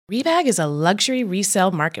Rebag is a luxury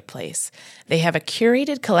resale marketplace. They have a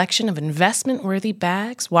curated collection of investment-worthy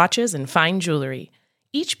bags, watches, and fine jewelry.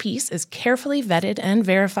 Each piece is carefully vetted and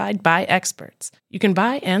verified by experts. You can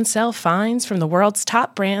buy and sell finds from the world's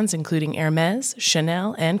top brands, including Hermes,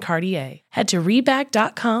 Chanel, and Cartier. Head to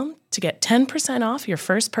Rebag.com to get 10% off your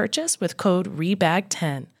first purchase with code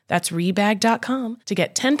REBAG10. That's Rebag.com to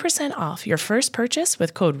get 10% off your first purchase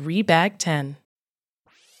with code REBAG10.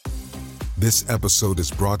 This episode is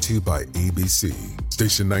brought to you by ABC.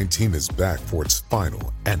 Station 19 is back for its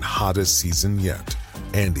final and hottest season yet.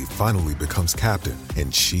 Andy finally becomes captain,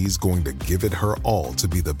 and she's going to give it her all to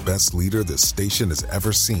be the best leader the station has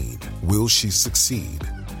ever seen. Will she succeed?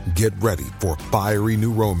 Get ready for fiery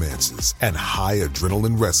new romances and high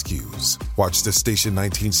adrenaline rescues. Watch the Station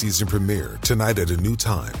 19 season premiere tonight at a new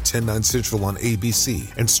time, 10/9 Central on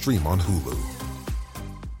ABC, and stream on Hulu.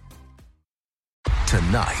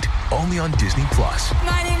 Tonight, only on Disney+.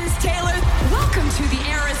 My name is Taylor. Welcome to the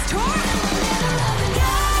Eras Tour.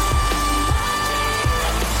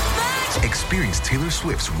 Experience Taylor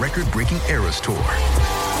Swift's record-breaking Eras Tour.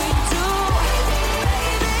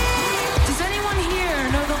 Does anyone here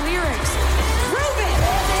know the lyrics? Prove it!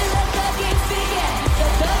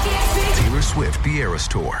 Taylor Swift, the Eras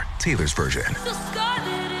Tour, Taylor's version.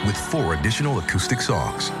 With 4 additional acoustic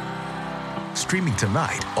songs. Streaming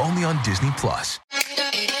tonight, only on Disney+.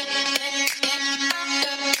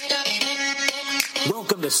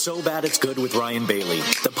 Welcome to So Bad It's Good with Ryan Bailey,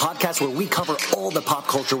 the podcast where we cover all the pop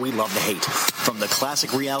culture we love to hate. From the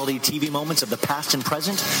classic reality TV moments of the past and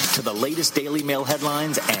present to the latest Daily Mail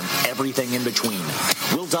headlines and everything in between.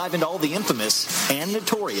 We'll dive into all the infamous and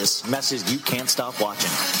notorious messes you can't stop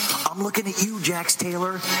watching. I'm looking at you, Jax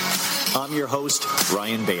Taylor. I'm your host,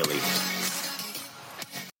 Ryan Bailey.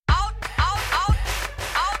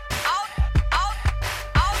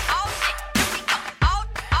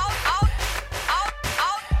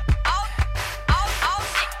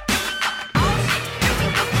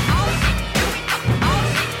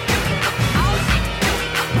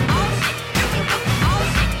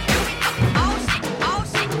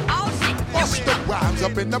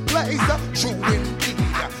 Up in the place, true indeed.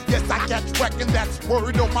 Yes, I catch wrecking, that's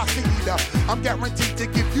word on my seed. I'm guaranteed to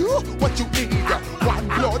give you what you need. One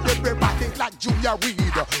blood, everybody like Julia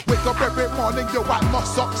Reed. Wake up every morning, yo, I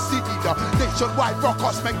must succeed. Nationwide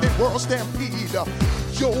broadcast make the world stampede.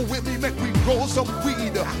 Yo, with me, make we roll some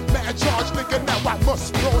weed. Man charge, nigga, now I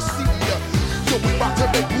must proceed. Yo, we about to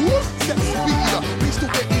make moves, set speed. Please do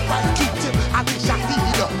get me right, Q-tip, Ali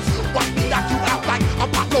Shahid. Watch me knock you out like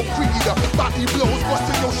Apollo Creed. Body blows,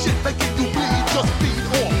 busting your shit, making you bleed. Just feed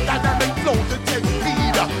off dynamic flows and take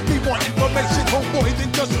speed. Need more information, homeboy,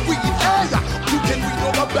 than just weed. Hey, you can read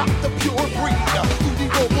all about the pure breed. You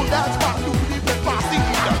need noble, that's my new even my seed.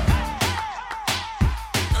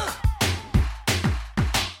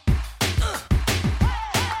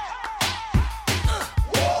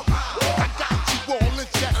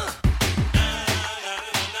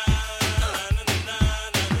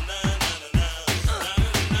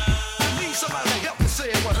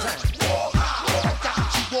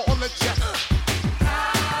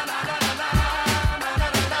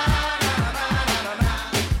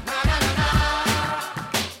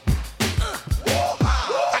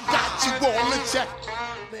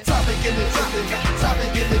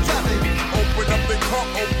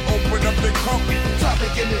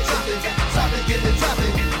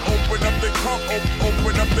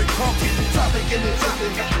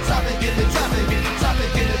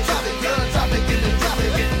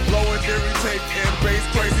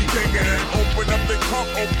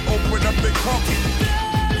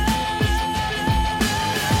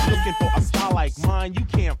 Looking for a style like mine, you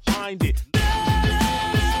can't find it.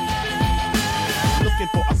 Looking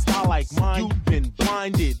for a style like mine, you've been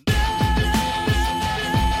blinded.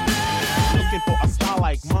 Looking for a style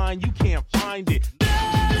like mine, you can't find it.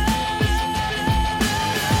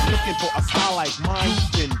 Looking for a style like mine,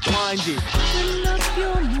 you've been blinded. Open up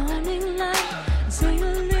your morning light and say a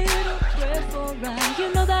little prayer for right. You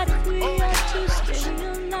know that if we are to stay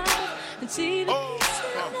alive and see the peace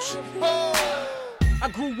in everything. I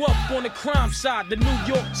grew up on the crime side, the New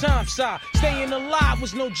York Times side. Staying alive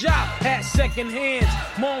was no job, had second hands.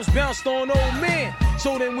 Moms bounced on old men,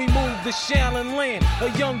 so then we moved to Shaolin Land. A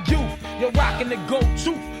young youth, you're rocking the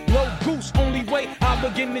go-to. Low goose, only way I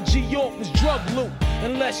begin to G-York was drug loot.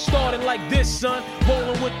 And let's start it like this, son.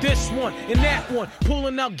 Rolling with this one and that one,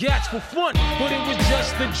 pulling out gats for fun. But it was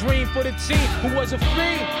just a dream for the team who was a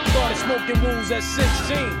fiend. Started smoking rules at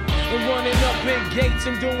 16 and running up big gates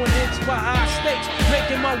and doing hits by high stakes,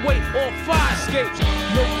 making my way off fire escapes.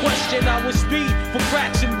 No question, I was speed for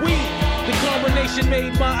cracks and weed. The combination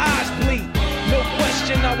made my eyes bleed. No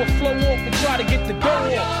question, I will flow off and try to get the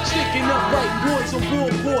dough off. Sticking up right boards on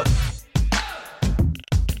board.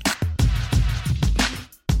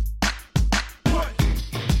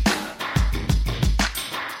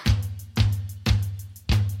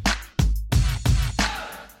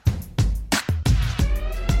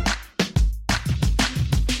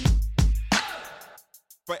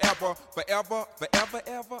 Forever, forever, forever,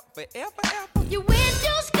 ever, forever, ever. You went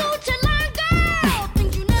to school to learn, girl,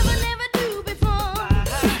 things you never do before.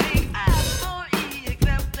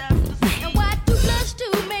 And why 2 +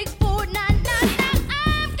 2 makes 4, 9, 9, 9.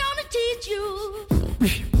 I'm gonna teach you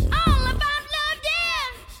all about love,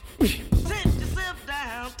 yeah. Sit yourself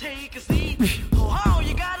down, take a seat. Oh, all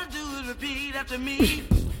you gotta do is repeat after me.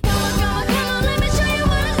 Come on, let me show you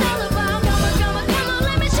what it's all about. Come on,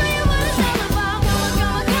 let me show you what it's all about. Come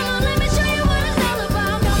on, let me show you what it's all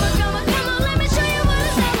about. Come on, let me show you what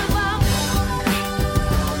it's all about.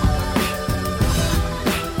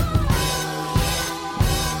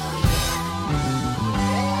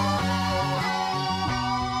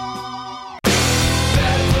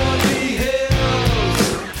 Beverly Hills,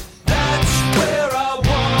 that's where I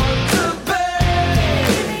want to be.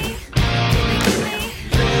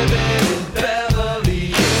 Living in Beverly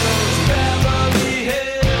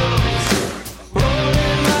Hills,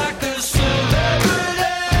 rolling like a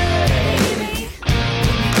celebrity.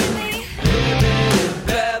 Living in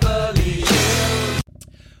Beverly Hills.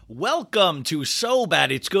 Welcome to So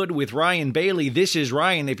Bad It's Good with Ryan Bailey. This is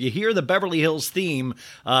Ryan. If you hear the Beverly Hills theme,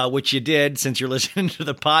 which you did since you're listening to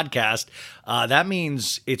the podcast, that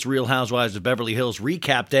means it's Real Housewives of Beverly Hills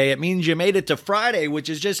recap day. It means you made it to Friday, which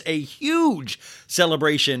is just a huge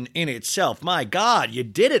celebration in itself. My God, you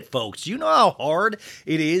did it, folks. You know how hard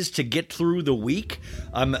it is to get through the week?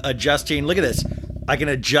 I'm adjusting. Look at this. I can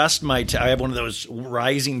adjust I have one of those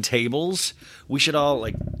rising tables. We should all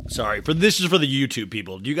this is for the YouTube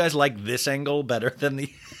people. Do you guys like this angle better than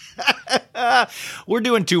the We're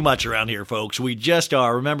doing too much around here, folks. We just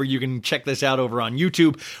are. Remember, you can check this out over on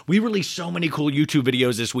YouTube. We released so many cool YouTube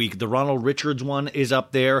videos this week. The Ronald Richards one is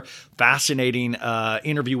up there. Fascinating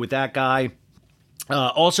interview with that guy.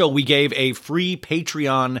 Also, we gave a free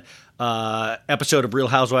Patreon episode of Real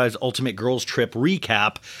Housewives Ultimate Girls Trip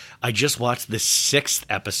recap. I just watched the 6th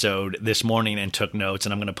episode this morning and took notes,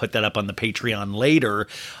 and I'm going to put that up on the Patreon later.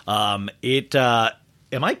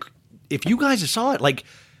 If you guys saw it,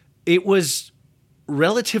 it was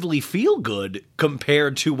relatively feel good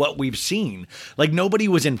compared to what we've seen. Nobody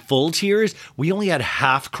was in full tears. We only had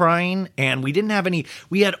half crying, and we didn't have any.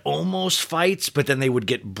 We had almost fights, but then they would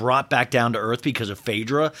get brought back down to earth because of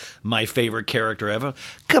Phaedra, my favorite character ever.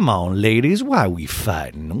 Come on, ladies, why are we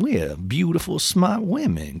fighting? We're beautiful, smart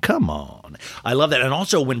women. Come on. I love that. And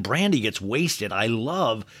also, when Brandy gets wasted, I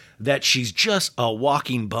love that she's just a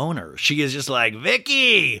walking boner. She is just like,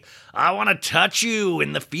 Vicky, I want to touch you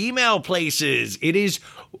in the female places. It is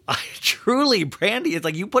truly, Brandy, it's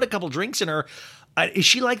like you put a couple drinks in her. Is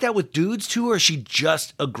she like that with dudes too, or is she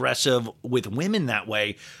just aggressive with women that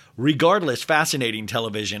way? Regardless, fascinating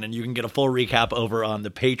television, and you can get a full recap over on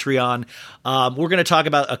the Patreon. We're going to talk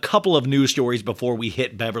about a couple of news stories before we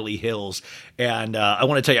hit Beverly Hills, and I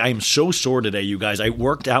want to tell you, I am so sore today, you guys. I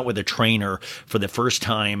worked out with a trainer for the first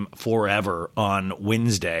time forever on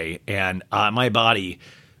Wednesday, and my body,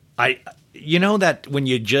 you know that when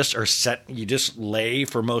you just are set, you just lay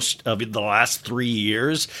for most of the last 3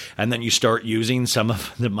 years, and then you start using some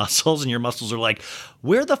of the muscles, and your muscles are like,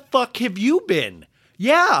 where the fuck have you been?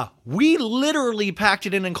 Yeah, we literally packed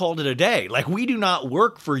it in and called it a day. We do not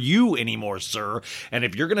work for you anymore, sir. And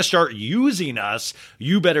if you're going to start using us,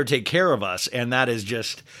 you better take care of us. And that is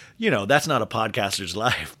just, that's not a podcaster's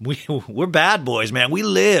life. We're bad boys, man. We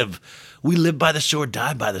live by the sword,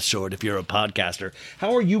 die by the sword if you're a podcaster.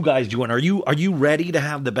 How are you guys doing? Are you ready to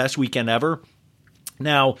have the best weekend ever?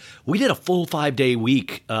 Now, we did a full 5-day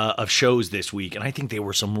week of shows this week, and I think they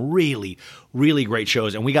were some really, really great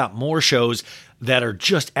shows. And we got more shows that are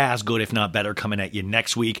just as good, if not better, coming at you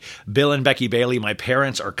next week. Bill and Becky Bailey, my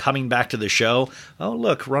parents, are coming back to the show. Oh,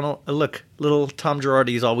 look, Ronald, look, little Tom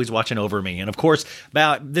Girardi is always watching over me. And of course,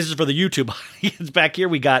 this is for the YouTube audience. Back here,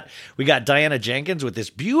 we got Diana Jenkins with this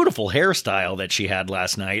beautiful hairstyle that she had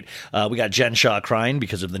last night. We got Jen Shaw crying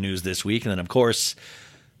because of the news this week. And then, of course,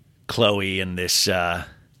 Chloe and this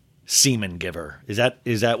semen giver. Is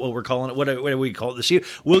that what we're calling it? What do we call it?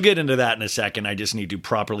 We'll get into that in a second. I just need to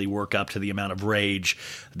properly work up to the amount of rage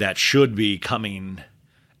that should be coming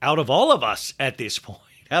out of all of us at this point.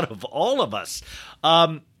 Out of all of us.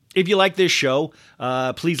 If you like this show,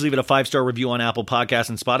 please leave it a 5-star review on Apple Podcasts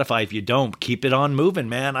and Spotify. If you don't, keep it on moving,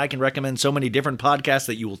 man. I can recommend so many different podcasts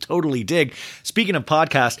that you will totally dig. Speaking of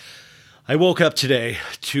podcasts, I woke up today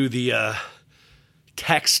to the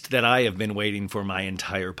text that I have been waiting for my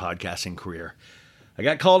entire podcasting career. I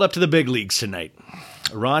got called up to the big leagues tonight.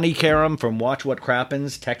 Ronnie Karam from Watch What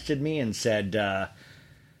Crappens texted me and said,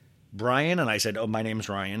 Brian, and I said, "Oh, my name's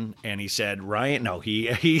Ryan." And he said, "Ryan, no, he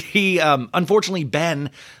unfortunately,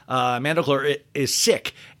 Ben Mandelsler is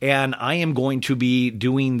sick, and I am going to be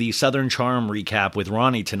doing the Southern Charm recap with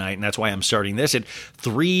Ronnie tonight, and that's why I'm starting this at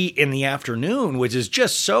 3 p.m, which is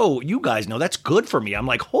just so you guys know that's good for me." I'm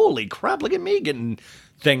like, holy crap, look at me getting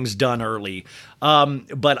things done early.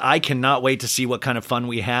 But I cannot wait to see what kind of fun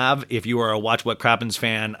we have. If you are a Watch What Crappens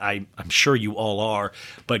fan, I'm sure you all are,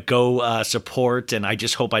 but go support. And I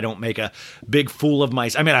just hope I don't make a big fool of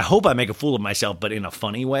myself. I mean, I hope I make a fool of myself, but in a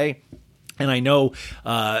funny way. And I know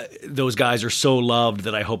those guys are so loved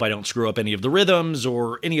that I hope I don't screw up any of the rhythms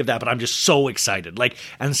or any of that, but I'm just so excited.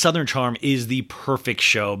 And Southern Charm is the perfect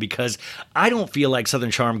show because I don't feel like Southern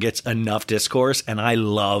Charm gets enough discourse, and I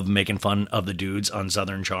love making fun of the dudes on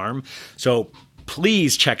Southern Charm. So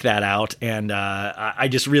please check that out, and I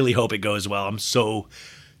just really hope it goes well. I'm so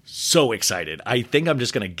excited. I think I'm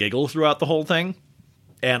just going to giggle throughout the whole thing.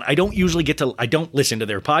 And I don't usually I don't listen to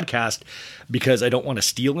their podcast because I don't want to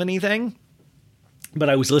steal anything. But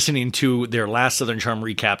I was listening to their last Southern Charm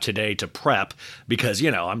recap today to prep because,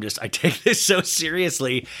 I take this so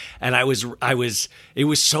seriously. And it was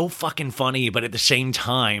so fucking funny. But at the same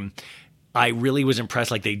time, I really was impressed.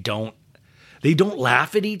 Like they don't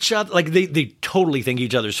laugh at each other. Like they totally think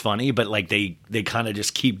each other's funny, but like they kind of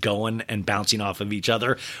just keep going and bouncing off of each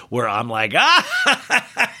other where I'm like,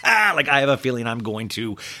 like I have a feeling I'm going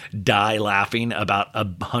to die laughing about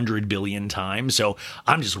 100 billion times. So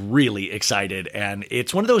I'm just really excited. And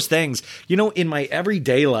it's one of those things, in my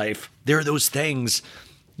everyday life, there are those things,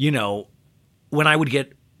 when I would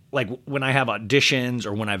get like when I have auditions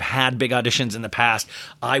or when I've had big auditions in the past,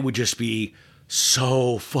 I would just be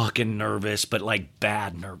so fucking nervous, but like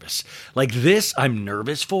bad nervous. Like this, I'm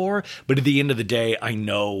nervous for, but at the end of the day, I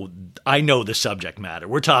know the subject matter.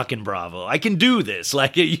 We're talking Bravo. I can do this.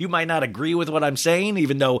 Like you might not agree with what I'm saying,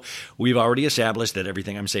 even though we've already established that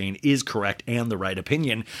everything I'm saying is correct and the right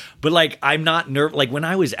opinion. But like, I'm not nervous. Like when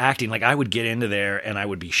I was acting, like I would get into there and I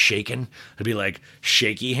would be shaking. I'd be like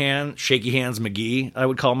shaky hands McGee, I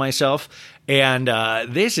would call myself. And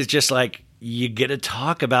this is just like, you get to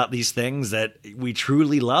talk about these things that we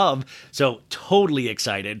truly love. So totally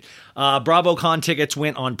excited. BravoCon tickets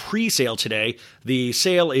went on pre-sale today. The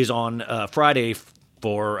sale is on Friday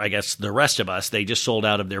for, I guess, the rest of us. They just sold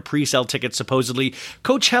out of their pre-sale tickets, supposedly.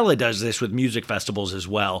 Coachella does this with music festivals as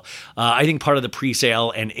well. I think part of the pre-sale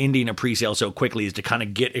and ending a pre-sale so quickly is to kind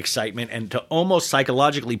of get excitement and to almost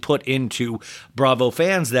psychologically put into Bravo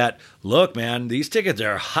fans that, look, man, these tickets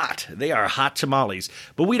are hot. They are hot tamales.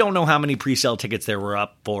 But we don't know how many pre-sale tickets there were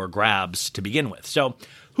up for grabs to begin with. So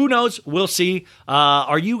who knows? We'll see.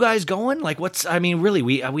 Are you guys going? Like, really,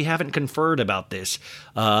 we haven't conferred about this,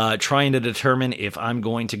 trying to determine if I'm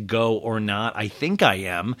going to go or not. I think I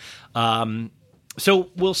am. So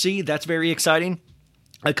we'll see. That's very exciting.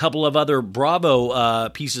 A couple of other Bravo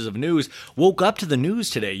pieces of news. Woke up to the news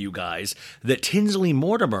today, you guys, that Tinsley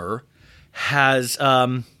Mortimer has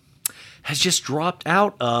just dropped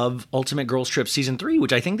out of Ultimate Girls Trip Season 3,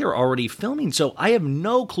 which I think they're already filming. So I have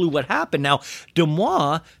no clue what happened. Now,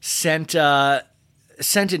 Demois sent a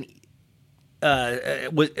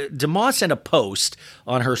post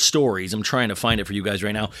on her stories. I'm trying to find it for you guys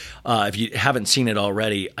right now. If you haven't seen it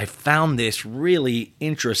already, I found this really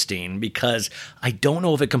interesting because I don't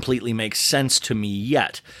know if it completely makes sense to me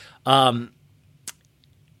yet. Okay,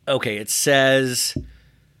 it says...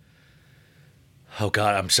 Oh,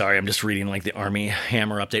 God, I'm sorry. I'm just reading like the Army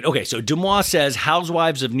Hammer update. Okay, so Demois says,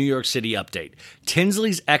 Housewives of New York City update.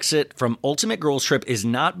 Tinsley's exit from Ultimate Girls Trip is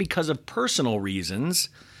not because of personal reasons.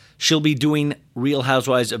 She'll be doing Real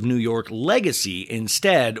Housewives of New York Legacy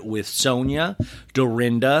instead with Sonia,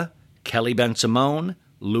 Dorinda, Kelly Ben-Simone,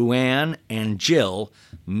 Luann, and Jill.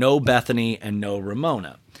 No Bethany and no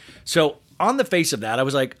Ramona. So on the face of that, I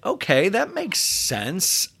was like, okay, that makes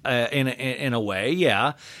sense in a way,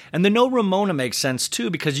 yeah. And the no Ramona makes sense too,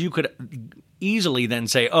 because you could easily then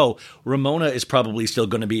say, oh, Ramona is probably still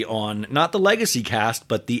going to be on not the legacy cast,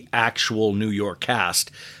 but the actual New York cast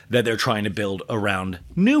that they're trying to build around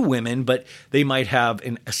new women, but they might have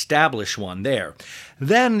an established one there.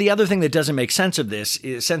 Then the other thing that doesn't make sense to this,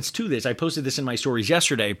 I posted this in my stories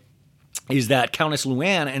yesterday, is that Countess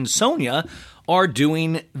Luann and Sonia are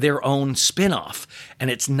doing their own spinoff, and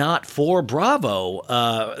it's not for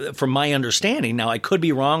Bravo, from my understanding. Now, I could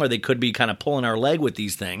be wrong, or they could be kind of pulling our leg with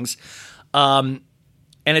these things.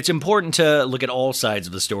 And it's important to look at all sides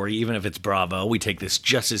of the story, even if it's Bravo. We take this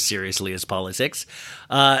just as seriously as politics.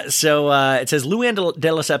 So it says, Luann de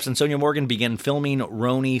Lesseps and Sonia Morgan begin filming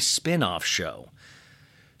Roni spinoff show.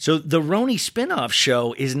 So the Roni spinoff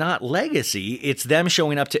show is not Legacy. It's them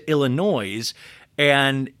showing up to Illinois,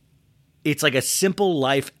 and it's like a Simple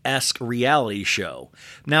Life-esque reality show.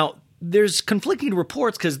 Now, there's conflicting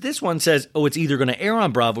reports because this one says, it's either going to air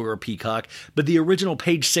on Bravo or Peacock, but the original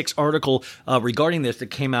Page 6 article regarding this that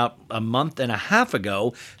came out a month and a half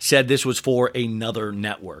ago said this was for another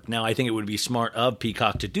network. Now, I think it would be smart of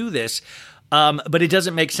Peacock to do this, but it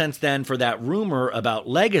doesn't make sense then for that rumor about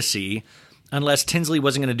Legacy, unless Tinsley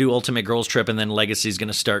wasn't going to do Ultimate Girls Trip and then Legacy is going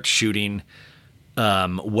to start shooting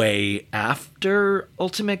way after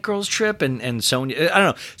Ultimate Girls Trip and Sonia. I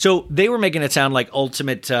don't know. So they were making it sound like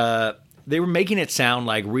they were making it sound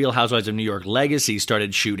like Real Housewives of New York Legacy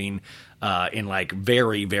started shooting in like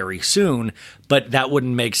very, very soon, but that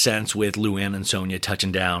wouldn't make sense with Luann and Sonia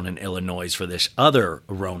touching down in Illinois for this other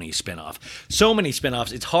Roni spinoff. So many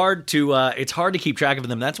spinoffs, it's hard to keep track of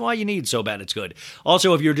them. That's why you need So Bad It's Good.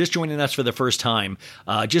 Also, if you're just joining us for the first time,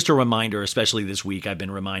 just a reminder, especially this week, I've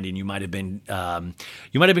been reminding you might have been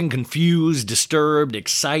confused, disturbed,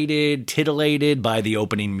 excited, titillated by the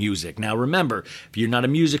opening music. Now, remember, if you're not a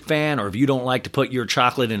music fan, or if you don't like to put your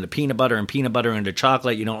chocolate into peanut butter and peanut butter into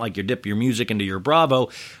chocolate, you don't like to dip your music into your Bravo,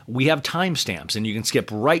 we have timestamps, and you can skip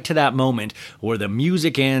right to that moment where the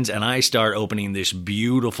music ends and I start opening this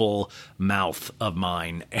beautiful mouth of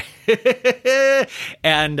mine.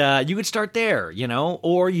 And you could start there,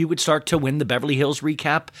 or you would start to when the Beverly Hills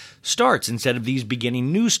recap starts instead of these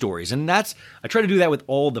beginning news stories. And I try to do that with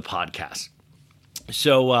all the podcasts.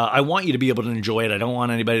 So I want you to be able to enjoy it. I don't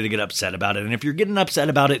want anybody to get upset about it. And if you're getting upset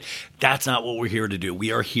about it, that's not what we're here to do.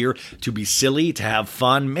 We are here to be silly, to have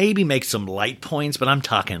fun, maybe make some light points, but I'm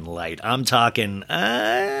talking light. I'm talking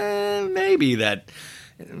maybe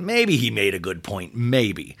he made a good point.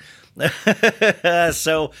 Maybe.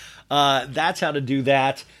 So that's how to do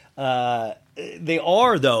that. They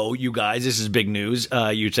are, though, you guys, this is big news.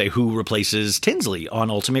 You'd say, who replaces Tinsley on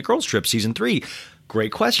Ultimate Girls Trip Season 3?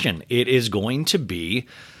 Great question. It is going to be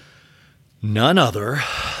none other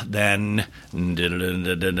than I'm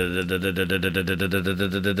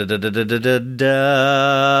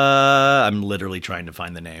literally trying to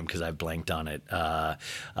find the name because I've blanked on it.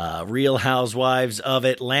 Real Housewives of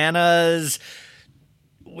Atlanta's,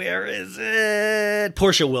 where is it?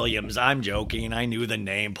 Portia Williams. I'm joking. I knew the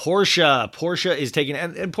name. Portia is taking,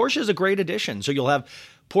 and Portia is a great addition. So you'll have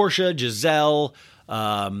Portia, Giselle,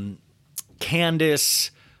 Candace,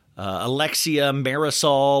 Alexia,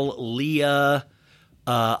 Marisol, Leah.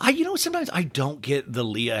 Sometimes I don't get the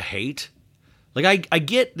Leah hate. Like, I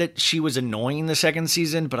get that she was annoying the second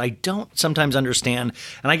season, but I don't sometimes understand.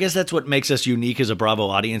 And I guess that's what makes us unique as a Bravo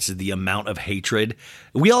audience, is the amount of hatred.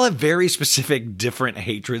 We all have very specific, different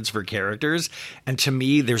hatreds for characters. And to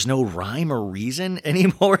me, there's no rhyme or reason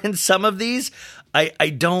anymore in some of these. It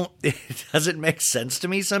doesn't make sense to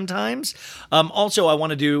me sometimes. Also, I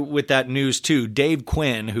want to do with that news too, Dave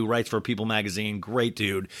Quinn, who writes for People Magazine, great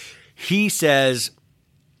dude.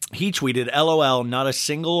 He tweeted, LOL, not a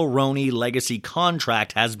single Roni Legacy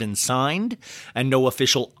contract has been signed, and no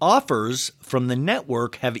official offers from the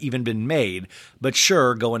network have even been made. But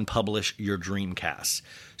sure, go and publish your Dreamcasts.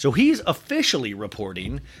 So he's officially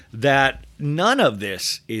reporting that none of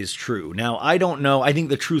this is true. Now, I don't know. I think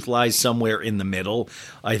the truth lies somewhere in the middle.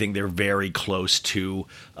 I think they're very close to,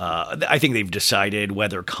 I think they've decided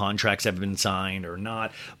whether contracts have been signed or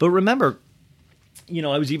not. But remember,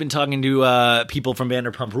 I was even talking to people from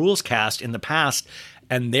Vanderpump Rules cast in the past,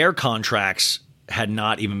 and their contracts had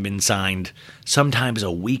not even been signed, sometimes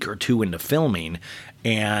a week or two into filming,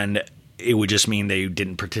 and it would just mean they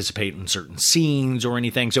didn't participate in certain scenes or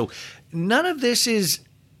anything. So none of this is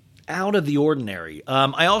out of the ordinary.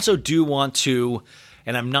 I also do want to,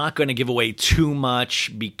 and I'm not going to give away too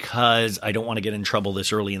much because I don't want to get in trouble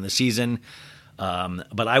this early in the season,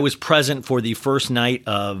 but I was present for the first night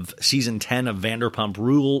of season 10 of Vanderpump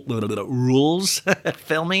Rules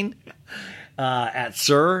filming at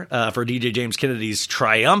SUR for DJ James Kennedy's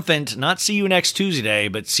triumphant, not see you next Tuesday,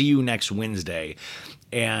 but see you next Wednesday.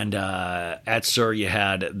 And at SUR, you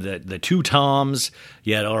had the two Toms.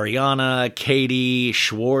 You had Ariana, Katie,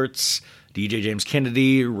 Schwartz, DJ James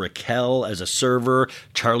Kennedy, Raquel as a server.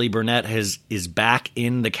 Charlie Burnett is back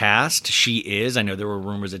in the cast. She is. I know there were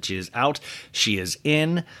rumors that she is out. She is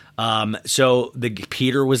in. So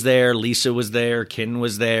Peter was there, Lisa was there, Kin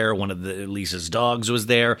was there, one of Lisa's dogs was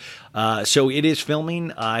there. So it is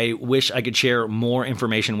filming. I wish I could share more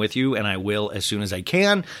information with you, and I will as soon as I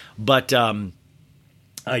can. But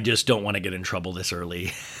I just don't want to get in trouble this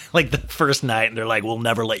early. Like the first night, and they're like, we'll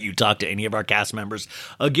never let you talk to any of our cast members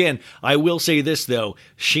again. I will say this, though.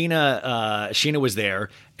 Sheena was there,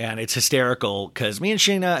 and it's hysterical because me and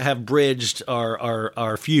Sheena have bridged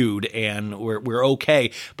our feud, and we're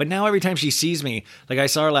okay. But now every time she sees me, like I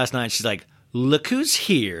saw her last night, she's like, look who's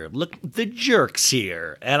here. Look, the jerk's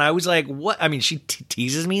here. And I was like, what? I mean, she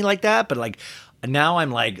teases me like that, but like, now I'm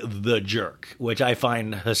like the jerk, which I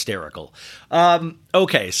find hysterical.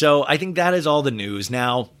 Okay, so I think that is all the news.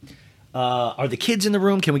 Now, are the kids in the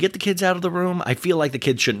room? Can we get the kids out of the room? I feel like the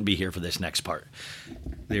kids shouldn't be here for this next part.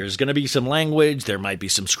 There's going to be some language. There might be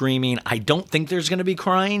some screaming. I don't think there's going to be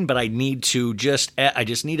crying, but I need to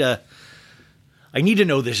I need to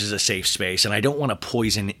know this is a safe space, and I don't want to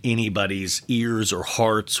poison anybody's ears or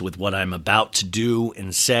hearts with what I'm about to do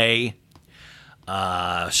and say.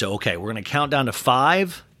 Okay, we're going to count down to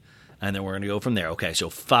 5, and then we're going to go from there. Okay, so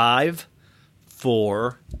 5,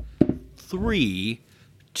 4, 3,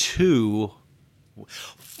 2.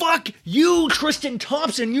 Fuck you, Tristan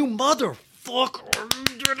Thompson, you motherfucker.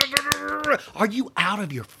 Are you out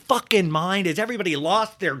of your fucking mind? Has everybody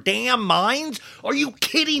lost their damn minds? Are you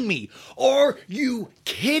kidding me? Are you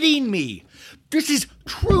kidding me? This is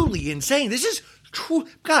truly insane. This is true.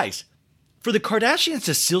 Guys, for the Kardashians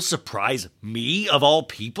to still surprise me, of all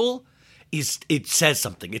people, it says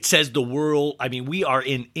something. It says the world, I mean, we are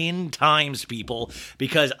in end times, people,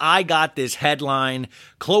 because I got this headline,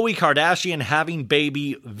 Khloe Kardashian having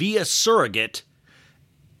baby via surrogate.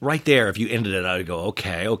 Right there, if you ended it, I would go,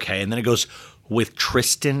 okay. And then it goes, with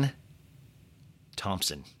Tristan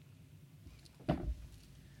Thompson.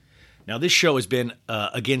 Now, this show has been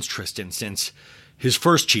against Tristan since his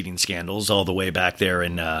first cheating scandals all the way back there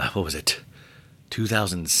in,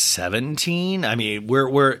 2017? I mean,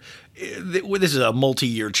 this is a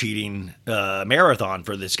multi-year cheating marathon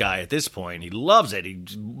for this guy at this point. He loves it.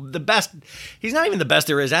 He's the best. He's not even the best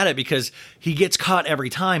there is at it because he gets caught every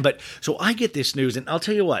time. But so I get this news, and I'll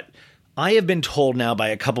tell you what. I have been told now by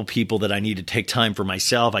a couple people that I need to take time for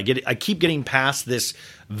myself. I keep getting past this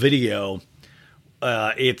video.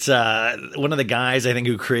 It's one of the guys, I think,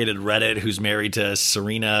 who created Reddit, who's married to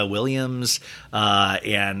Serena Williams.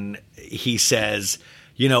 And he says,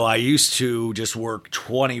 I used to just work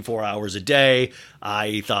 24 hours a day.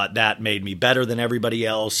 I thought that made me better than everybody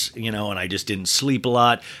else, and I just didn't sleep a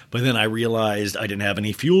lot. But then I realized I didn't have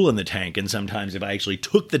any fuel in the tank. And sometimes if I actually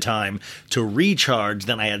took the time to recharge,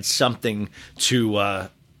 then I had something to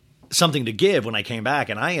give when I came back.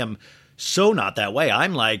 And I am so not that way.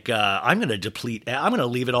 I'm like, I'm going to deplete. I'm going to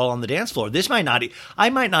leave it all on the dance floor. I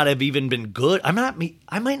might not have even been good. I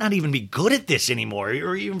might not even be good at this anymore,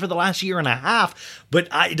 or even for the last year and a half, but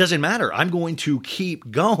it doesn't matter. I'm going to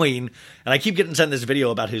keep going. And I keep getting sent this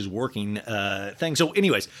video about his working thing. So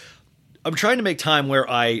anyways, I'm trying to make time where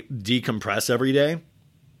I decompress every day.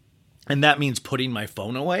 And that means putting my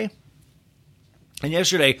phone away. And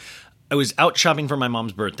yesterday I was out shopping for my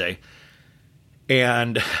mom's birthday,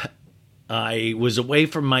 and I was away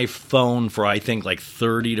from my phone for, I think, like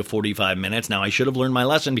 30 to 45 minutes. Now, I should have learned my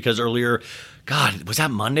lesson because earlier, God, was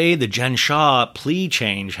that Monday? The Jen Shah plea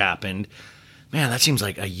change happened. Man, that seems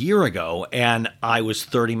like a year ago, and I was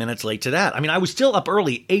 30 minutes late to that. I mean, I was still up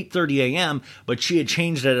early, 8:30 a.m., but she had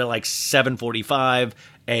changed it at like 7:45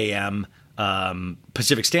 a.m.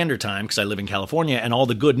 Pacific Standard Time because I live in California, and all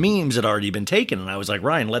the good memes had already been taken. And I was like,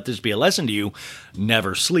 Ryan, let this be a lesson to you.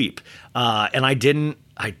 Never sleep. And I didn't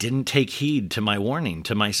take heed to my warning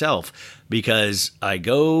to myself because I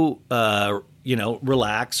go,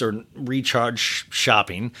 relax or recharge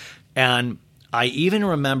shopping. And I even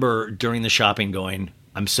remember during the shopping going,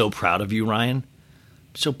 I'm so proud of you, Ryan.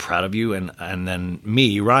 I'm so proud of you. And then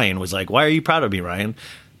Ryan, was like, why are you proud of me, Ryan?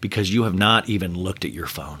 Because you have not even looked at your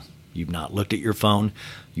phone. You've not looked at your phone.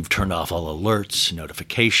 You've turned off all alerts,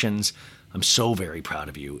 notifications. I'm so very proud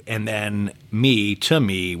of you. And then we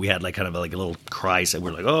had like kind of like a little cry. So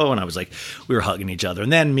we're like, oh, and I was like, we were hugging each other. And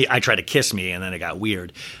then I tried to kiss me, and then it got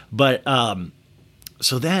weird. But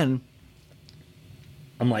so then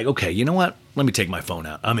I'm like, okay, you know what? Let me take my phone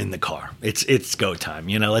out. I'm in the car. It's go time.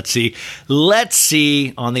 Let's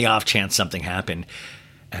see on the off chance something happened.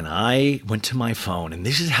 And I went to my phone, and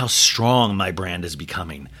this is how strong my brand is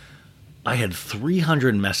becoming. I had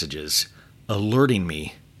 300 messages alerting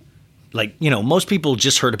me like, most people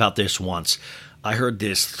just heard about this once. I heard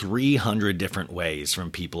this 300 different ways from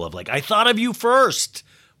people of like, I thought of you first,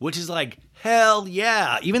 which is like, hell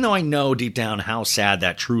yeah. Even though I know deep down how sad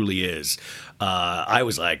that truly is, I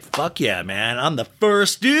was like, fuck yeah, man. I'm the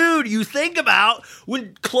first dude you think about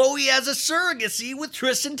when Chloe has a surrogacy with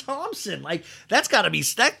Tristan Thompson. Like, that's got to be,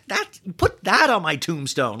 put that on my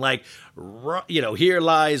tombstone. Like, here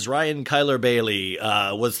lies Ryan Kyler Bailey,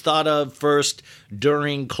 was thought of first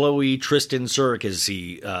during Chloe Tristan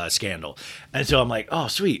surrogacy scandal. And so I'm like, oh,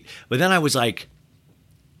 sweet. But then I was like,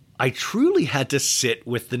 I truly had to sit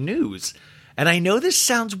with the news. And I know this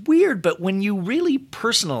sounds weird, but when you really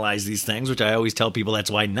personalize these things, which I always tell people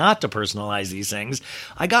that's why not to personalize these things,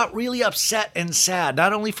 I got really upset and sad,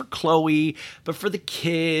 not only for Chloe, but for the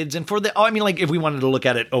kids and for if we wanted to look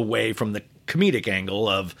at it away from the comedic angle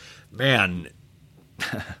of, man,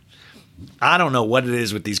 I don't know what it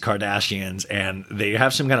is with these Kardashians, and they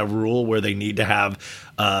have some kind of rule where they need to have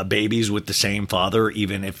babies with the same father,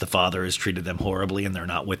 even if the father has treated them horribly and they're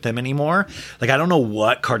not with them anymore. Like, I don't know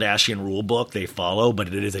what Kardashian rule book they follow,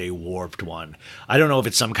 but it is a warped one. I don't know if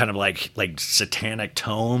it's some kind of like satanic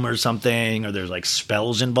tome or something, or there's like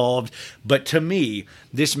spells involved. But to me,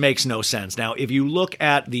 this makes no sense. Now, if you look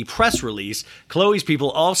at the press release, Chloe's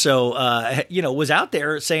people also, was out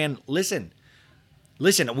there saying, listen,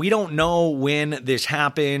 we don't know when this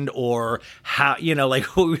happened or how,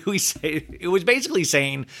 we say, it was basically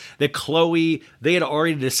saying that Chloe, they had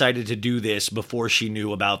already decided to do this before she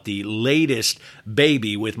knew about the latest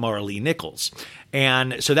baby with Marlee Nichols.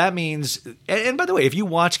 And so that means, and by the way, if you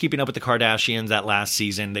watch Keeping Up with the Kardashians that last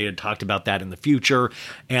season, they had talked about that in the future.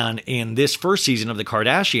 And in this first season of the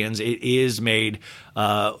Kardashians, it is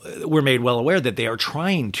we're made well aware that they are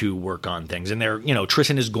trying to work on things. And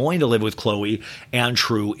Tristan is going to live with Chloe and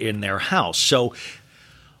True in their house. So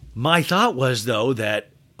my thought was, though, that,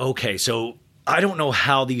 okay, so I don't know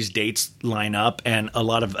how these dates line up. And a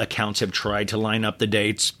lot of accounts have tried to line up the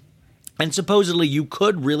dates. And supposedly you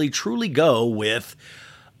could really truly go with,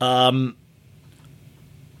 oh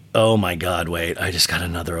my God, wait, I just got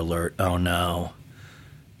another alert. Oh no.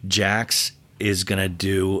 Jax is going to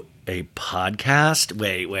do a podcast.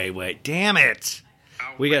 Wait, damn it.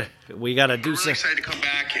 We got to do something. We're really excited to come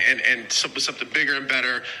back and something bigger and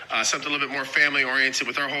better, something a little bit more family oriented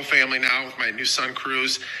with our whole family now, with my new son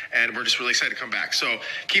Cruz, and we're just really excited to come back. So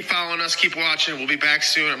keep following us, keep watching. We'll be back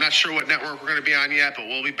soon. I'm not sure what network we're going to be on yet, but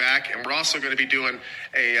we'll be back, and we're also going to be doing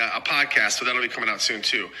a podcast, so that'll be coming out soon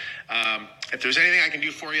too. If there's anything I can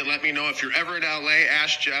do for you, let me know. If you're ever in LA,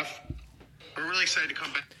 ask Jeff. We're really excited to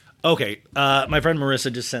come back. Okay, my friend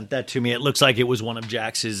Marissa just sent that to me. It looks like it was one of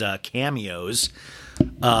Jax's cameos.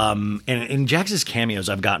 And in Jax's cameos,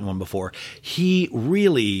 I've gotten one before. He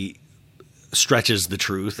really stretches the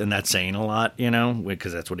truth, and that's saying a lot,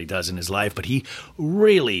 because that's what he does in his life. But he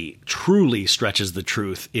really, truly stretches the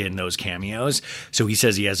truth in those cameos. So he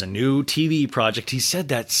says he has a new TV project. He said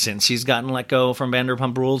that since he's gotten let go from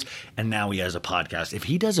Vanderpump Rules, and now he has a podcast. If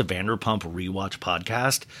he does a Vanderpump rewatch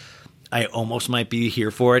podcast, I almost might be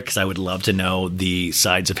here for it, because I would love to know the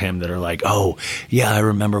sides of him that are like, oh, yeah, I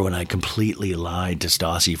remember when I completely lied to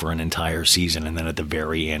Stassi for an entire season and then at the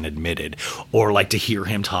very end admitted. Or like to hear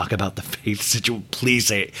him talk about the faith situation. Please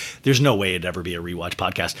say it. There's no way it'd ever be a rewatch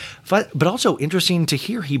podcast. But also interesting to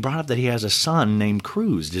hear he brought up that he has a son named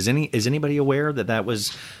Cruz. Is anybody aware that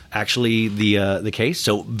was actually the case?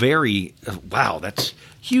 So wow, that's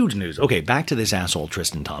huge news. Okay, back to this asshole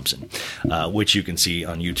Tristan Thompson, which you can see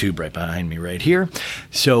on YouTube right behind me right here.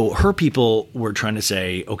 So her people were trying to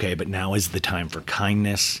say, okay, but now is the time for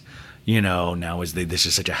kindness. This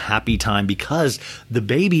is such a happy time because the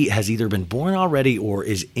baby has either been born already or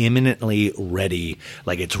is imminently ready,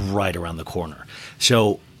 like it's right around the corner.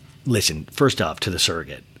 So listen, first off, to the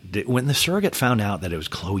surrogate. When the surrogate found out that it was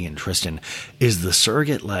Chloe and Tristan, is the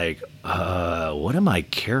surrogate like, what am I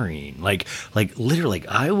carrying? Like literally,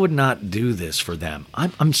 I would not do this for them.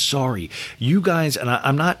 I'm sorry, you guys, and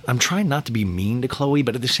I'm trying not to be mean to Chloe,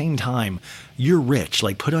 but at the same time, you're rich.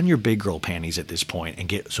 Like, put on your big girl panties at this point and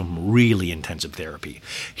get some really intensive therapy.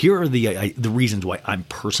 Here are the reasons why I'm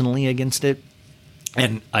personally against it.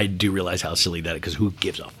 And I do realize how silly that is, because who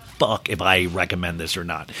gives a fuck if I recommend this or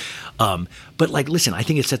not. But listen, I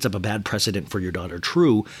think it sets up a bad precedent for your daughter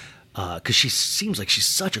True, because she seems like she's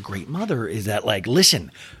such a great mother, is that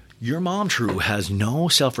listen, your mom True has no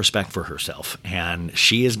self-respect for herself, and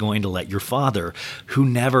she is going to let your father, who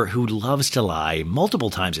loves to lie,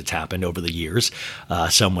 multiple times it's happened over the years,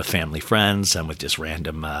 some with family friends, some with just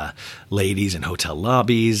random ladies in hotel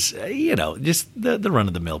lobbies, just the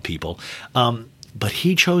run-of-the-mill people. But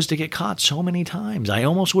he chose to get caught so many times. I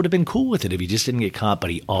almost would have been cool with it if he just didn't get caught, but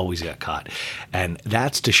he always got caught. And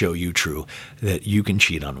that's to show you, True, that you can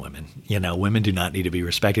cheat on women. You know, women do not need to be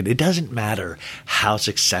respected. It doesn't matter how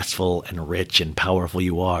successful and rich and powerful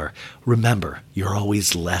you are. Remember, you're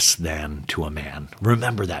always less than to a man.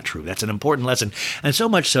 Remember that, True. That's an important lesson. And so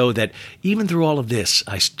much so that even through all of this,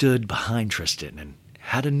 I stood behind Tristan and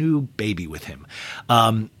had a new baby with him.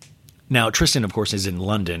 Now, Tristan, of course, is in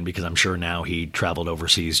London because I'm sure now he traveled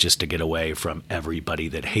overseas just to get away from everybody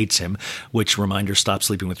that hates him, which, reminder, Stop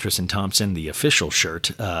Sleeping with Tristan Thompson, the official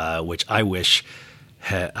shirt, which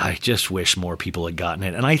I just wish more people had gotten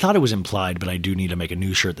it. And I thought it was implied, but I do need to make a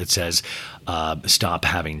new shirt that says, stop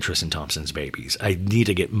having Tristan Thompson's babies. I need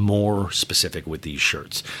to get more specific with these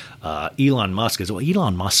shirts. Elon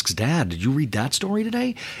Musk's dad, did you read that story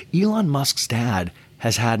today? Elon Musk's dad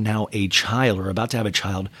has had now a child, or about to have a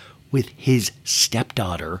child, with his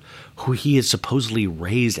stepdaughter, who he has supposedly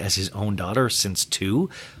raised as his own daughter since 2.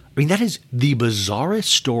 I mean, that is the bizarrest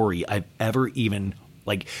story I've ever even,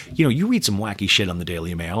 like, you know, you read some wacky shit on the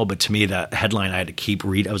Daily Mail, but to me, that headline I had to keep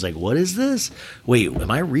reading. I was like, what is this? Wait, am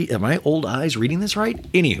I old eyes reading this right?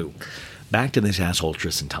 Anywho, back to this asshole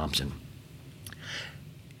Tristan Thompson.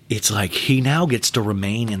 It's like he now gets to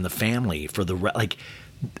remain in the family for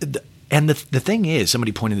and the thing is,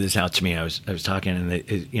 somebody pointed this out to me. I was talking,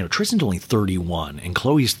 and Tristan's only 31, and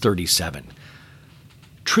Chloe's 37.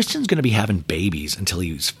 Tristan's going to be having babies until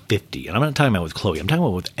he's 50, and I'm not talking about with Chloe. I'm talking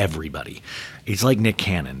about with everybody. It's like Nick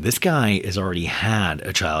Cannon. This guy has already had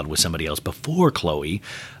a child with somebody else before Chloe.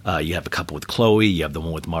 You have a couple with Chloe. You have the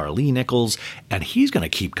one with Mara Lee Nichols, and he's going to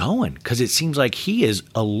keep going because it seems like he is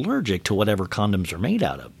allergic to whatever condoms are made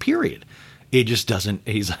out of. Period. It just doesn't.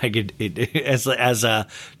 He's like as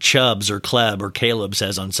Chubbs or Kleb or Caleb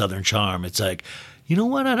says on Southern Charm. It's like, you know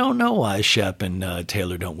what? I don't know why Shep and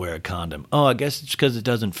Taylor don't wear a condom. Oh, I guess it's because it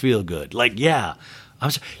doesn't feel good. Like, yeah,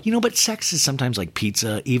 but sex is sometimes like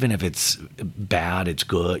pizza. Even if it's bad, it's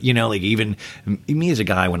good. You know, like even me as a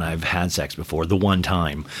guy, when I've had sex before, the one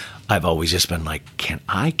time, I've always just been like,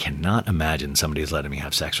 I cannot imagine somebody's letting me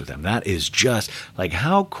have sex with them. That is just like,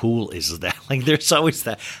 how cool is that? Like, there's always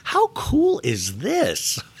that. How cool is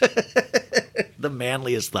this? The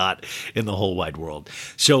manliest thought in the whole wide world.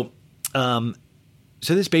 So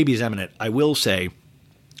this baby is imminent. I will say,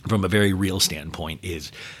 from a very real standpoint, is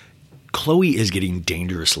Chloe is getting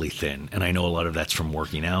dangerously thin, and I know a lot of that's from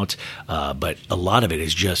working out, but a lot of it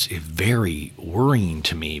is just very worrying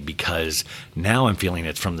to me because now I'm feeling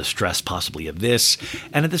it's from the stress possibly of this,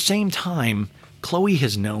 and at the same time, Chloe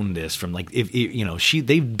has known this from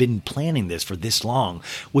they've been planning this for this long,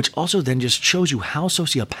 which also then just shows you how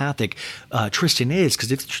sociopathic Tristan is,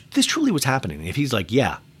 because if this truly was happening, if he's like,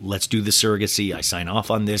 yeah, let's do the surrogacy, I sign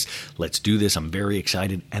off on this, let's do this, I'm very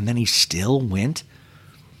excited, and then he still went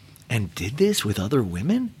and did this with other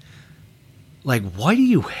women? Like, why do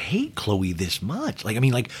you hate Chloe this much? Like, I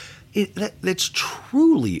mean, like, that's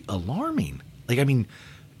truly alarming. Like, I mean,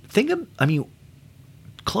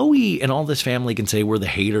 Chloe and all this family can say we're the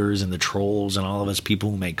haters and the trolls and all of us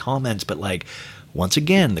people who make comments, but like, once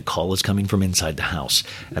again, the call is coming from inside the house.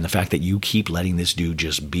 And the fact that you keep letting this dude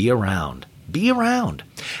just be around.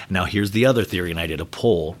 Now, here's the other theory, and I did a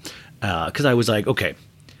poll, because I was like, okay,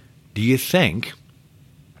 do you think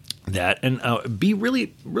that, and be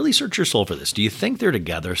really, really search your soul for this. Do you think they're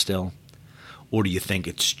together still? Or do you think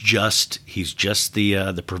he's just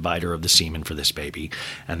the provider of the semen for this baby,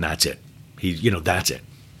 and that's it? That's it.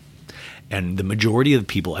 And the majority of the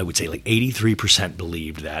people, I would say like 83%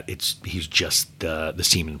 believed that he's just the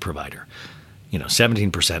semen provider.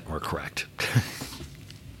 17% were correct.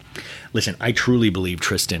 Listen, I truly believe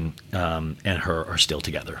Tristan and her are still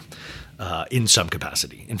together. In some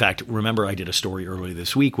capacity. In fact, remember I did a story earlier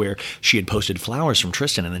this week where she had posted flowers from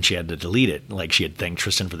Tristan and then she had to delete it. Like, she had thanked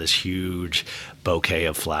Tristan for this huge bouquet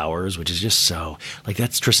of flowers, which is just so, like,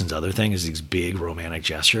 that's Tristan's other thing, is these big romantic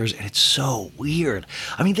gestures, and it's so weird.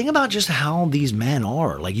 I mean, think about just how these men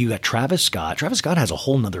are. Like, you got Travis Scott. Travis Scott has a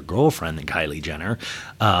whole nother girlfriend than Kylie Jenner.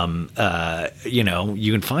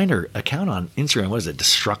 You can find her account on Instagram. What is it?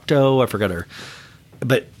 Destructo? I forgot her.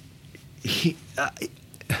 But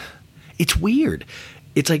it's weird.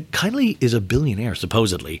 It's like Kylie is a billionaire,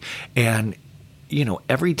 supposedly. And,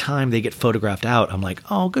 every time they get photographed out, I'm like,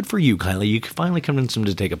 oh, good for you, Kylie. You can finally convince them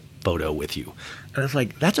to take a photo with you. And it's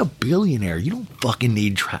like, that's a billionaire. You don't fucking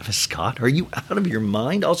need Travis Scott. Are you out of your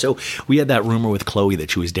mind? Also, we had that rumor with Chloe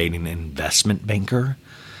that she was dating an investment banker.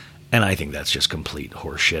 And I think that's just complete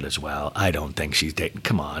horseshit as well. I don't think she's dating.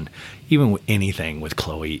 Come on. Even with anything with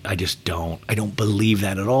Khloe, I don't believe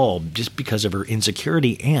that at all, just because of her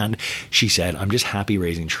insecurity. And she said, I'm just happy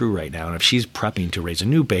raising True right now. And if she's prepping to raise a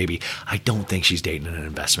new baby, I don't think she's dating an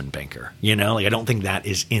investment banker. You know, like I don't think that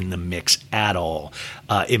is in the mix at all.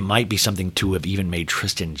 It might be something to have even made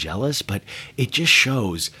Tristan jealous, but it just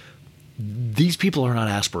shows these people are not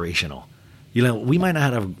aspirational. You know, we might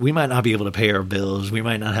not be able to pay our bills. We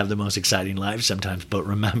might not have the most exciting lives sometimes, but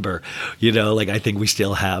remember, you know, like I think we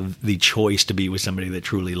still have the choice to be with somebody that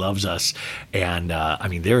truly loves us. And I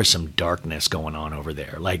mean, there is some darkness going on over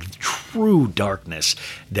there, like true darkness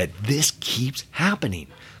that this keeps happening.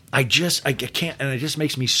 I can't, and it just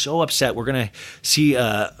makes me so upset. We're going to see,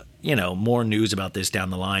 more news about this down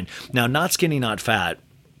the line. Now, Not Skinny, Not Fat.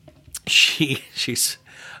 She's.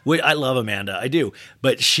 I love Amanda, I do.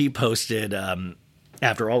 But she posted,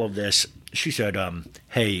 after all of this, she said,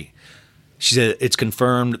 hey, she said, it's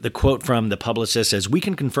confirmed. The quote from the publicist says, we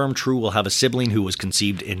can confirm True will have a sibling who was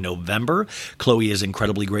conceived in November. Khloe is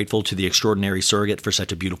incredibly grateful to the extraordinary surrogate for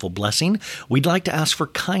such a beautiful blessing. We'd like to ask for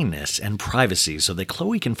kindness and privacy so that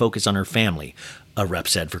Khloe can focus on her family, a rep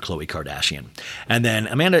said for Khloe Kardashian. And then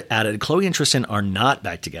Amanda added, Khloe and Tristan are not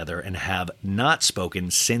back together and have not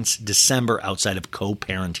spoken since December outside of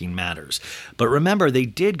co-parenting matters. But remember, they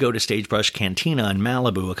did go to Sagebrush Cantina in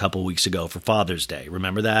Malibu a couple weeks ago for Father's Day.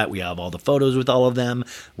 Remember that? We have all the photos with all of them,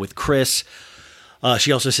 with Chris.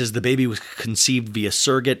 She also says the baby was conceived via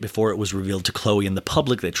surrogate before it was revealed to Khloe and the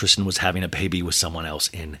public that Tristan was having a baby with someone else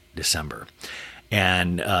in December.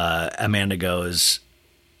 And Amanda goes,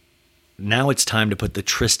 now it's time to put the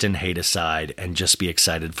Tristan hate aside and just be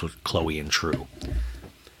excited for Khloe and True.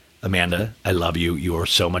 Amanda, I love you. You are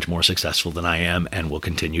so much more successful than I am and will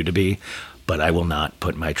continue to be. But I will not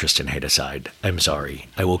put my Tristan hate aside. I'm sorry.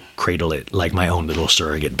 I will cradle it like my own little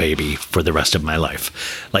surrogate baby for the rest of my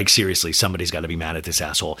life. Like, seriously, somebody's got to be mad at this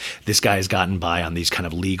asshole. This guy has gotten by on these kind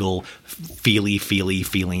of legal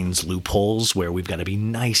feelings loopholes where we've got to be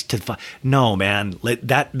nice to... No, man.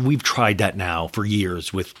 We've tried that now for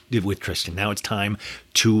years with Tristan. Now it's time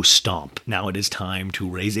to stomp. Now it is time to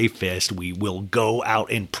raise a fist. We will go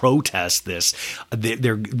out and protest this.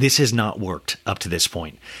 This has not worked up to this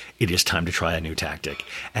point. It is time to try a new tactic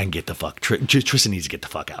and get the fuck. Tristan needs to get the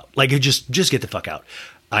fuck out. Like, just get the fuck out.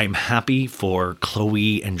 I'm happy for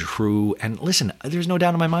Khloe and True. And listen, there's no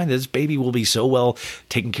doubt in my mind that this baby will be so well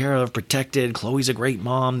taken care of, protected. Khloe's a great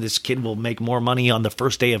mom. This kid will make more money on the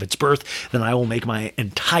first day of its birth than I will make my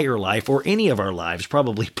entire life or any of our lives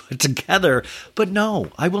probably put together. But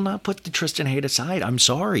no, I will not put the Tristan hate aside. I'm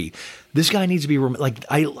sorry. This guy needs to be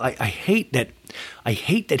I hate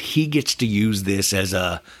that he gets to use this as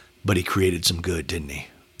but he created some good, didn't he?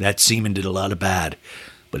 That semen did a lot of bad.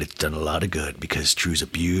 But it's done a lot of good because True's a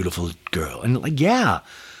beautiful girl. And like, yeah,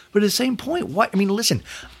 but at the same point, what? I mean, listen,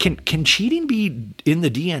 can cheating be in the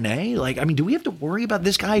DNA? Like, I mean, do we have to worry about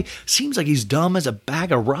this guy? Seems like he's dumb as a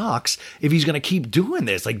bag of rocks if he's going to keep doing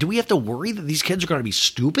this. Like, do we have to worry that these kids are going to be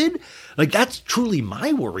stupid? Like, that's truly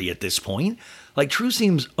my worry at this point. Like, True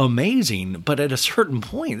seems amazing, but at a certain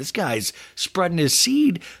point, this guy's spreading his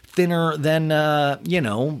seed thinner than, I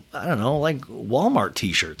don't know, like Walmart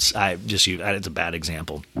t-shirts. It's a bad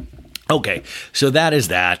example. Okay, so that is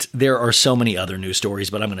that. There are so many other news stories,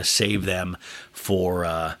 but I'm going to save them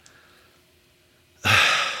for...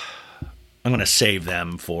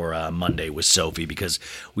 Monday with Sophie because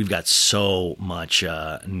we've got so much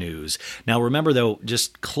news. Now, remember, though,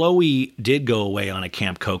 just Khloe did go away on a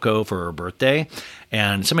Camp Coco for her birthday,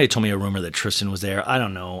 and somebody told me a rumor that Tristan was there. I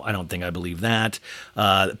don't know. I don't think I believe that.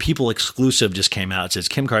 People Exclusive just came out. It says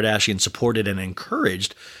Kim Kardashian supported and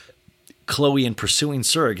encouraged Khloe in pursuing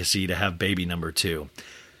surrogacy to have baby number 2.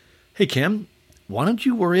 Hey, Kim, why don't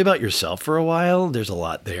you worry about yourself for a while? There's a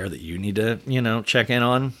lot there that you need to, check in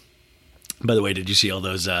on. By the way, did you see all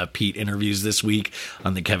those Pete interviews this week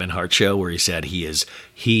on the Kevin Hart show where he said his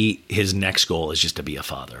next goal is just to be a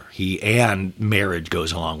father. And marriage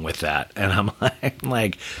goes along with that. And I'm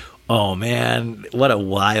like, oh man, what a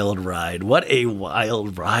wild ride. What a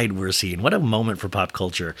wild ride we're seeing. What a moment for pop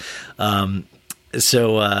culture.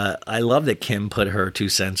 So I love that Kim put her 2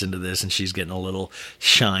 cents into this and she's getting a little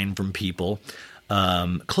shine from people.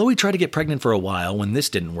 Khloe tried to get pregnant for a while. When this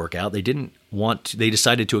didn't work out, they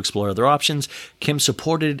decided to explore other options. Kim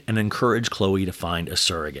supported and encouraged Khloe to find a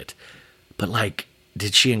surrogate. But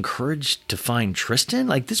did she encourage to find Tristan?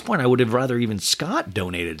 Like, at this point, I would have rather even Scott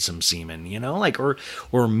donated some semen,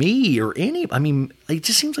 or me or any. I mean, it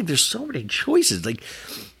just seems like there's so many choices. Like,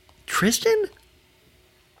 Tristan?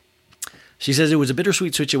 She says it was a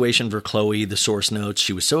bittersweet situation for Chloe. The source notes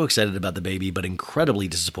she was so excited about the baby, but incredibly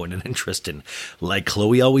disappointed in Tristan. Like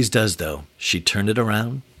Chloe always does, though, she turned it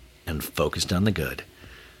around and focused on the good.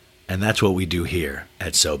 And that's what we do here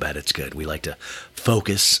at So Bad It's Good. We like to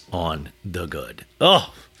focus on the good.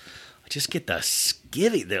 Oh, I just get the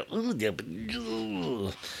skivvy there.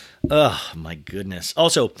 Oh, my goodness.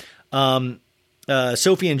 Also,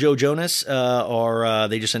 Sophie and Joe Jonas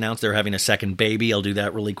they just announced they're having a second baby. I'll do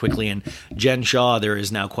that really quickly. And Jen Shaw, there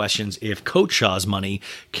is now questions if Coach Shaw's money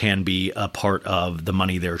can be a part of the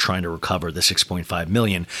money they're trying to recover, the $6.5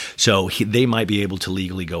 million. So they might be able to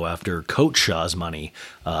legally go after Coach Shaw's money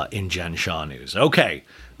in Jen Shaw news. Okay,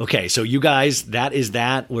 so you guys, that is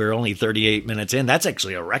that. We're only 38 minutes in. That's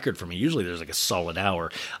actually a record for me. Usually there's like a solid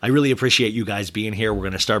hour. I really appreciate you guys being here. We're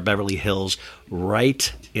going to start Beverly Hills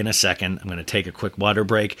right in a second. I'm going to take a quick water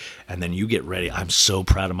break, and then you get ready. I'm so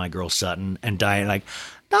proud of my girl Sutton and Diane. Like,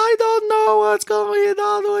 I don't know what's going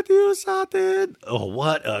on with you, Sutton. Oh,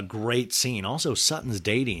 what a great scene. Also, Sutton's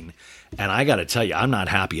dating, and I got to tell you, I'm not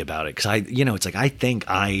happy about it because it's like I think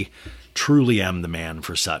I truly am the man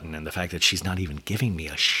for Sutton, and the fact that she's not even giving me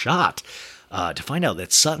a shot to find out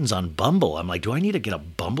that Sutton's on Bumble. I'm like, do I need to get a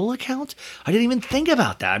Bumble account? I didn't even think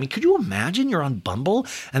about that. I mean, could you imagine you're on Bumble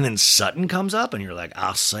and then Sutton comes up and you're like,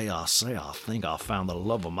 I think I found the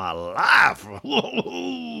love of my life.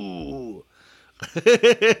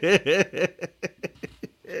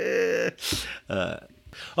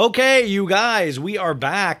 Okay, you guys, we are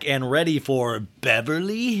back and ready for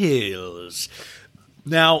Beverly Hills.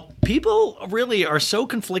 Now, people really are so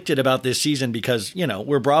conflicted about this season because,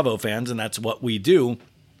 we're Bravo fans and that's what we do.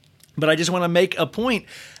 But I just want to make a point.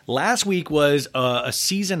 Last week was a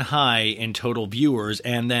season high in total viewers.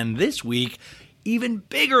 And then this week, even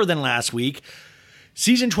bigger than last week,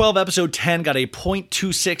 Season 12, Episode 10 got a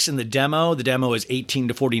 0.26 in the demo. The demo is 18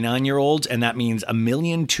 to 49-year-olds, and that means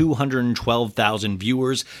 1,212,000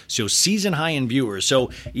 viewers. So season high in viewers. So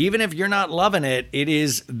even if you're not loving it, it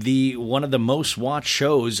is one of the most watched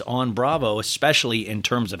shows on Bravo, especially in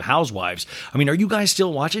terms of Housewives. I mean, are you guys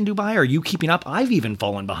still watching Dubai? Are you keeping up? I've even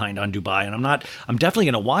fallen behind on Dubai, and I'm definitely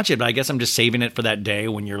going to watch it, but I guess I'm just saving it for that day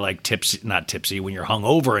when you're like not tipsy, when you're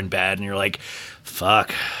hungover in bed, and you're like,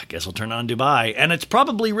 fuck, I guess I'll turn on Dubai. And it's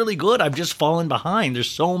probably really good. I've just fallen behind. There's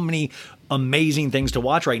so many amazing things to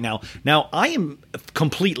watch right now. Now, I am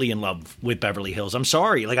completely in love with Beverly Hills. I'm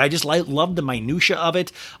sorry. I just love the minutia of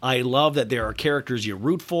it. I love that there are characters you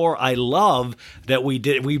root for. I love that we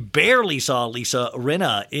barely saw Lisa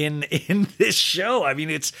Rinna in this show. I mean,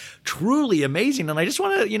 it's truly amazing. And I just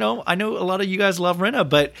want to, I know a lot of you guys love Rinna,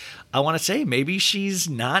 but I want to say maybe she's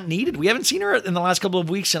not needed. We haven't seen her in the last couple of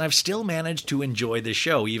weeks, and I've still managed to enjoy the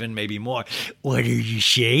show, even maybe more. What are you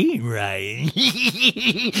saying, Ryan?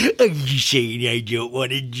 Are you saying I don't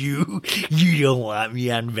want to do? You don't want me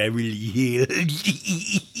on Beverly Hills?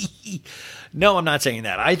 No, I'm not saying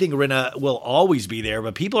that. I think Rinna will always be there,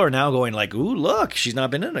 but people are now going like, ooh, look, she's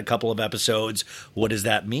not been in a couple of episodes. What does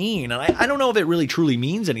that mean? And I don't know if it really truly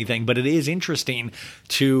means anything, but it is interesting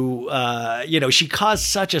to, she caused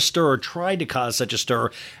such a stir, tried to cause such a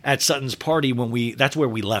stir at Sutton's party that's where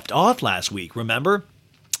we left off last week, remember?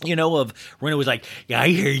 Rinna was like,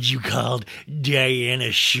 I heard you called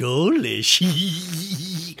Diana soulless.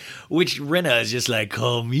 Which Rinna is just like,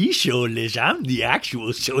 call me soulless. I'm the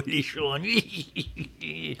actual soulless one.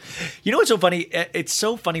 You know what's so funny? It's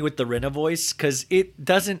so funny with the Rinna voice because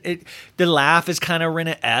the laugh is kind of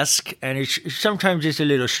Rinna-esque, and it's sometimes just a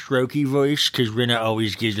little strokey voice because Rinna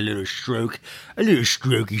always gives a little stroke, a little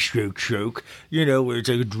strokey stroke, where it's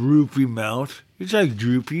like a droopy mouth. It's like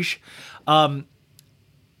droopies.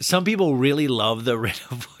 Some people really love the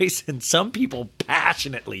Rinna voice, and some people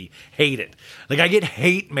passionately hate it. I get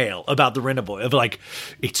hate mail about the Rinna voice of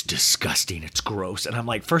it's disgusting, it's gross. And I'm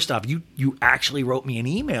like, first off, you actually wrote me an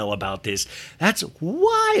email about this. That's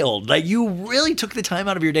wild. You really took the time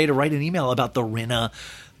out of your day to write an email about the Rinna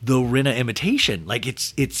imitation.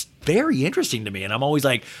 It's very interesting to me. And I'm always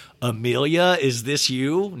like, Amelia, is this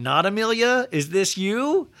you? Not Amelia, is this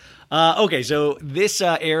you? Okay, so this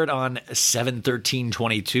aired on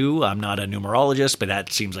 7/13/22. I'm not a numerologist, but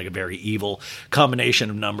that seems like a very evil combination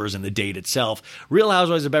of numbers and the date itself. Real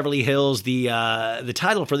Housewives of Beverly Hills. The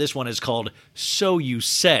title for this one is called So You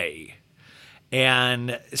Say.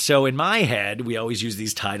 And so in my head, we always use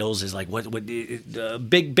these titles as what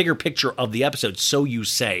bigger picture of the episode. So You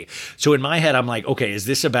Say. So in my head, I'm like, okay, is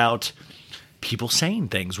this about people saying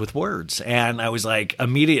things with words? And I was like,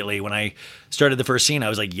 immediately when I started the first scene, I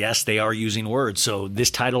was like, yes, they are using words. So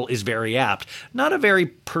this title is very apt. Not a very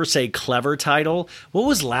per se clever title. What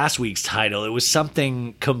was last week's title? It was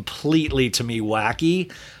something completely, to me,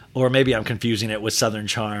 wacky. Or maybe I'm confusing it with Southern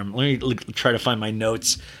Charm. Let me try to find my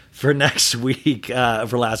notes for next week,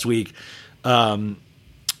 for last week.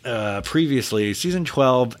 Previously, season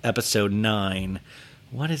 12, episode 9.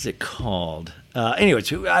 What is it called?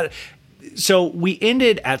 Anyways, so we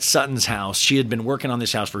ended at Sutton's house. She had been working on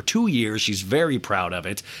this house for 2 years. She's very proud of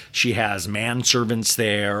it. She has manservants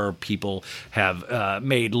there. People have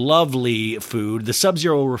made lovely food. The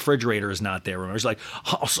Sub-Zero refrigerator is not there. Remember, it's like,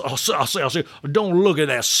 I'll say, don't look at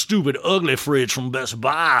that stupid, ugly fridge from Best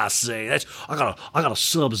Buy. I say, I got a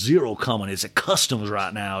Sub-Zero coming. It's at customs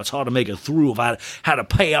right now. It's hard to make it through if I had to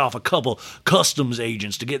pay off a couple customs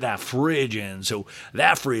agents to get that fridge in. So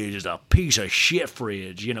that fridge is a piece of shit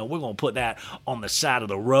fridge. You know, we're gonna put that on the side of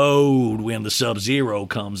the road when the Sub-Zero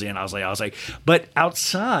comes in. I was like, but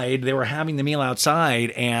outside, they were having the meal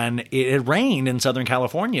outside, and it had rained in Southern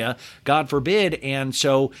California, God forbid, and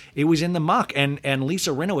so it was in the muck, and Lisa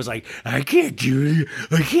Rinna was like, I can't do it.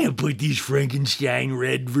 I can't put these Frankenstein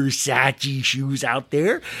red Versace shoes out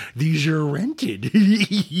there. These are rented.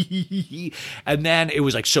 And then it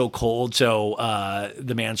was like so cold, so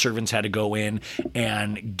the manservants had to go in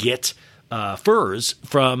and get furs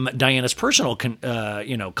from Diana's personal,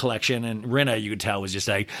 collection. And Rinna, you could tell, was just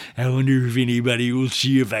like, I wonder if anybody will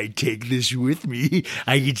see if I take this with me.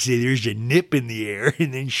 I could say there's a nip in the air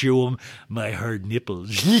and then show them my hard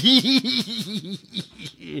nipples.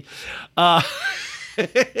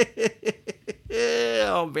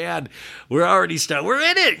 Oh man, we're already started. We're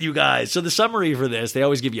in it, you guys. So the summary for this, they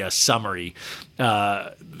always give you a summary.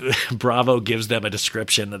 Bravo gives them a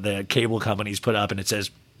description that the cable companies put up, and it says,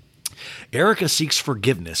 Erica seeks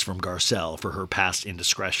forgiveness from Garcelle for her past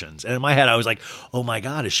indiscretions. And in my head, I was like, oh my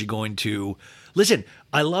God, is she going to... Listen,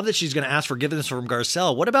 I love that she's going to ask forgiveness from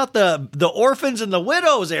Garcelle. What about the orphans and the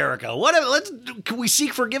widows, Erica? Can we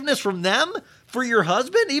seek forgiveness from them for your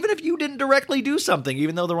husband? Even if you didn't directly do something,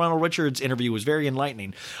 even though the Ronald Richards interview was very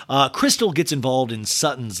enlightening. Crystal gets involved in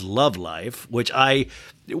Sutton's love life, which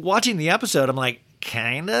watching the episode, I'm like,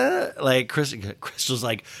 kinda? Like, Crystal's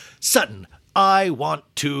like, Sutton, I want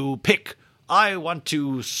to pick. I want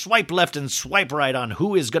to swipe left and swipe right on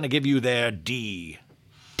who is going to give you their dick.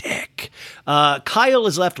 Kyle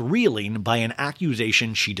is left reeling by an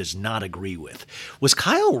accusation she does not agree with. Was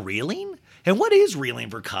Kyle reeling? And what is reeling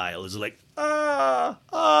for Kyle? Is it like,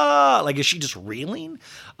 like, is she just reeling?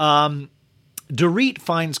 Dorit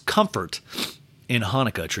finds comfort in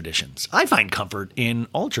Hanukkah traditions. I find comfort in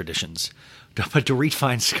all traditions. But Dorit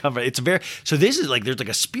finds comfort. So this is like, there's like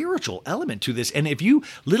a spiritual element to this. And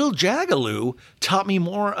Little Jagaloo taught me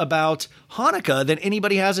more about Hanukkah than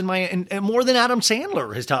anybody has and more than Adam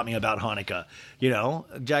Sandler has taught me about Hanukkah. You know,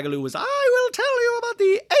 Jagaloo was, I will tell you about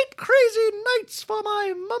the 8 crazy nights for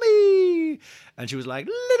my mummy. And she was like,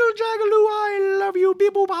 Little Jagaloo, I love you,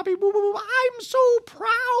 beep-boop, boppy, boop-boop, I'm so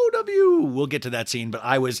proud of you. We'll get to that scene, but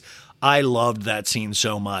I loved that scene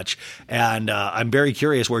so much, and I'm very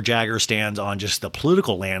curious where Jagger stands on just the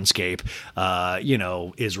political landscape.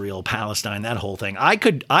 Israel, Palestine, that whole thing.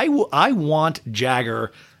 I want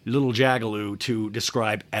Jagger, Little Jagaloo, to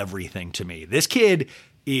describe everything to me. This kid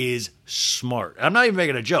is smart. I'm not even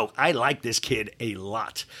making a joke. I like this kid a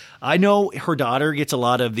lot. I know her daughter gets a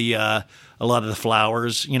lot of the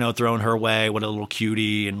flowers, thrown her way. What a little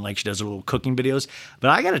cutie, and like she does little cooking videos.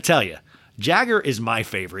 But I got to tell you, Jagger is my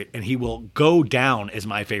favorite, and he will go down as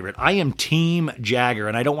my favorite. I am Team Jagger,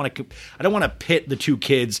 and I don't want to pit the two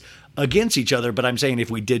kids against each other, but I'm saying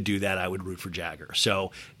if we did do that, I would root for Jagger.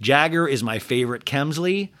 So Jagger is my favorite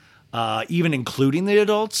Kemsley, even including the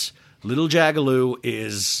adults. Little Jagaloo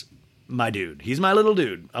is my dude. He's my little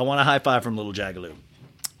dude. I want a high five from Little Jagaloo.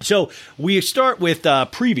 So we start with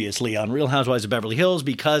previously on Real Housewives of Beverly Hills,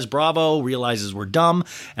 because Bravo realizes we're dumb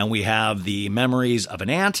and we have the memories of an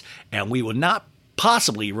aunt, and we will not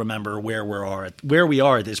possibly remember where we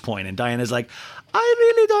are at this point. And Diana's like, I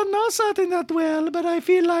really don't know Sutton that well, but I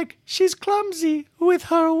feel like she's clumsy with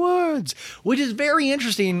her words, which is very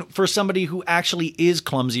interesting for somebody who actually is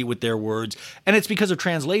clumsy with their words. And it's because of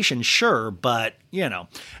translation, sure, but,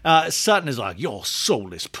 Sutton is like, you're a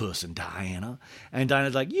soulless person, Diana. And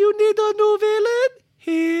Diana's like, you need a new villain?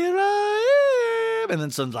 Here I am. And then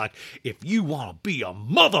Sutton's like, if you want to be a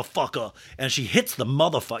motherfucker. And she hits the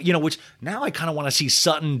motherfucker, which now I kind of want to see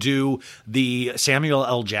Sutton do the Samuel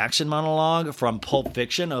L. Jackson monologue from Pulp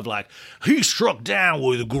Fiction of like, he struck down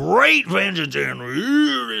with great vengeance and,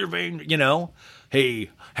 hey,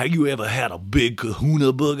 have you ever had a big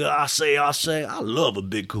kahuna booger? I say, I love a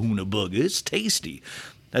big kahuna booger. It's tasty.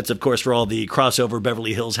 That's, of course, for all the crossover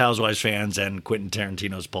Beverly Hills Housewives fans and Quentin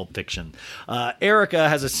Tarantino's Pulp Fiction. Erica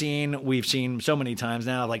has a scene we've seen so many times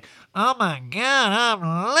now, like, oh my God,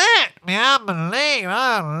 I'm lit, man, I believe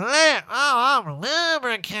I'm lit, oh, I'm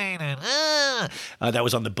lubricated. That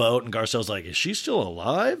was on the boat, and Garcelle's like, is she still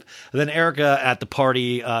alive? And then Erica at the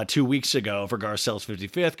party 2 weeks ago for Garcelle's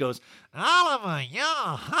 55th goes, Oliver, you're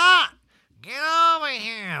hot. Get over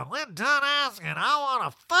here. We're done asking. I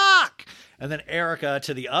want to fuck. And then Erica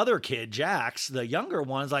to the other kid, Jax, the younger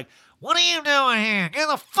one, is like, what are you doing here? Get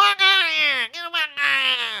the fuck out of here. Get the fuck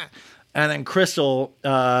out of here. And then Crystal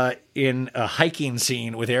in a hiking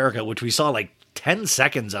scene with Erica, which we saw like 10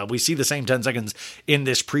 seconds of. We see the same 10 seconds in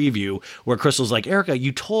this preview where Crystal's like, Erica,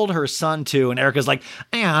 you told her son to. And Erica's like,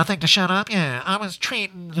 yeah, I think to shut up. Yeah, I was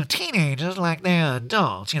treating the teenagers like they're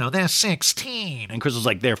adults. You know, they're 16. And Crystal's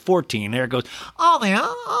like, they're 14. Erica goes, oh, they are?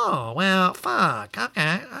 Oh, well, fuck.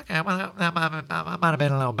 Okay. Well, that might have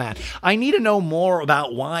been a little bad. I need to know more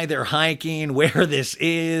about why they're hiking, where this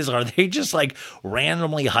is. Are they just like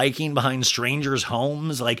randomly hiking behind strangers'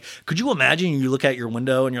 homes? Like, could you imagine you look out your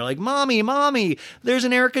window and you're like, Mommy, there's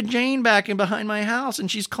an Erica Jane back in behind my house and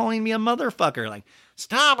she's calling me a motherfucker. Like,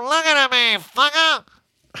 stop looking at me, fucker.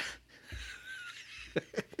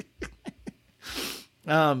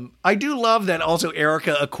 I do love that also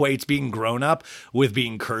Erica equates being grown up with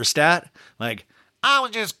being cursed at. Like, I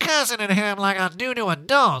was just cussing at him like I do to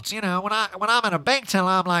adults. You know, when I'm at a bank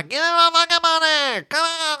teller, I'm like, give me my fucking money,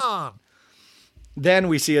 come on. Then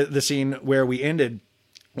we see the scene where we ended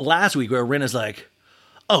last week where Rinna's like,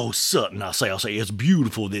 oh, Sutton, I'll say, it's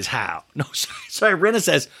beautiful, this house. No, sorry, Rinna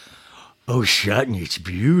says, oh, Sutton, it's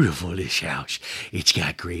beautiful, this house. It's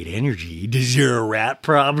got great energy. Is there a rat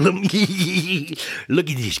problem? Look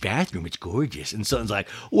at this bathroom, it's gorgeous. And Sutton's like,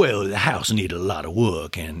 well, the house needs a lot of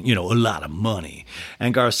work and, a lot of money.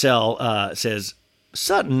 And Garcelle says,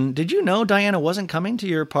 Sutton, did you know Diana wasn't coming to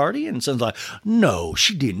your party? And Sutton's like, no,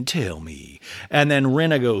 she didn't tell me. And then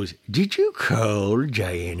Rinna goes, did you call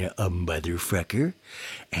Diana a motherfucker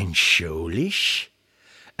and soulish?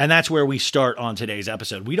 And that's where we start on today's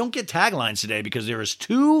episode. We don't get taglines today because there is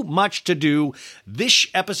too much to do. This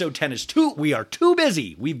episode 10 is we are too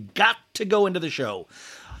busy. We've got to go into the show.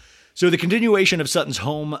 So the continuation of Sutton's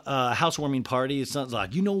home housewarming party, Sutton's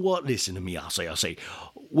like, you know what? Listen to me. I'll say,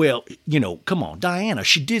 well, come on, Diana,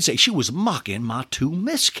 she did say she was mocking my 2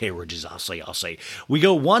 miscarriages. I'll say. We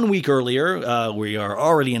go 1 week earlier. We are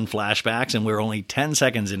already in flashbacks and we're only 10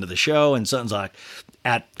 seconds into the show. And Sutton's like,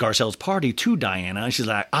 at Garcelle's party to Diana, and she's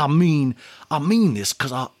like, I mean this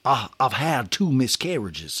because I've had 2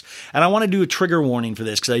 miscarriages. And I want to do a trigger warning for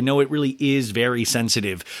this because I know it really is very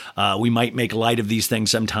sensitive. We might make light of these things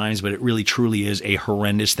sometimes, but it really truly is a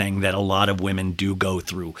horrendous thing that a lot of women do go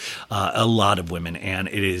through. A lot of women, and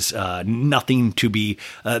it is nothing to be,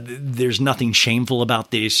 there's nothing shameful about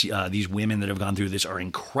this. These women that have gone through this are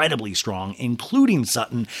incredibly strong, including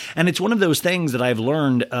Sutton. And it's one of those things that I've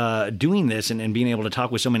learned doing this and being able to talk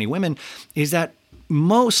with so many women is that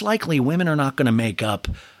most likely women are not going to make up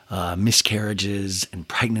miscarriages and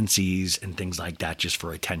pregnancies and things like that just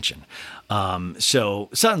for attention. So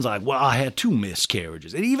Sutton's like, well, I had 2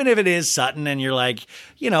 miscarriages. And even if it is Sutton and you're like,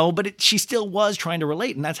 but she still was trying to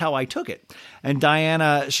relate. And that's how I took it. And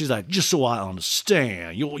Diana, she's like, just so I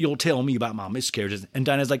understand, you'll tell me about my miscarriages. And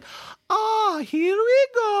Diana's like, here we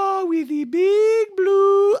go with the big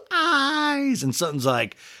blue eyes. And Sutton's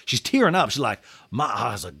like, she's tearing up. She's like, my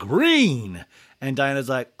eyes are green. And Diana's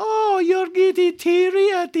like, oh, you're getting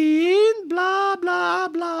teary at the end, blah, blah,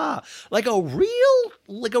 blah. Like a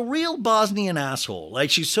real Bosnian asshole. Like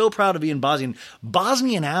she's so proud of being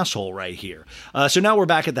Bosnian asshole right here. So now we're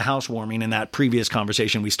back at the housewarming in that previous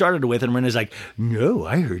conversation we started with. And Rena's like, no,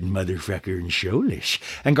 I heard motherfucker and soulish.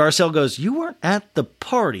 And Garcelle goes, you weren't at the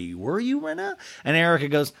party, were you, Rena? And Erica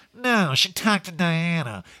goes, no, she talked to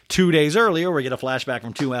Diana. 2 days earlier, we get a flashback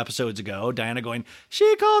from 2 episodes ago. Diana going,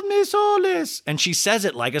 she called me soulless. And she says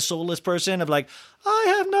it like a soulless person of like, I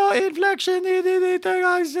have no inflection in anything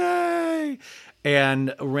I say.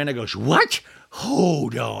 And Rena goes, what?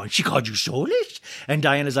 Hold on. She called you soulless? And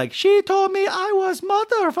Diana's like, she told me I was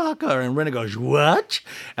motherfucker. And Rena goes, what?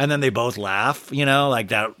 And then they both laugh, like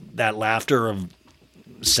that laughter of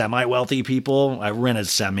semi-wealthy people.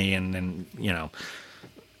 Rena's semi and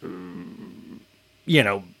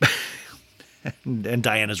and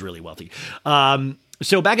Diana's really wealthy.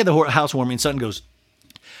 So back at the housewarming, Sutton goes,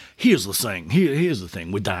 here's the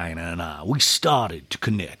thing with Diana and I. We started to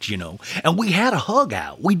connect, and we had a hug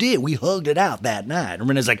out. We did. We hugged it out that night. And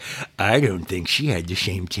Renee's like, I don't think she had the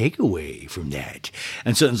same takeaway from that.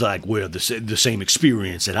 And Sutton's like, well, the same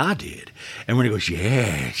experience that I did. And Renee goes,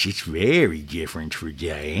 yes, it's very different for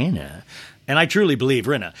Diana. And I truly believe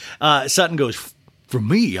Rena. Sutton goes, for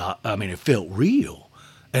me, I mean, it felt real.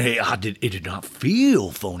 And it did not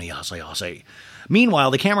feel phony, I'll say.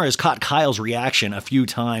 Meanwhile, the camera has caught Kyle's reaction a few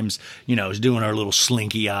times, is doing her little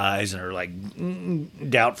slinky eyes and her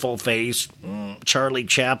doubtful face, Charlie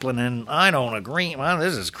Chaplin, and I don't agree. Wow,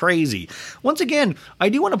 this is crazy. Once again, I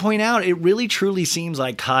do want to point out, it really truly seems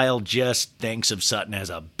like Kyle just thinks of Sutton as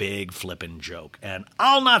a big flippin' joke, and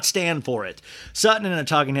I'll not stand for it. Sutton in a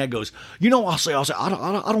talking head goes, I'll say, I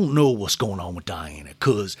don't know what's going on with Diana,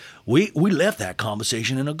 because we left that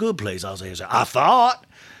conversation in a good place. I'll say, I thought.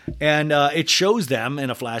 And it shows them in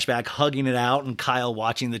a flashback hugging it out and Kyle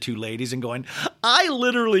watching the two ladies and going, I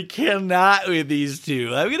literally cannot with these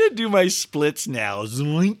two. I'm going to do my splits now.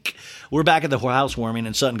 Zoink. We're back at the housewarming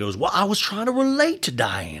and Sutton goes, well, I was trying to relate to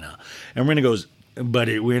Diana. And Rena goes, but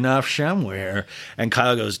it went off somewhere. And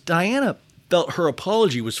Kyle goes, Diana felt her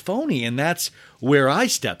apology was phony and that's where I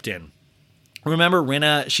stepped in. Remember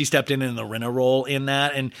Rena, she stepped in the Rena role in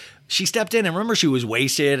that, and she stepped in, and remember she was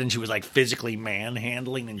wasted, and she was physically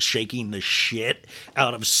manhandling and shaking the shit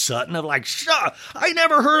out of Sutton of I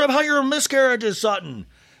never heard of how you're a miscarriage, Sutton.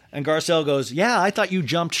 And Garcelle goes, yeah, I thought you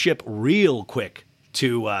jumped ship real quick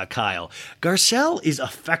to Kyle. Garcelle is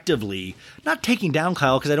effectively not taking down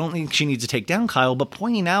Kyle, because I don't think she needs to take down Kyle, but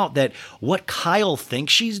pointing out that what Kyle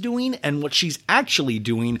thinks she's doing and what she's actually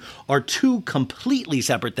doing are two completely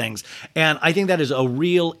separate things. And I think that is a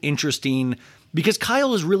real interesting, because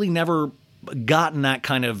Kyle has really never gotten that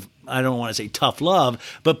kind of, I don't want to say tough love,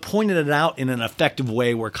 but pointed it out in an effective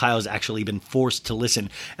way where Kyle's actually been forced to listen.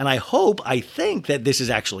 And I think that this is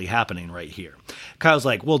actually happening right here. Kyle's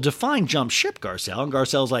like, well, define jump ship, Garcelle. And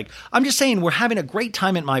Garcelle's like, I'm just saying we're having a great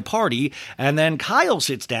time at my party. And then Kyle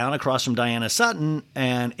sits down across from Diana Sutton,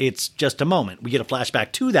 and it's just a moment. We get a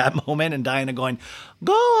flashback to that moment, and Diana going,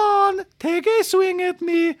 go on, take a swing at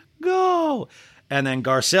me, go. And then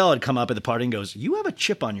Garcelle had come up at the party and goes, you have a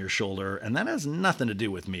chip on your shoulder, and that has nothing to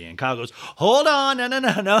do with me. And Kyle goes, hold on,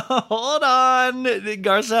 no, hold on.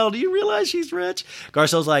 Garcelle, do you realize she's rich?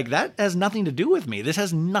 Garcelle's like, that has nothing to do with me. This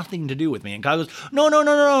has nothing to do with me. And Kyle goes, no,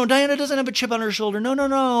 Diana doesn't have a chip on her shoulder.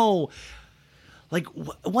 No.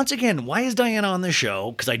 Once again, why is Diana on the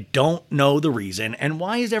show? Because I don't know the reason. And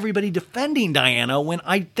why is everybody defending Diana when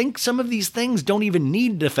I think some of these things don't even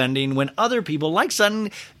need defending, when other people like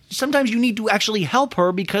Sutton, sometimes you need to actually help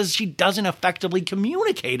her because she doesn't effectively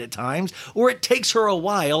communicate at times, or it takes her a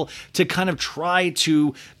while to kind of try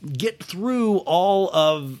to get through all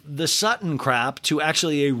of the Sutton crap to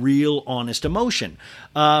actually a real honest emotion.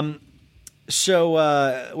 So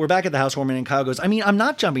we're back at the housewarming, and Kyle goes, I mean, I'm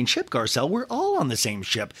not jumping ship, Garcelle. We're all on the same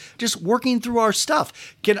ship, just working through our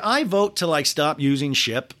stuff. Can I vote to stop using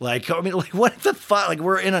ship? What the fuck?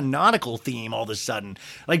 We're in a nautical theme all of a sudden.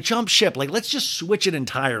 Jump ship. Let's just switch it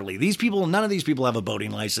entirely. None of these people have a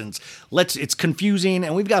boating license. It's confusing,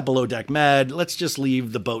 and we've got Below Deck Med. Let's just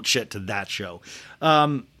leave the boat shit to that show.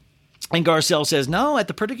 And Garcelle says, no, at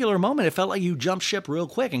the particular moment, it felt like you jumped ship real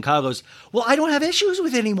quick. And Kyle goes, well, I don't have issues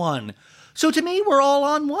with anyone. So to me, we're all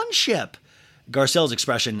on one ship. Garcelle's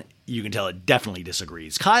expression, you can tell it definitely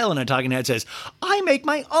disagrees. Kyle in a talking head says, I make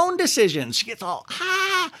my own decisions. She gets all,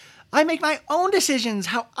 I make my own decisions,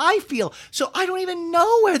 how I feel. So I don't even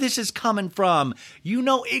know where this is coming from. You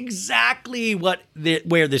know exactly where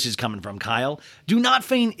this is coming from, Kyle. Do not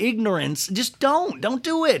feign ignorance. Just don't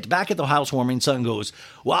do it. Back at the housewarming, Sutton goes,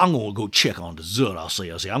 well, I'm going to go check on dessert. I'll say,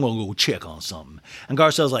 I'm going to go check on something. And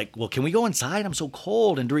Garcelle's like, well, can we go inside? I'm so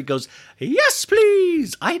cold. And Dorit goes, yes,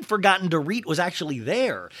 please. I had forgotten Dorit was actually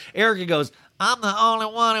there. Erica goes, I'm the only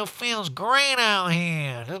one who feels great out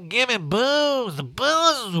here. Give me booze. The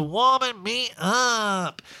booze is warming me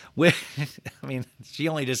up. I mean, she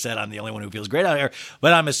only just said I'm the only one who feels great out here,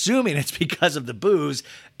 but I'm assuming it's because of the booze,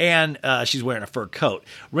 and she's wearing a fur coat.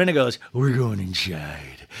 Rena goes, we're going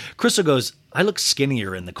inside. Crystal goes, I look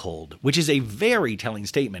skinnier in the cold, which is a very telling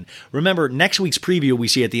statement. Remember, next week's preview we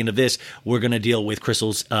see at the end of this, we're going to deal with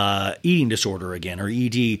Crystal's eating disorder again, her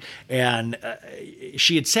ED. And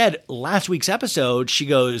she had said last week's episode, she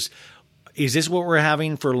goes, is this what we're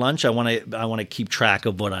having for lunch? I want to keep track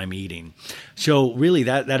of what I'm eating. So really,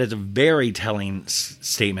 that is a very telling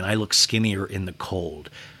statement. I look skinnier in the cold.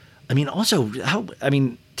 I mean, also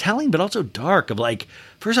telling, but also dark. Of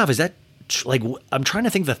first off, is that I'm trying to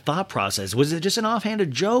think the thought process. Was it just an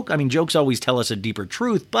offhanded joke? I mean, jokes always tell us a deeper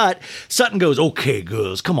truth, but Sutton goes, okay,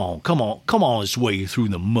 girls, come on this way through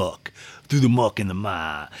the muck and the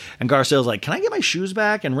mire. And Garcelle's like, can I get my shoes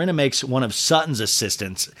back? And Rinna makes one of Sutton's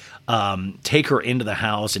assistants take her into the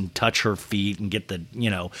house and touch her feet and get the,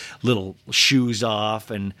 little shoes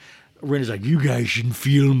off. And Rinna's like, you guys shouldn't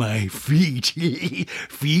feel my feet.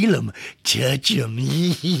 Feel them. Touch them.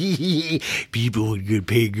 People would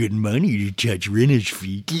pay good money to touch Rinna's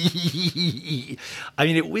feet. I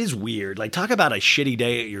mean, it was weird. Like, talk about a shitty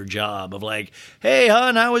day at your job of like, hey,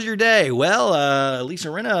 hon, how was your day? Well, Lisa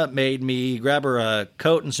Rinna made me grab her a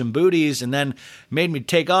coat and some booties and then made me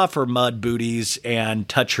take off her mud booties and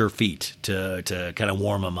touch her feet to kind of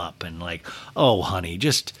warm them up. And like, oh, honey,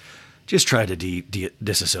 just try to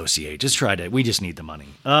disassociate. We just need the money.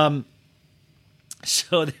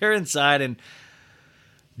 So they're inside, and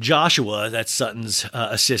Joshua, that's Sutton's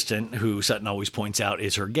assistant, who Sutton always points out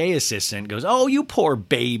is her gay assistant, goes, oh, you poor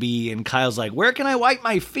baby. And Kyle's like, where can I wipe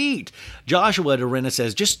my feet? Joshua to Rinna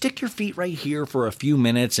says, just stick your feet right here for a few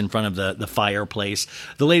minutes in front of the fireplace.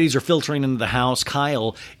 The ladies are filtering into the house.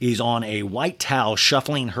 Kyle is on a white towel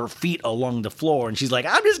shuffling her feet along the floor, and she's like,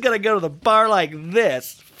 I'm just going to go to the bar like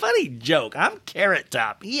this. Funny joke. I'm Carrot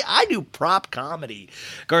Top. I do prop comedy.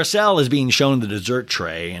 Garcelle is being shown the dessert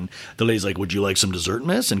tray, and the lady's like, would you like some dessert,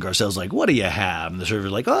 miss? And Garcelle's like, what do you have? And the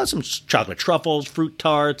server's like, oh, some chocolate truffles, fruit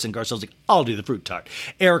tarts. And Garcelle's like, I'll do the fruit tart.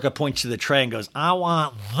 Erica points to the tray and goes, I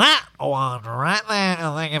want that one right there.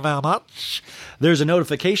 Thank you very much. There's a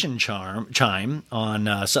notification chime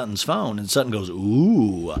on Sutton's phone, and Sutton goes,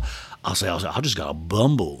 ooh. I'll say, I just got a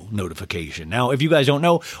Bumble notification. Now, if you guys don't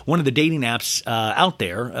know, one of the dating apps out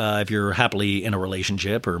there, if you're happily in a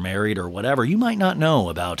relationship or married or whatever, you might not know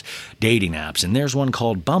about dating apps. And there's one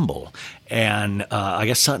called Bumble. And I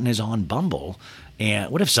guess Sutton is on Bumble.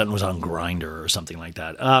 And what if Sutton was on Grindr or something like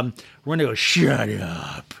that? We're going to go, shut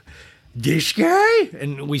up. This guy?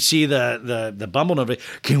 And we see the Bumble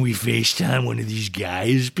notification. Can we FaceTime one of these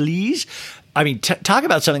guys, please? I mean, talk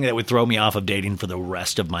about something that would throw me off of dating for the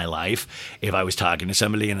rest of my life. If I was talking to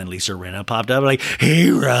somebody and then Lisa Rinna popped up like, hey,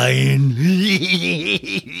 Ryan.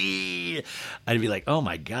 I'd be like, oh,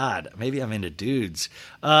 my God, maybe I'm into dudes.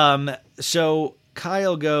 So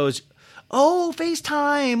Kyle goes, oh,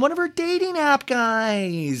 FaceTime, one of her dating app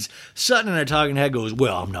guys. Sutton in a talking head goes,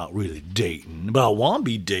 well, I'm not really dating, but I want to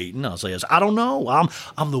be dating. I'll say, I don't know.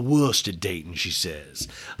 I'm the worst at dating, she says.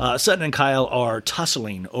 Sutton and Kyle are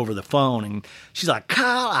tussling over the phone, and she's like,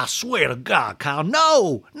 Kyle, I swear to God, Kyle,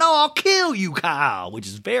 no, I'll kill you, Kyle, which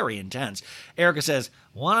is very intense. Erica says,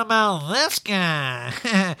 what about this guy?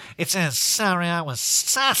 It says, sorry, I was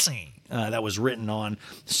sassy. That was written on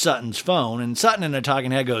Sutton's phone, and Sutton in a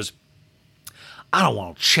talking head goes, I don't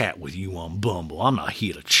want to chat with you on Bumble. I'm not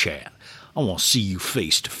here to chat. I want to see you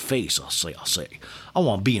face to face, I'll say. I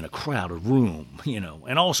want to be in a crowded room,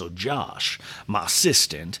 And also Josh, my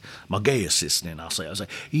assistant, my gay assistant, I'll say,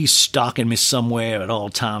 he's stalking me somewhere at all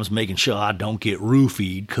times, making sure I don't get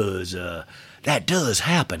roofied, because that does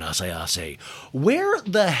happen, I say. Where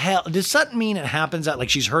the hell, does Sutton mean it happens out, like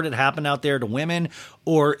she's heard it happen out there to women?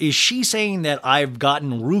 Or is she saying that I've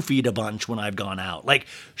gotten roofied a bunch when I've gone out? Like,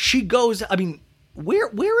 she goes, I mean,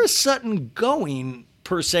 where is Sutton going,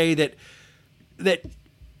 per se, that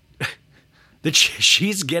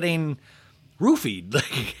she's getting roofied?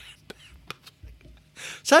 Like,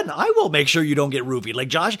 Sutton, I will make sure you don't get roofied.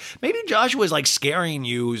 Like, maybe Joshua is like scaring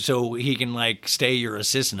you so he can like stay your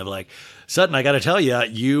assistant of like, Sutton, I got to tell you,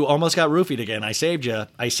 you almost got roofied again. I saved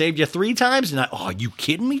you 3 times. And are you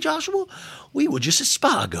kidding me, Joshua? We were just at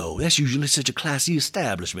Spargo. That's usually such a classy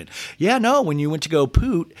establishment. Yeah, no, when you went to go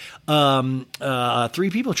poot, 3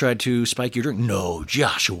 people tried to spike your drink. No,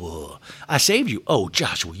 Joshua, I saved you. Oh,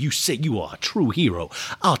 Joshua, you are a true hero.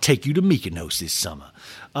 I'll take you to Mykonos this summer.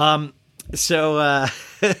 So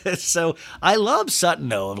I love Sutton,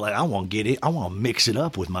 though. Like, I want to get it. I want to mix it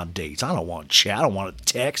up with my dates. I don't want to chat. I don't want to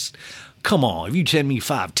text. Come on, if you send me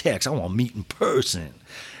 5 texts, I want to meet in person.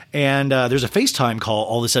 And there's a FaceTime call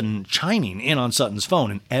all of a sudden chiming in on Sutton's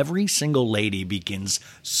phone, and every single lady begins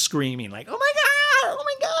screaming like, oh my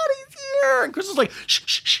God, he's here. And Crystal's like, shh,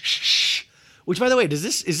 shh, shh, shh. Which, by the way, is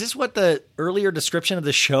this what the earlier description of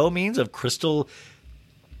the show means, of Crystal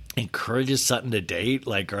encourages Sutton to date?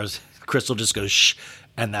 Like, Crystal just goes, shh,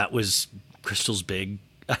 and that was Crystal's big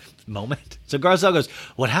moment. So Garcelle goes,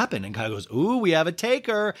 what happened? And Kyle goes, ooh, we have a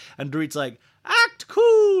taker. And Dorit's like, act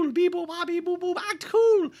cool, beep-boop, beep-boop, act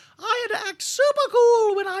cool. I had to act super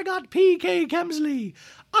cool when I got P.K. Kemsley.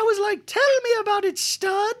 I was like, tell me about it,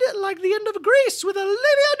 stud, like the end of Grease with Olivia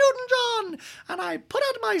Newton-John. And I put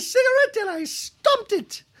out my cigarette and I stumped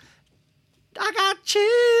it. I got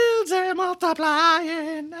chills and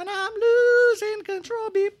multiplying, and I'm losing control,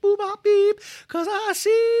 beep, boop, bop, beep, cause I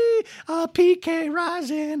see a PK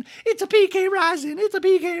rising. It's a PK rising, it's a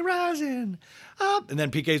PK rising. And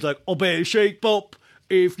then PK's like, obey, shake, pop,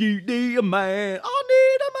 if you need a man, I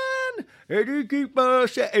need a man, and you keep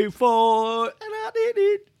setting for, and I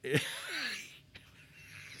need it.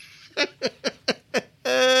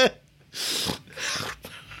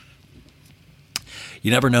 You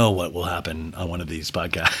never know what will happen on one of these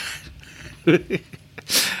podcasts.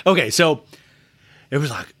 Okay, so it was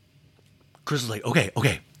like, Chris was like, okay,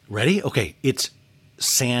 ready? Okay, it's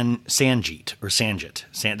Sanjit or Sanjit.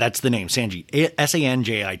 That's the name, Sanjit,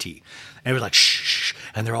 Sanjit. And it was like, shh,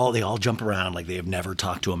 and they all jump around like they have never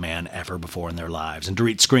talked to a man ever before in their lives. And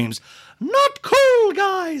Dorit screams, not cool,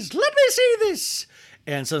 guys, let me see this.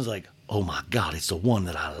 And Sutton's like, oh my God, it's the one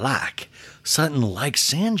that I like. Sutton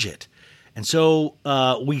likes Sanjit. And so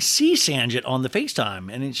we see Sanjit on the FaceTime,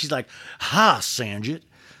 and then she's like, hi, Sanjit.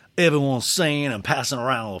 Everyone's saying and passing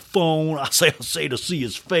around the phone. I say to see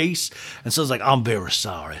his face. And so it's like, I'm very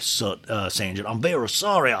sorry, Sanjit. I'm very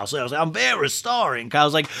sorry. I say, I'm very sorry. And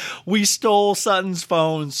Kyle's like, we stole Sutton's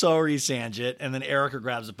phone. Sorry, Sanjit. And then Erica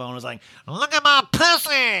grabs the phone and is like, look at my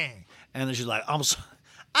pussy. And then she's like, I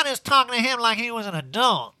just talking to him like he was an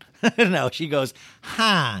adult. No, she goes,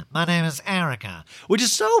 hi, my name is Erica, which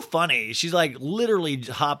is so funny. She's like literally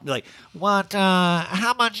what,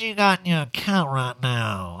 how much you got in your account right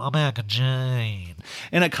now? I'm Erica Jane.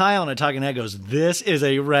 And Kyle on a talking head goes, this is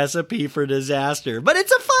a recipe for disaster, but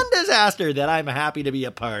it's a fun disaster that I'm happy to be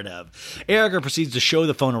a part of. Erica proceeds to show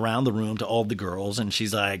the phone around the room to all the girls, and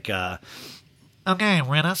she's like, okay,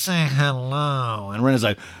 Rinna, say hello. And Rinna's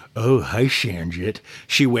like, oh, hi, Sanjit.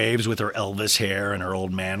 She waves with her Elvis hair and her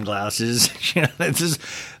old man glasses. This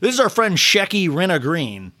is our friend Shecky Rinna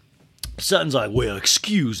Green. Sutton's like, well,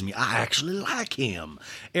 excuse me, I actually like him.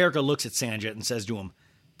 Erica looks at Sanjit and says to him,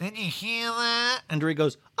 did you hear that? And Dorit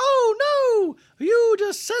goes, oh, no, you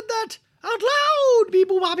just said that out loud. Beep,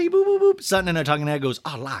 boop, bop, beep, boop, boop, boop. Sutton in her talking head goes,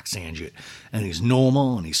 I like Sanjit. And he's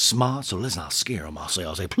normal and he's smart, so let's not scare him. I'll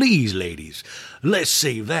say, please, ladies, let's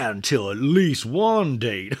save that until at least one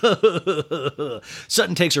date.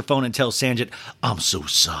 Sutton takes her phone and tells Sanjit, I'm so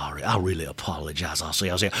sorry. I really apologize. I'll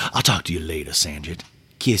say, I'll talk to you later, Sanjit.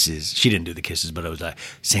 Kisses. She didn't do the kisses, but I was like,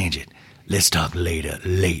 Sanjit, let's talk later,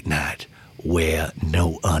 late night. Wear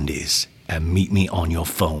no undies and meet me on your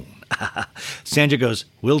phone. Sanjit goes,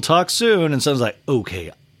 we'll talk soon. And Sutton's like,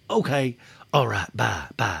 okay, all right, bye.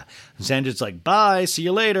 And Sanjit's like, bye, see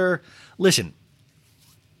you later. Listen,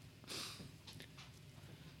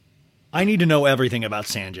 I need to know everything about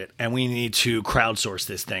Sanjit, and we need to crowdsource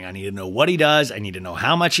this thing. I need to know what he does. I need to know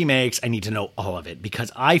how much he makes. I need to know all of it,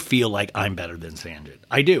 because I feel like I'm better than Sanjit.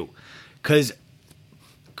 I do. Because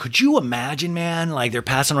could you imagine, man, like they're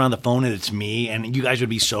passing around the phone and it's me, and you guys would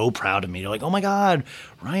be so proud of me. They're like, oh my God,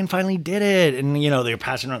 Ryan finally did it. And, they're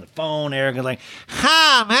passing around the phone. Erica's like,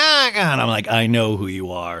 hi, America. And I'm like, I know who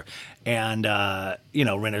you are. And,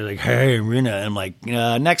 Rinna's like, hey, Rinna. I'm like,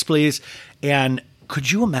 next, please. And could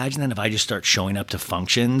you imagine that if I just start showing up to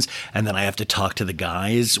functions and then I have to talk to the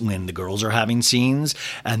guys when the girls are having scenes,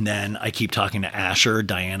 and then I keep talking to Asher,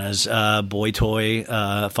 Diana's boy toy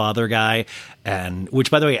father guy, and which,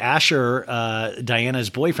 by the way, Asher, Diana's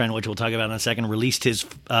boyfriend, which we'll talk about in a second, released his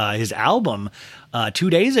album 2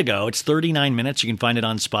 days ago. It's 39 minutes. You can find it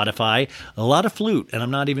on Spotify. A lot of flute, and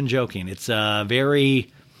I'm not even joking. It's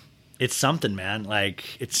it's something, man.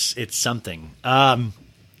 Like it's something.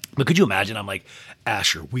 But could you imagine? I'm like,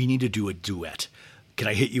 Asher, we need to do a duet. Can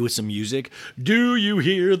I hit you with some music? Do you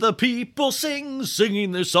hear the people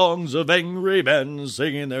singing their songs of angry men,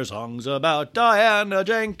 singing their songs about Diana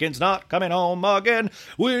Jenkins not coming home again?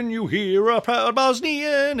 When you hear a proud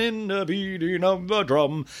Bosnian in the beating of a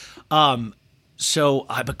drum.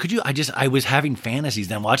 But could you, I was having fantasies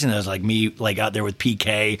then watching this, like me, like out there with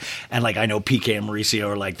PK, and like, I know PK and Mauricio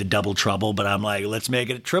are like the double trouble, but I'm like, let's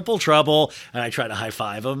make it a triple trouble. And I try to high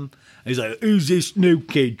five him. He's like, who's this new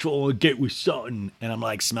kid trying to get with Sutton? And I'm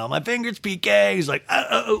like, smell my fingers, PK. He's like,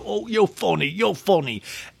 oh, you're funny.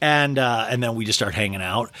 And then we just start hanging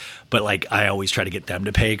out. But like, I always try to get them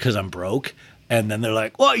to pay because I'm broke. And then they're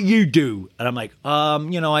like, what you do? And I'm like, I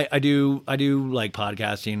do like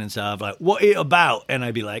podcasting and stuff. Like, what it about? And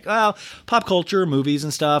I'd be like, oh, pop culture, movies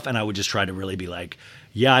and stuff. And I would just try to really be like,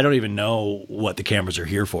 yeah, I don't even know what the cameras are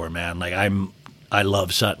here for, man. Like, I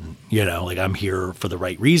love Sutton, like I'm here for the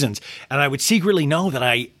right reasons. And I would secretly know that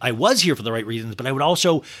I was here for the right reasons, but I would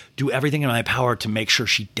also do everything in my power to make sure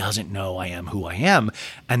she doesn't know I am who I am.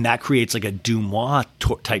 And that creates like a Dumois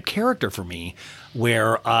type character for me,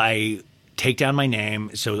 where I take down my name.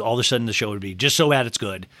 So all of a sudden the show would be Just So Bad It's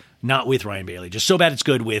Good, not with Ryan Bailey. Just So Bad It's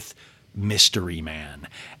Good with Mystery Man.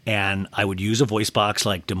 And I would use a voice box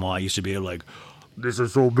like DeMoss used to be like, this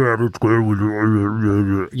is so bad, it's good.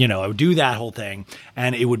 You know, I would do that whole thing,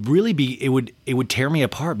 and it would really be, it would tear me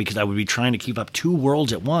apart because I would be trying to keep up two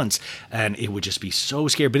worlds at once, and it would just be so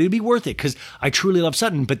scary. But it'd be worth it because I truly love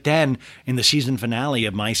Sutton. But then in the season finale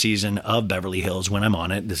of my season of Beverly Hills, when I'm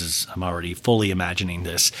on it, I'm already fully imagining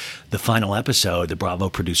this, the final episode, the Bravo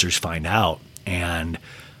producers find out, and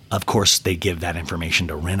of course, they give that information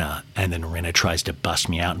to Rinna, and then Rinna tries to bust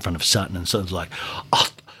me out in front of Sutton, and Sutton's like, oh,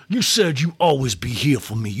 you said you always be here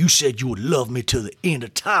for me. You said you would love me to the end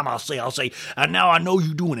of time. I'll say, and now I know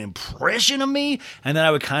you do an impression of me. And then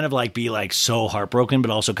I would kind of like be like so heartbroken,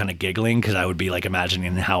 but also kind of giggling because I would be like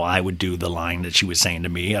imagining how I would do the line that she was saying to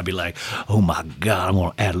me. I'd be like, oh my God, I'm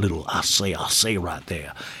going to add a little I'll say right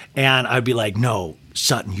there. And I'd be like, no,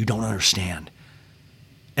 Sutton, you don't understand.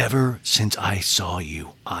 Ever since I saw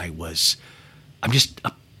you, I'm just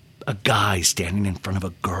a guy standing in front of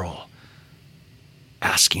a girl,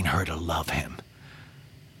 asking her to love him.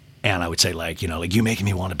 And I would say like, you know, like you making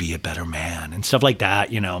me want to be a better man and stuff like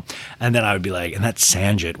that, you know. And then I would be like, and that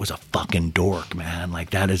Sanjit was a fucking dork, man. Like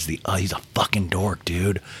that is he's a fucking dork,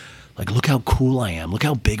 dude. Like, look how cool I am. Look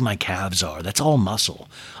how big my calves are. That's all muscle.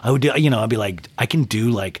 I would do, you know, I'd be like, I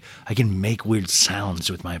can make weird sounds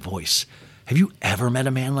with my voice. Have you ever met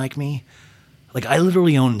a man like me? Like I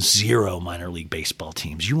literally own 0 minor league baseball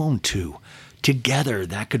teams. You own 2. Together,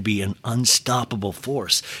 that could be an unstoppable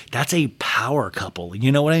force. That's a power couple.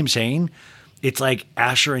 You know what I'm saying? It's like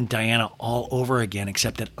Asher and Diana all over again,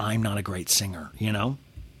 except that I'm not a great singer, you know?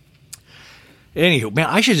 Anywho, man,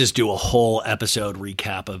 I should just do a whole episode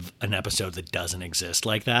recap of an episode that doesn't exist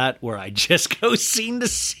like that, where I just go scene to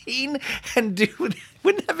scene and do.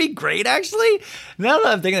 Wouldn't that be great, actually? Now that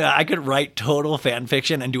I'm thinking about it, I could write total fan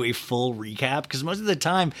fiction and do a full recap, because most of the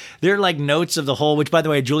time, they're like notes of the whole, which, by the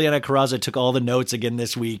way, Juliana Carrazza took all the notes again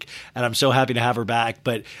this week, and I'm so happy to have her back,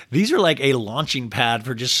 but these are like a launching pad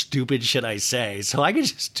for just stupid shit I say, so I could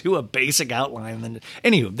just do a basic outline, and then,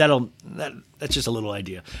 anywho, that's just a little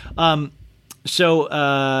idea. So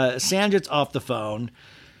Sanjit's off the phone,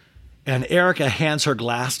 and Erica hands her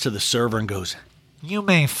glass to the server and goes, "You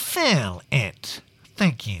may fill it.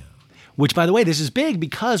 Thank you." Which, by the way, this is big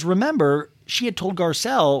because, remember, she had told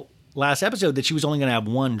Garcelle last episode that she was only going to have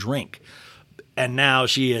 1 drink. And now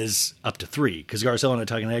she is up to 3. Because Garcelle in a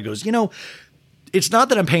talking head goes, you know, it's not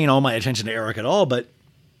that I'm paying all my attention to Erica at all, but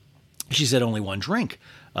she said only 1 drink.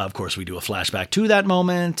 Of course, we do a flashback to that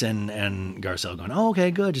moment, and Garcelle going, oh,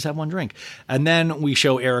 okay, good, just have 1 drink. And then we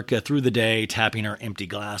show Erica through the day tapping her empty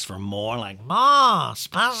glass for more, like, "More,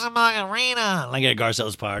 spicy margarita." Like at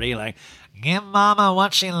Garcelle's party, like, "Give Mama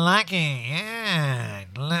what she liking. Yeah,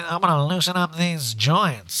 I'm going to loosen up these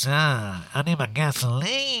joints. I need my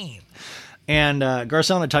gasoline." And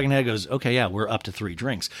Garcelle in the talking head goes, okay, yeah, we're up to 3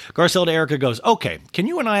 drinks. Garcelle to Erica goes, okay, can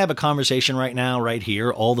you and I have a conversation right now, right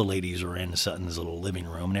here? All the ladies are in Sutton's little living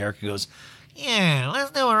room. And Erica goes, yeah,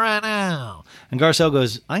 let's do it right now. And Garcelle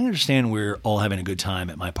goes, I understand we're all having a good time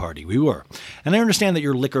at my party. We were. And I understand that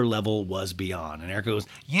your liquor level was beyond. And Erica goes,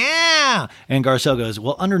 yeah. And Garcelle goes,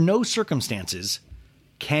 well, under no circumstances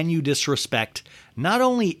can you disrespect not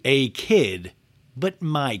only a kid, but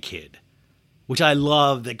my kid. Which I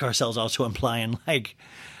love that Garcelle's also implying, like,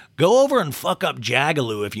 go over and fuck up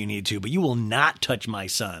Jagaloo if you need to, but you will not touch my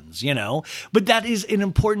sons, you know? But that is an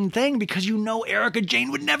important thing because you know Erica Jane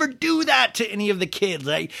would never do that to any of the kids.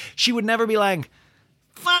 Like, she would never be like,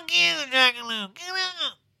 fuck you, Jagaloo.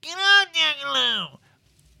 Get out, Jagaloo.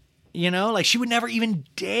 You know, like she would never even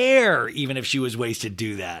dare, even if she was wasted,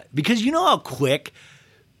 do that. Because you know how quick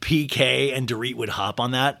PK and Dorit would hop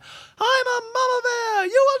on that? I'm a mama bear.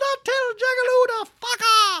 You will not tell Jagaloo to fuck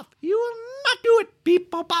off. You will not do it. Beep,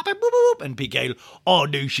 bop, bop, boop, boop, boop. And PK, oh,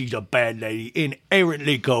 dude, she's a bad lady.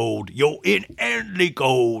 Inherently cold. You're inherently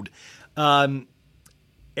cold.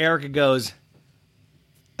 Erica goes,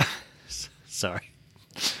 sorry.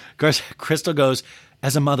 Crystal goes,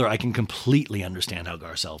 as a mother, I can completely understand how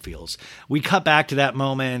Garcelle feels. We cut back to that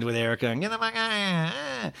moment with Erica and get the fuck out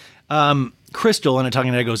of here. Crystal, in a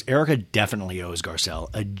talking head, goes, Erica definitely owes Garcelle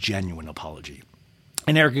a genuine apology.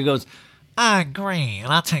 And Erica goes, I agree,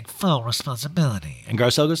 and I'll take full responsibility. And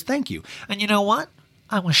Garcelle goes, thank you. And you know what?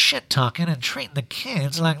 I was shit-talking and treating the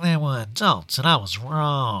kids like they were adults, and I was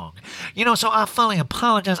wrong. You know, so I fully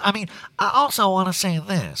apologize. I mean, I also want to say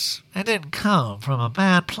this. It didn't come from a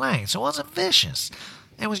bad place. It wasn't vicious.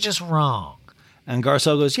 It was just wrong. And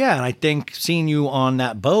Garcelle goes, yeah, and I think seeing you on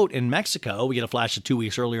that boat in Mexico, we get a flash of 2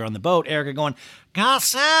 weeks earlier on the boat, Erica going,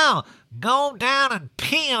 Garcelle, go down and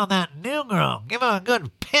pee on that new girl. Give her a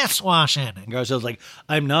good piss washing. And Garcelle's like,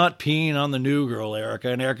 I'm not peeing on the new girl, Erica.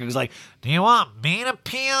 And Erica goes like, do you want me to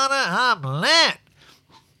pee on her? I'm lit.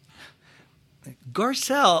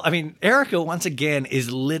 Erica, once again,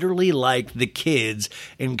 is literally like the kids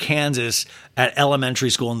in Kansas at elementary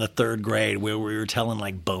school in the 3rd grade where we were telling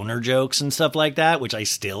like boner jokes and stuff like that, which I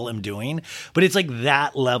still am doing. But it's like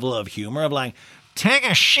that level of humor of like, take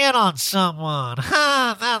a shit on someone.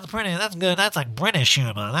 That's good. That's like British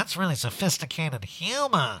humor. That's really sophisticated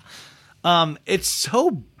humor. It's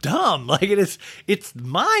so dumb. Like it's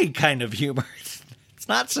my kind of humor. It's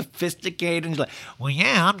not sophisticated. And like, well,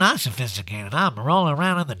 yeah, I'm not sophisticated. I'm rolling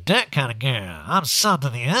around in the dirt kind of girl. I'm salt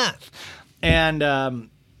of the earth. And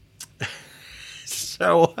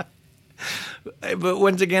but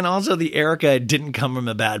once again, also the Erica didn't come from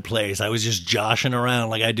a bad place. I was just joshing around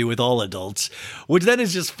like I do with all adults, which then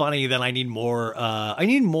is just funny. Then I need more. I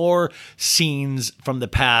need more scenes from the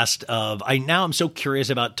past. I'm so curious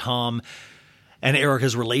about Tom and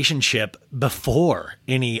Erica's relationship before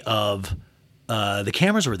any of the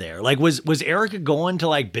cameras were there. Like, was Erica going to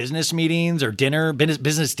like business meetings or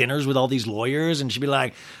business dinners with all these lawyers, and she'd be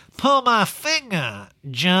like, pull my finger,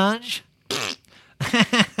 Judge.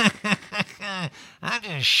 I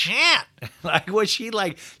just shit. Like, was she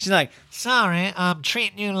like, she's like, sorry, I'm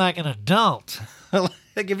treating you like an adult.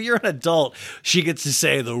 Like, if you're an adult, she gets to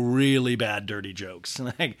say the really bad, dirty jokes.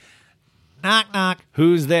 Like, knock, knock.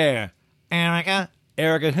 Who's there? Erica.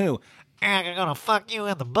 Erica who? Erica gonna fuck you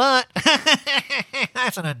in the butt.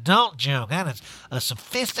 That's an adult joke. That is a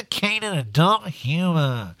sophisticated adult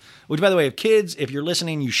humor. Which, by the way, if you're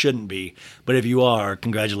listening, you shouldn't be. But if you are,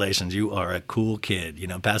 congratulations. You are a cool kid.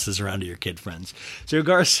 Pass this around to your kid friends. So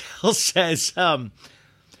Garcelle says, and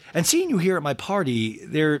seeing you here at my party,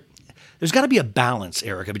 there's got to be a balance,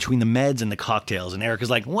 Erica, between the meds and the cocktails. And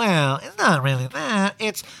Erica's like, well, it's not really that.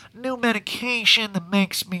 It's new medication that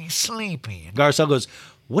makes me sleepy. And Garcelle goes,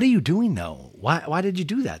 what are you doing, though? Why did you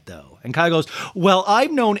do that, though? And Kai goes, well,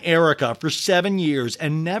 I've known Erica for 7 years,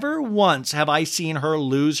 and never once have I seen her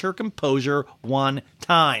lose her composure one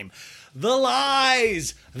time. The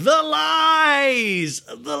lies! The lies!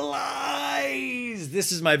 The lies!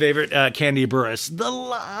 This is my favorite Candy Burris. The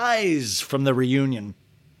lies from the reunion.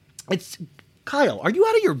 It's... Kyle, are you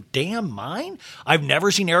out of your damn mind? I've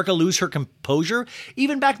never seen Erica lose her composure,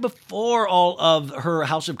 even back before all of her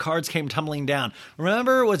House of Cards came tumbling down.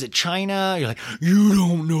 Remember, was it China? You're like, you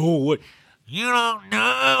don't know what... You don't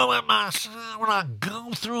know what I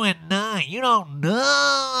go through at night. You don't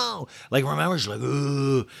know. Like, remember, she's like,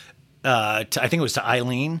 ooh. I think it was to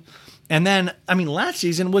Eileen. And then, last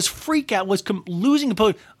season was freak out, was losing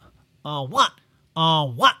composure. What?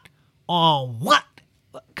 What? What?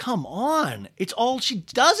 Come on. It's all she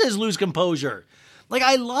does is lose composure. Like,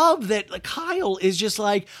 I love that Kyle is just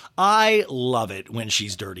like, I love it when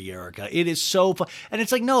she's dirty, Erica. It is so fun. And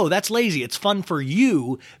it's like, no, that's lazy. It's fun for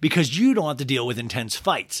you because you don't have to deal with intense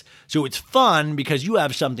fights. So it's fun because you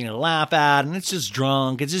have something to laugh at, and it's just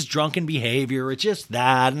drunk. It's just drunken behavior. It's just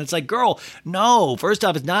that. And it's like, girl, no. First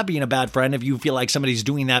off, it's not being a bad friend if you feel like somebody's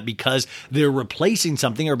doing that because they're replacing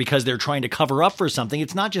something or because they're trying to cover up for something.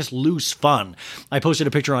 It's not just loose fun. I posted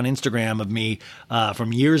a picture on Instagram of me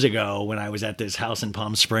from years ago when I was at this house in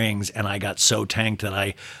Palm Springs, and I got so tanked that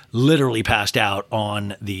I literally passed out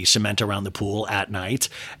on the cement around the pool at night,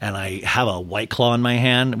 and I have a White Claw in my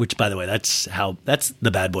hand, which, by the way, that's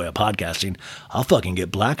the bad boy of podcasting. I'll fucking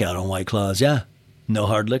get blackout on White Claws. Yeah, no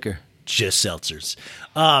hard liquor, just seltzers.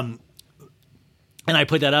 And I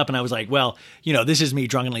put that up, and I was like, well, this is me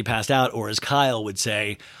drunkenly passed out, or as Kyle would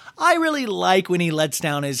say, I really like when he lets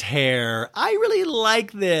down his hair. I really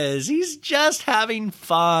like this. He's just having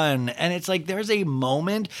fun. And it's like there's a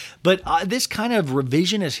moment, but this kind of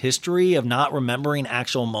revisionist history of not remembering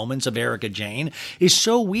actual moments of Erica Jane is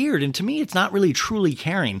so weird. And to me, it's not really truly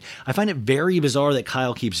caring. I find it very bizarre that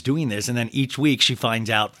Kyle keeps doing this. And then each week she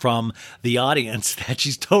finds out from the audience that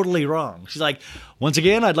she's totally wrong. She's like, once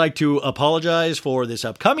again, I'd like to apologize for this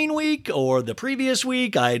upcoming week or the previous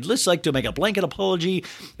week. I'd just like to make a blanket apology.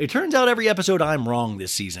 It turns out every episode I'm wrong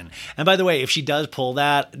this season. And by the way, if she does pull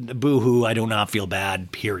that, boo-hoo, I do not feel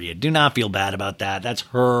bad, period. Do not feel bad about that. That's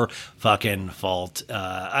her fucking fault.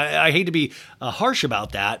 I hate to be harsh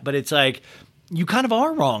about that, but it's like, you kind of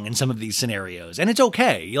are wrong in some of these scenarios. And it's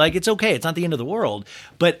okay. Like, it's okay. It's not the end of the world.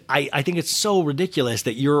 But I think it's so ridiculous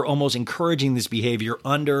that you're almost encouraging this behavior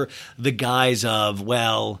under the guise of,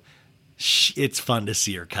 well, it's fun to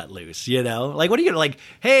see her cut loose, you know? Like, what are you gonna, like,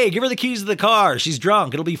 hey, give her the keys to the car. She's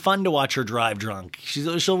drunk. It'll be fun to watch her drive drunk.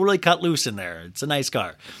 She'll really cut loose in there. It's a nice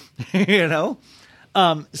car, you know?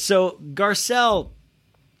 So Garcelle,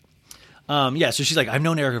 so she's like, I've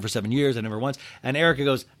known Erica for 7 years. I never once. And Erica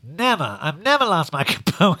goes, never. I've never lost my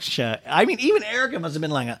composure. I mean, even Erica must have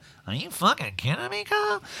been like, are you fucking kidding me,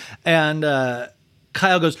 Kyle? And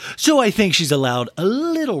Kyle goes, so I think she's allowed a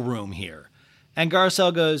little room here. And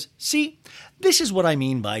Garcelle goes, see, this is what I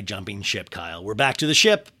mean by jumping ship, Kyle. We're back to the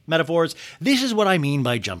ship metaphors. This is what I mean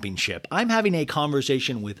by jumping ship. I'm having a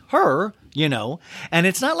conversation with her, you know, and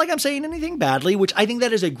it's not like I'm saying anything badly, which I think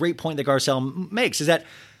that is a great point that Garcelle makes, is that,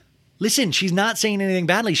 listen, she's not saying anything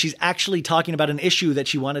badly. She's actually talking about an issue that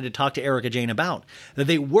she wanted to talk to Erica Jane about. That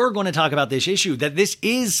they were going to talk about this issue. That this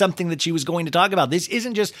is something that she was going to talk about. This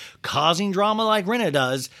isn't just causing drama like Rinna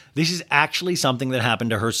does. This is actually something that happened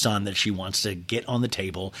to her son that she wants to get on the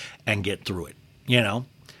table and get through it, you know?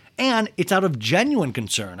 And it's out of genuine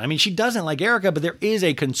concern. I mean, she doesn't like Erica, but there is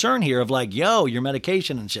a concern here of like, yo, your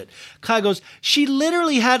medication and shit. Kyle goes, she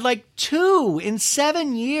literally had like 2 in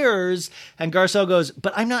 7 years. And Garcelle goes,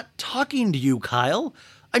 but I'm not talking to you, Kyle.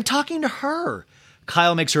 I'm talking to her.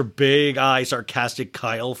 Kyle makes her big eye, sarcastic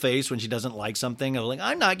Kyle face when she doesn't like something. Of like,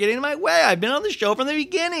 I'm not getting in my way. I've been on the show from the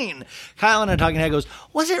beginning. Kyle in a talking head goes,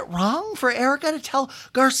 was it wrong for Erica to tell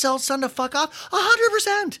Garcelle's son to fuck off?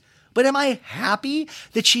 100%. But am I happy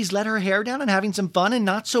that she's let her hair down and having some fun and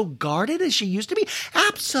not so guarded as she used to be?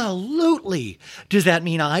 Absolutely. Does that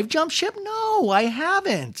mean I've jumped ship? No, I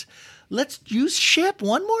haven't. Let's use ship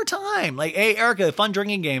one more time. Like, hey, Erica, fun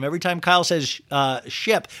drinking game. Every time Kyle says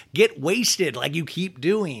ship, get wasted like you keep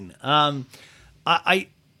doing. I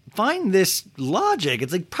find this logic.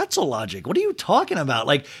 It's like pretzel logic. What are you talking about?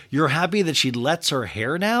 Like, you're happy that she lets her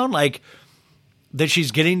hair down? Like, that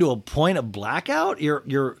she's getting to a point of blackout?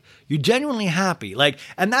 You're genuinely happy. Like,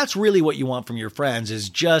 and that's really what you want from your friends, is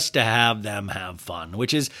just to have them have fun,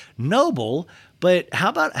 which is noble. But how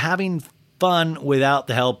about having fun without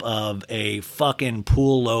the help of a fucking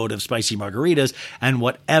pool load of spicy margaritas and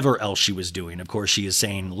whatever else she was doing? Of course, she is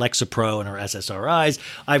saying Lexapro and her SSRIs.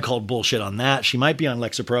 I've called bullshit on that. She might be on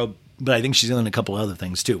Lexapro, but I think she's on a couple other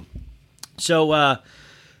things too. So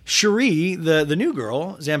Cherie, the new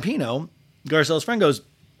girl, Zampino, Garcelle's friend, goes,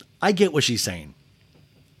 I get what she's saying.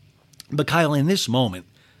 But Kyle, in this moment,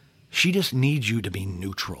 she just needs you to be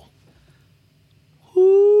neutral.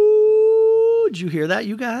 Ooh, did you hear that,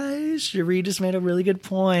 you guys? Cherie just made a really good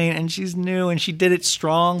point, and she's new, and she did it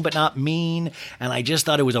strong but not mean. And I just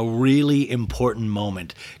thought it was a really important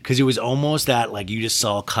moment, because it was almost that, like, you just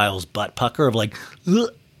saw Kyle's butt pucker of like,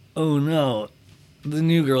 oh no, the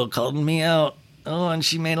new girl called me out. Oh, and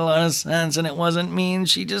she made a lot of sense, and it wasn't mean.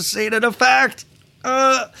 She just stated a fact.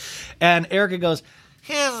 And Erica goes,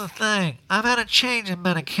 here's the thing. I've had a change in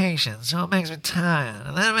medication, so it makes me tired,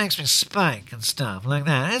 and then it makes me spike and stuff like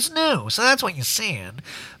that. It's new, so that's what you're seeing.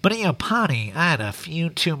 But at your party, I had a few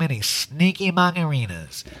too many sneaky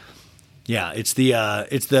margaritas. Yeah, it's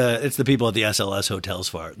the people at the SLS hotels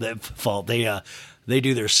fault. They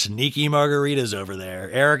do their sneaky margaritas over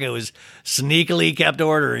there. Erica was sneakily kept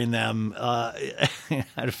ordering them. Had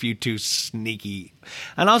a few too sneaky.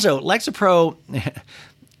 And also, Lexapro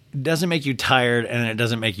doesn't make you tired, and it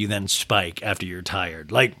doesn't make you then spike after you're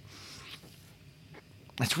tired. Like,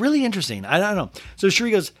 it's really interesting. I don't know. So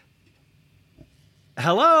Cherie goes,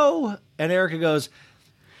 hello? And Erica goes,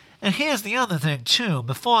 and here's the other thing, too.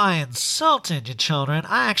 Before I insulted your children,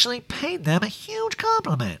 I actually paid them a huge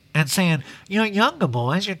compliment. And saying, your younger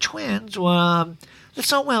boys, your twins, were they're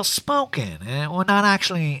so well-spoken and were not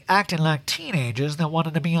actually acting like teenagers that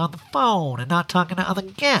wanted to be on the phone and not talking to other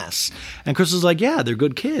guests. And Crystal's like, yeah, they're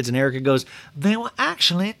good kids. And Erica goes, they were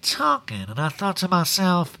actually talking. And I thought to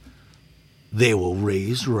myself, they were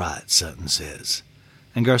raised right, Sutton says.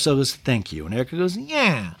 And Garcelle goes, thank you. And Erica goes,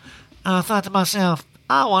 yeah. And I thought to myself,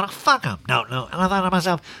 I want to fuck him. No. And I thought to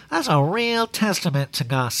myself, that's a real testament to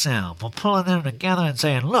Garcelle for pulling them together and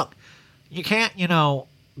saying, look, you can't,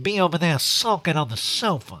 be over there sulking on the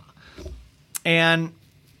sofa. And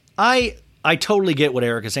I totally get what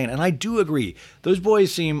Erica's saying, and I do agree. Those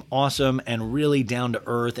boys seem awesome and really down to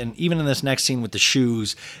earth, and even in this next scene with the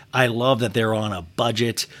shoes, I love that they're on a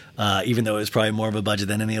budget, even though it's probably more of a budget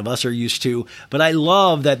than any of us are used to. But I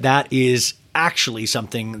love that is actually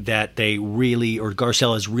something that they really, or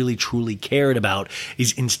Garcelle has really truly cared about,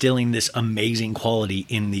 is instilling this amazing quality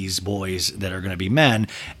in these boys that are going to be men.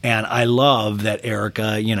 And I love that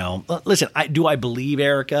Erica, listen, do I believe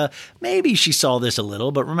Erica? Maybe she saw this a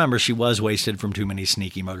little, but remember, she was wasted from too many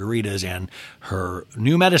sneaky margaritas and her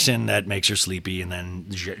new medicine that makes her sleepy and then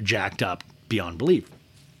jacked up beyond belief.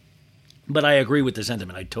 But I agree with the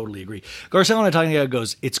sentiment. I totally agree. Garcelle and I talking together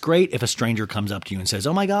goes, it's great if a stranger comes up to you and says,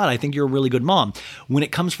 oh my God, I think you're a really good mom. When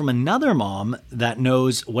it comes from another mom that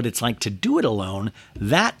knows what it's like to do it alone,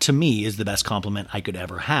 that to me is the best compliment I could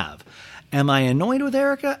ever have. Am I annoyed with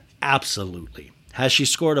Erica? Absolutely. Has she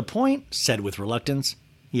scored a point? Said with reluctance,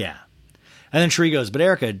 yeah. And then Sheree goes, but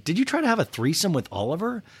Erica, did you try to have a threesome with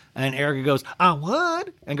Oliver? And Erica goes, I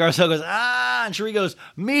would. And Garcelle goes, and Sheree goes,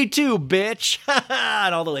 me too, bitch.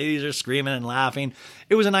 And all the ladies are screaming and laughing.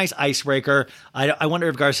 It was a nice icebreaker. I wonder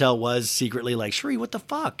if Garcelle was secretly like, Sheree, what the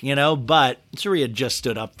fuck? But Sheree had just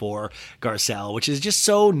stood up for Garcelle, which is just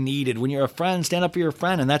so needed. When you're a friend, stand up for your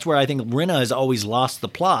friend. And that's where I think Rinna has always lost the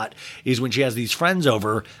plot, is when she has these friends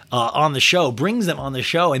over on the show, brings them on the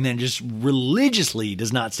show, and then just religiously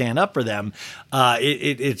does not stand up for them.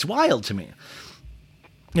 It's wild to me.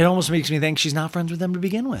 It almost makes me think she's not friends with them to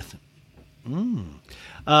begin with.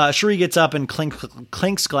 Sheree gets up and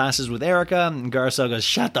clinks glasses with Erica, and Garcelle goes,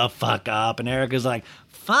 shut the fuck up. And Erica's like,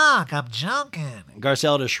 fuck, I'm junking. And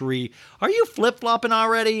Garcelle to Sheree, are you flip-flopping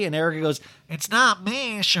already? And Erica goes, it's not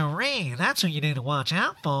me, Sheree. That's who you need to watch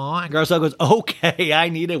out for. And Garcelle goes, okay, I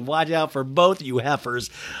need to watch out for both you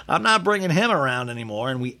heifers. I'm not bringing him around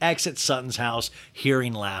anymore. And we exit Sutton's house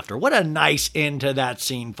hearing laughter. What a nice end to that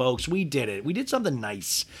scene, folks. We did it. We did something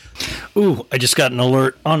nice. Ooh, I just got an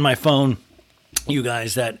alert on my phone, you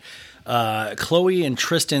guys, that Chloe and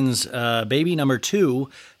Tristan's baby number 2,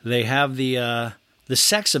 they have the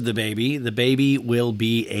sex of the baby. The baby will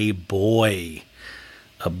be a boy.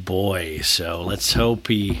 A boy. So let's hope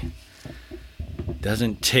he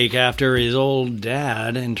doesn't take after his old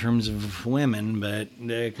dad in terms of women, but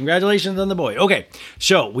congratulations on the boy. Okay,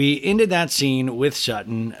 so we ended that scene with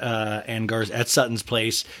Sutton and at Sutton's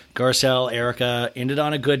place. Garcelle, Erica ended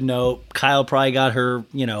on a good note. Kyle probably got her,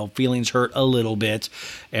 feelings hurt a little bit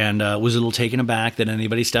and was a little taken aback that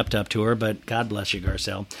anybody stepped up to her, but God bless you,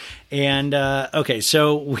 Garcelle. And, okay,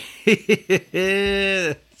 so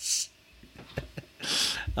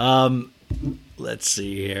let's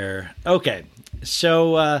see here. Okay.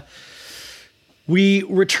 So we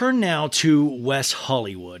return now to West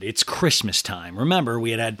Hollywood. It's Christmas time. Remember,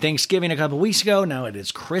 we had Thanksgiving a couple weeks ago. Now it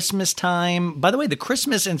is Christmas time. By the way, the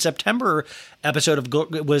Christmas in September episode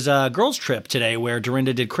was Girls Trip today, where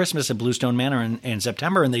Dorinda did Christmas at Bluestone Manor in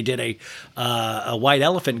September, and they did a white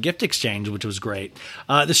elephant gift exchange, which was great.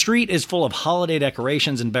 The street is full of holiday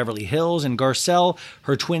decorations in Beverly Hills, and Garcelle,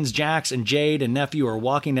 her twins Jax and Jade and nephew are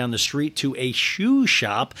walking down the street to a shoe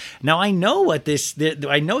shop. Now I know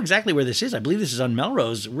I know exactly where this is. I believe this is on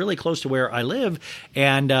Melrose, really close to where I live,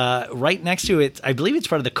 and right next to it, I believe it's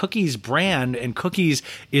part of the Cookies brand, and Cookies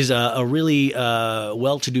is a really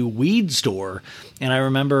well-to-do weed store. And I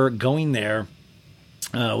remember going there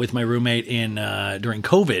with my roommate during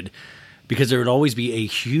COVID, because there would always be a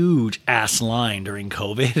huge ass line during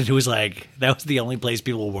COVID. It was like, that was the only place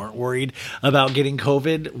people weren't worried about getting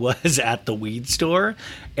COVID, was at the weed store.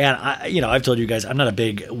 And I've told you guys, I'm not a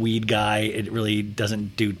big weed guy. It really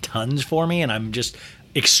doesn't do tons for me. And I'm just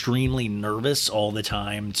extremely nervous all the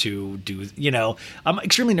time to do, I'm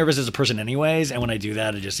extremely nervous as a person anyways, and when I do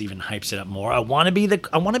that, it just even hypes it up more. I want to be the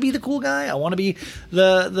cool guy. I want to be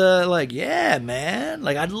the like, yeah, man,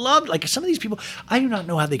 like I'd love, like some of these people, I do not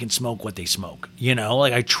know how they can smoke what they smoke,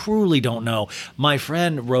 like I truly don't know. My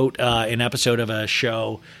friend wrote an episode of a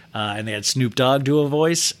show and they had Snoop Dogg do a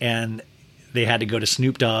voice, and they had to go to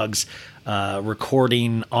Snoop Dogg's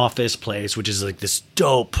recording office place, which is like this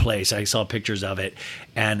dope place. I saw pictures of it.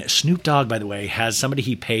 And Snoop Dogg, by the way, has somebody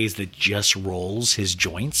he pays that just rolls his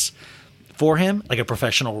joints for him, like a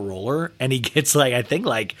professional roller. And he gets I think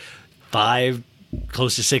 5,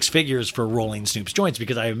 close to 6 figures for rolling Snoop's joints,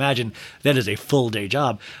 because I imagine that is a full day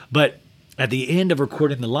job. But at the end of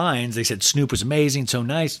recording the lines, they said Snoop was amazing, so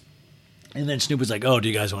nice. And then Snoop was like, oh, do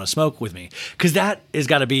you guys want to smoke with me? Because that has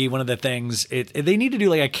got to be one of the things. They need to do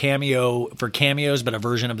like a cameo for cameos, but a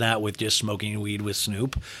version of that with just smoking weed with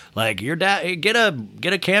Snoop. Like, your dad, get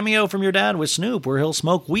a cameo from your dad with Snoop where he'll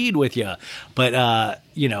smoke weed with you. But,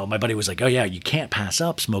 my buddy was like, oh, yeah, you can't pass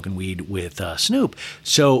up smoking weed with Snoop.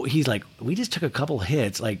 So he's like, we just took a couple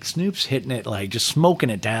hits. Like, Snoop's hitting it, like just smoking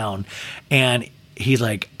it down. And he's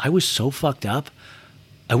like, I was so fucked up.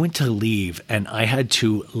 I went to leave and I had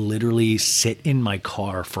to literally sit in my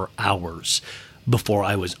car for hours before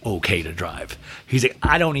I was okay to drive. He's like,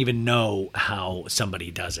 I don't even know how somebody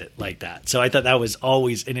does it like that. So I thought that was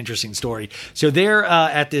always an interesting story. So they're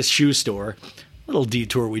at this shoe store, little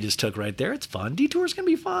detour we just took right there. It's fun. Detours can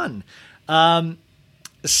be fun.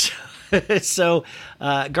 So So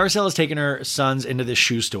Garcelle is taking her sons into this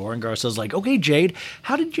shoe store, and Garcelle's like, okay, Jade,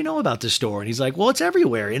 how did you know about this store? And he's like, well, it's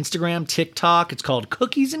everywhere. Instagram, TikTok. It's called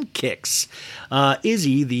Cookies and Kicks.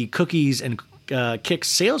 Izzy, the Cookies and Kicks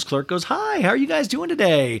sales clerk, goes, hi, how are you guys doing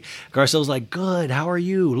today? Garcelle's like, good, how are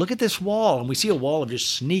you? Look at this wall. And we see a wall of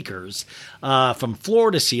just sneakers from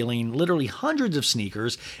floor to ceiling, literally hundreds of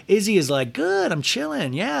sneakers. Izzy is like, good, I'm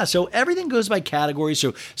chilling. Yeah, so everything goes by category.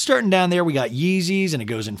 So starting down there, we got Yeezys, and it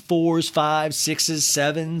goes in 4s, 5s,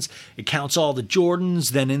 6s, 7s. It counts all the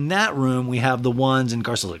Jordans. Then in that room, we have the ones, and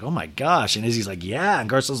Garcelle's like, oh my gosh. And Izzy's like, yeah. And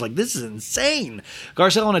Garcelle's like, this is insane.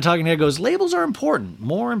 Garcelle on a talking head goes, labels are important,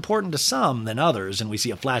 more important to some than others. And we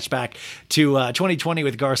see a flashback to 2020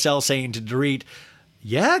 with Garcelle saying to Dorit,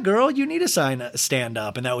 yeah, girl, you need a stand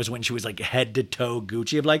up. And that was when she was like head to toe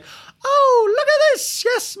Gucci of like, oh, look at this.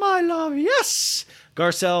 Yes, my love. Yes.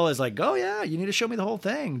 Garcelle is like, oh yeah, you need to show me the whole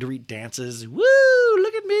thing. Dorit dances. Woo,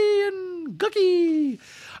 look at me and Gucky.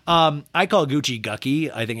 I call Gucci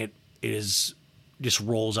Gucky. I think it is just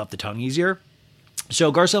rolls off the tongue easier.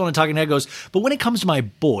 So Garcelle on a talking head goes, but when it comes to my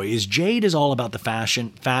boys, Jade is all about the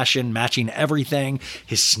fashion, matching everything.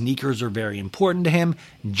 His sneakers are very important to him.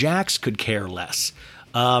 Jax could care less.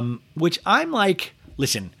 Which I'm like,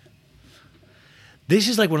 listen, this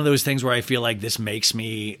is like one of those things where I feel like this makes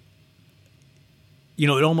me, it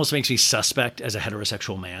almost makes me suspect as a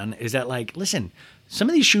heterosexual man, is that like, listen, some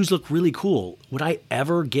of these shoes look really cool. Would I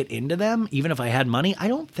ever get into them, even if I had money? I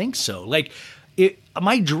don't think so. Like,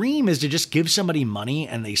 my dream is to just give somebody money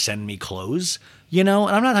and they send me clothes, and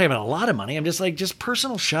I'm not talking about a lot of money. I'm just like, just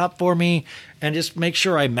personal shop for me and just make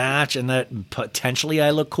sure I match and that potentially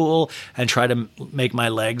I look cool and try to make my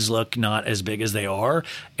legs look not as big as they are.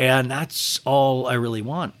 And that's all I really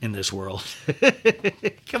want in this world.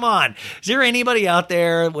 Come on. Is there anybody out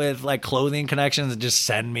there with like clothing connections that just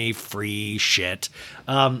send me free shit?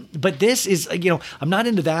 But this is, I'm not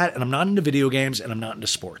into that, and I'm not into video games, and I'm not into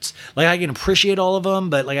sports. Like, I can appreciate all of them,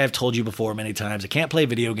 but like I've told you before many times, I can't play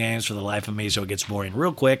video games for the life of me, so it gets boring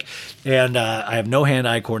real quick. And I have no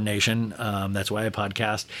hand-eye coordination. That's why I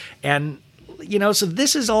podcast. And, so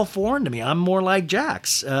this is all foreign to me. I'm more like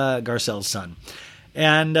Jax, Garcelle's son.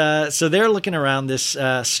 And so they're looking around this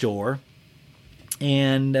store.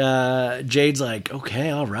 And Jade's like, okay,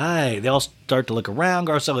 all right. They all start to look around.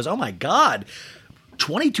 Garcelle goes, oh my God,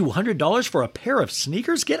 $2,200 for a pair of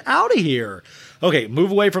sneakers? Get out of here. Okay, move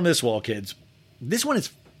away from this wall, kids. This one is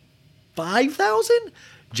 $5,000?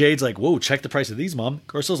 Jade's like, whoa, check the price of these, Mom.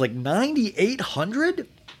 Garcelle's like, $9,800?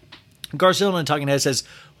 Garcelle on a talking head says,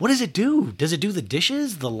 what does it do? Does it do the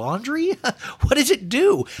dishes, the laundry? What does it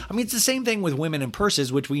do? I mean, it's the same thing with women and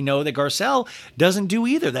purses, which we know that Garcelle doesn't do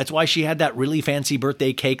either. That's why she had that really fancy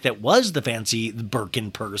birthday cake that was the fancy Birkin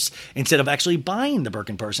purse instead of actually buying the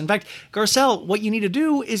Birkin purse. In fact, Garcelle, what you need to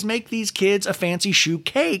do is make these kids a fancy shoe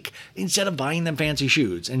cake instead of buying them fancy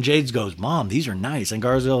shoes. And Jade goes, Mom, these are nice. And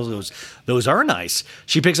Garcelle goes, those are nice.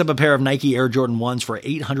 She picks up a pair of Nike Air Jordan 1s for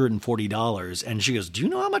 $840. And she goes, do you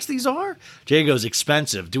know how much these are? Jade goes,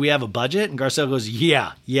 expensive. Do we have a budget? And Garcelle goes,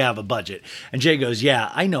 yeah, you have a budget. And Jay goes, yeah,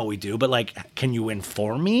 I know we do, but like, can you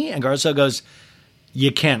inform me? And Garcelle goes,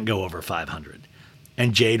 you can't go over 500.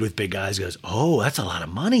 And Jade with big eyes goes, oh, that's a lot of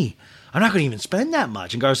money. I'm not going to even spend that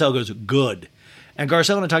much. And Garcelle goes, good. And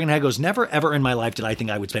Garcelle on a talking head goes, never, ever in my life did I think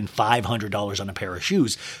I would spend $500 on a pair of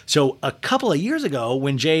shoes. So a couple of years ago,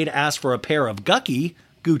 when Jade asked for a pair of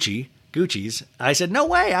Gucci's, I said, no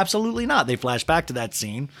way, absolutely not. They flash back to that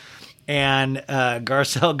scene. And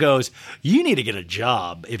Garcelle goes, you need to get a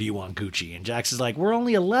job if you want Gucci. And Jax is like, we're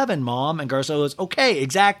only 11, Mom. And Garcelle goes, okay,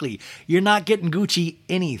 exactly. You're not getting Gucci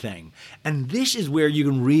anything. And this is where you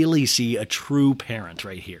can really see a true parent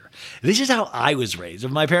right here. This is how I was raised.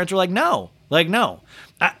 If my parents were like, no.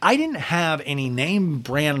 I didn't have any name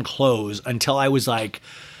brand clothes until I was like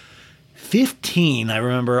 15. I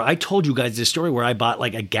remember I told you guys this story where I bought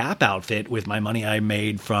like a Gap outfit with my money I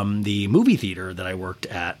made from the movie theater that I worked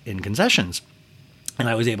at in concessions. And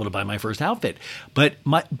I was able to buy my first outfit. But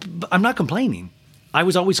I'm not complaining. I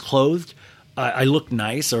was always clothed. I looked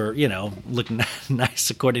nice, or, looked nice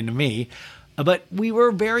according to me. But we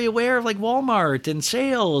were very aware of like Walmart and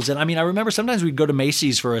sales. And I mean, I remember sometimes we'd go to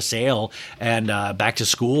Macy's for a sale and back to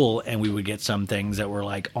school, and we would get some things that were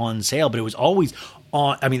like on sale, but it was always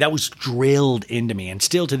on. I mean, that was drilled into me. And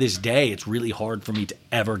still to this day, it's really hard for me to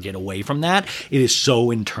ever get away from that. It is so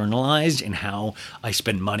internalized in how I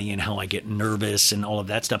spend money and how I get nervous and all of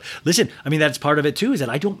that stuff. Listen, I mean, that's part of it too, is that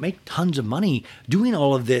I don't make tons of money doing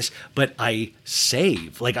all of this, but I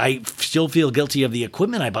save. Like, I still feel guilty of the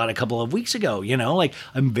equipment I bought a couple of weeks ago, like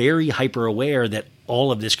I'm very hyper aware that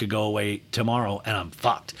all of this could go away tomorrow and I'm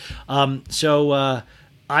fucked. So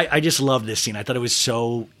I just love this scene. I thought it was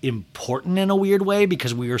so important in a weird way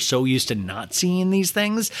because we are so used to not seeing these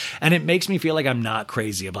things. And it makes me feel like I'm not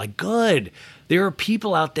crazy. I'm like, good. There are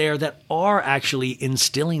people out there that are actually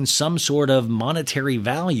instilling some sort of monetary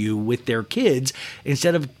value with their kids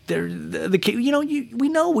instead of the kid. We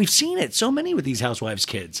know we've seen it. So many with these housewives'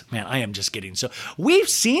 kids. Man, I am just kidding. So we've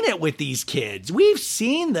seen it with these kids. We've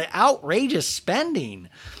seen the outrageous spending.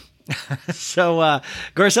 So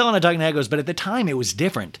Garcelle on a talking head goes, but at the time it was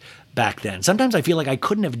different back then. Sometimes I feel like I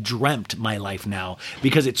couldn't have dreamt my life now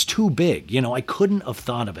because it's too big. I couldn't have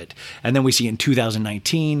thought of it. And then we see in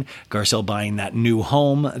 2019, Garcelle buying that new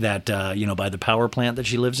home that, by the power plant that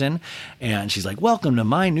she lives in. And she's like, welcome to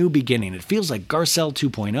my new beginning. It feels like Garcelle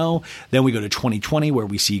 2.0. Then we go to 2020 where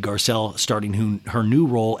we see Garcelle starting her new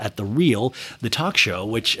role at The Real, the talk show,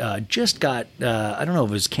 which just got, I don't know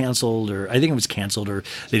if it was canceled or I think it was canceled or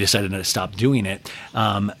they decided to stop doing it.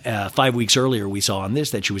 5 weeks earlier, we saw on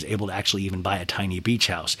this that she was able to actually even buy a tiny beach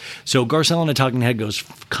house. So Garcelle on a talking head goes,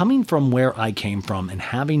 coming from where I came from and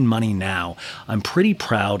having money now, I'm pretty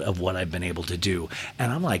proud of what I've been able to do.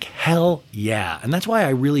 And I'm like, hell yeah. And that's why I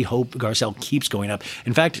really hope Garcelle keeps going up.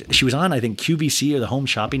 In fact, she was on, I think, QVC or the Home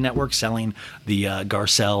Shopping Network selling the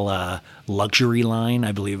Garcelle luxury line.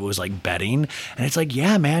 I believe it was like bedding. And it's like,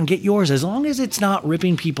 yeah, man, get yours. As long as it's not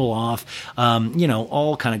ripping people off.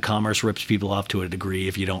 All kind of commerce rips people off to a degree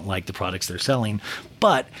if you don't like the products they're selling.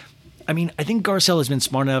 But I think Garcelle has been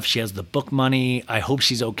smart enough. She has the book money. I hope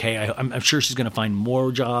she's okay. I'm sure she's going to find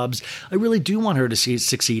more jobs. I really do want her to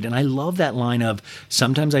succeed. And I love that line of,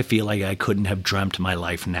 sometimes I feel like I couldn't have dreamt my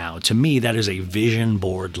life now. To me, that is a vision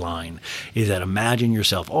board line, is that imagine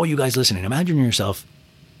yourself, you guys listening, imagine yourself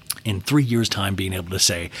in 3 years' time being able to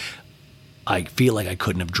say, I feel like I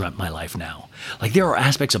couldn't have dreamt my life now. Like there are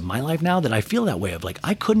aspects of my life now that I feel that way of like,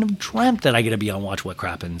 I couldn't have dreamt that I get to be on Watch What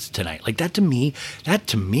Crappens tonight. Like that to me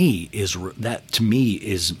is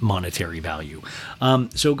monetary value.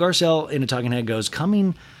 So Garcelle in a talking head goes,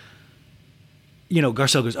 Garcelle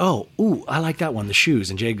goes, I like that one, the shoes.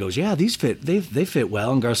 And Jade goes, yeah, these fit, they fit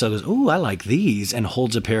well. And Garcelle goes, I like these, and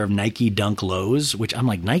holds a pair of Nike Dunk Lows, which I'm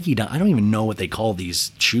like, Nike Dunk, I don't even know what they call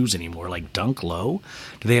these shoes anymore. Like Dunk Low?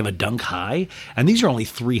 Do they have a Dunk High? And these are only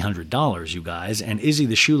 $300, you guys. And Izzy,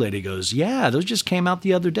 the shoe lady, goes, yeah, those just came out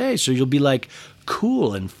the other day. So you'll be like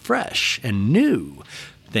cool and fresh and new.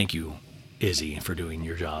 Thank you, Izzy, for doing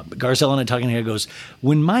your job. Garcelle on a talking head goes,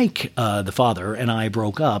 when Mike, the father, and I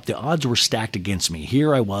broke up, the odds were stacked against me.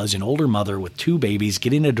 Here I was, an older mother with 2 babies,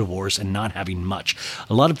 getting a divorce and not having much.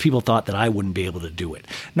 A lot of people thought that I wouldn't be able to do it.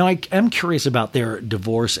 Now, I am curious about their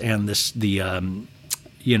divorce and the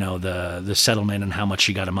settlement and how much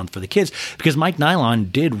she got a month for the kids, because Mike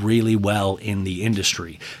Nylon did really well in the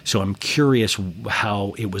industry. So I'm curious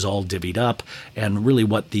how it was all divvied up and really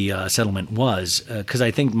what the settlement was. Because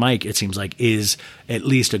I think Mike, it seems like, is at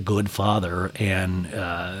least a good father. And,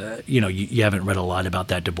 you haven't read a lot about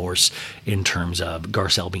that divorce in terms of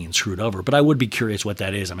Garcelle being screwed over. But I would be curious what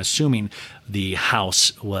that is. I'm assuming the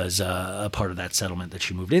house was a part of that settlement that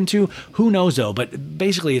she moved into. Who knows, though? But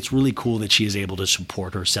basically, it's really cool that she is able to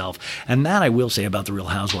support herself. And that I will say about the Real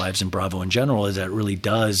Housewives and Bravo in general is that it really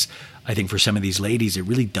does, I think for some of these ladies, it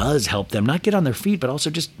really does help them not get on their feet, but also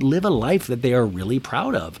just live a life that they are really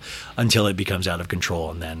proud of until it becomes out of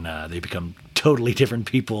control. And then they become totally different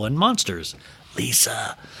people and monsters.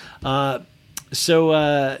 Lisa.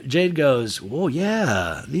 So Jade goes, whoa,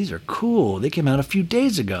 yeah, these are cool. They came out a few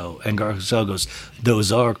days ago. And Garcelle goes, those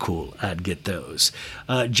are cool. I'd get those.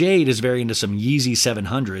 Jade is very into some Yeezy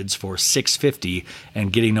 700s for $650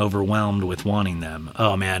 and getting overwhelmed with wanting them.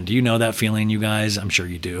 Oh, man, do you know that feeling, you guys? I'm sure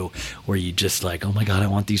you do, where you just like, oh, my God, I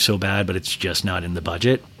want these so bad, but it's just not in the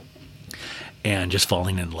budget. And just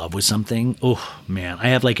falling in love with something. Oh, man, I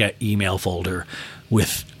have like an email folder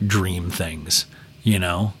with dream things.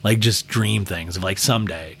 Like just dream things of like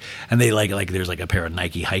someday. And they like there's like a pair of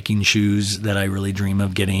Nike hiking shoes that I really dream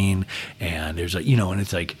of getting. And there's and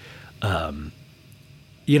it's like,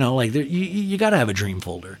 you got to have a dream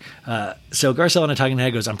folder. So Garcelle on a talking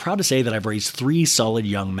head goes, I'm proud to say that I've raised 3 solid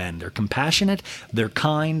young men. They're compassionate, they're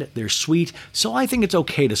kind, they're sweet. So I think it's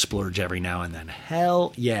okay to splurge every now and then.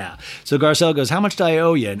 Hell yeah. So Garcelle goes, how much do I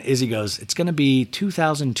owe you? And Izzy goes, it's going to be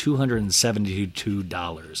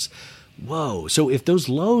 $2,272. Whoa. So if those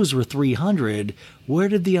lows were $300, where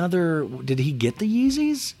did he get the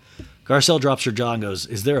Yeezys? Garcelle drops her jaw and goes,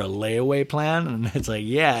 is there a layaway plan? And it's like,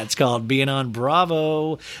 yeah, it's called being on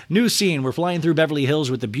Bravo. New scene. We're flying through Beverly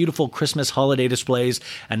Hills with the beautiful Christmas holiday displays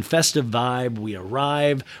and festive vibe. We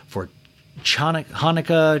arrive for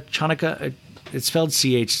Hanukkah. It's spelled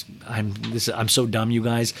CH. I'm so dumb, you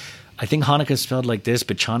guys. I think Hanukkah is spelled like this,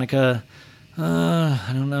 but Chanukah.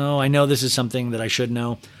 I don't know. I know this is something that I should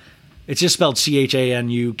know. It's just spelled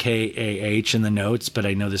Chanukah in the notes, but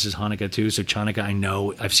I know this is Hanukkah too. So Chanukah, I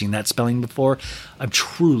know I've seen that spelling before. I'm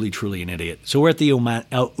truly, truly an idiot. So we're at the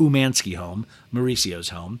Umansky home, Mauricio's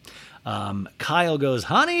home. Kyle goes,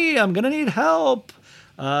 honey, I'm going to need help.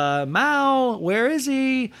 Mao, where is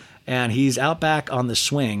he? And he's out back on the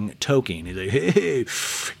swing, toking. He's like, hey,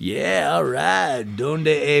 yeah, all right. Donde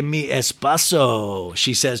es mi espacio?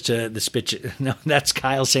 She says to the no, that's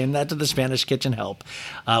Kyle saying that to the Spanish kitchen help,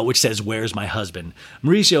 which says, where's my husband?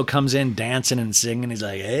 Mauricio comes in dancing and singing. He's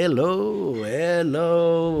like, hello,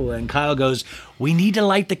 hello. And Kyle goes, we need to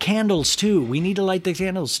light the candles too.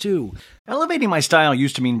 Elevating my style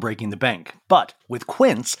used to mean breaking the bank. But with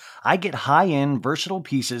Quince, I get high-end, versatile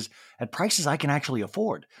pieces at prices I can actually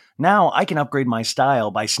afford. Now I can upgrade my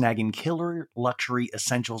style by snagging killer luxury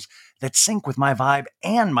essentials that sync with my vibe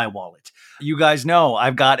and my wallet. You guys know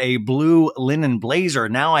I've got a blue linen blazer.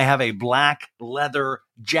 Now I have a black leather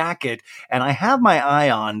jacket, and I have my eye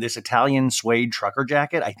on this Italian suede trucker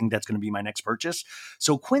jacket. I think that's going to be my next purchase.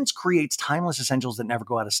 So Quince creates timeless essentials that never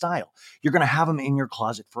go out of style. You're going to have them in your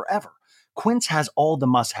closet forever. Quince has all the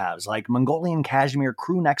must-haves, like Mongolian cashmere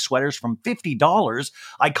crew neck sweaters from $50,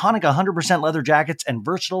 iconic 100% leather jackets, and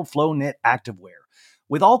versatile flow knit activewear.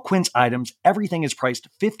 With all Quince items, everything is priced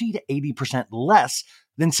 50 to 80% less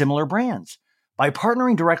than similar brands. By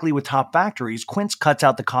partnering directly with top factories, Quince cuts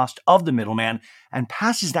out the cost of the middleman and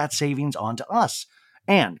passes that savings on to us.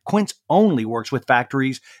 And Quince only works with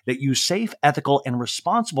factories that use safe, ethical, and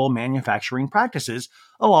responsible manufacturing practices,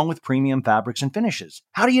 along with premium fabrics and finishes.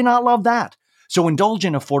 How do you not love that? So indulge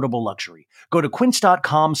in affordable luxury. Go to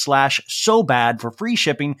quince.com/sobad for free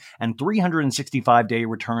shipping and 365-day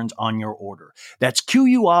returns on your order. That's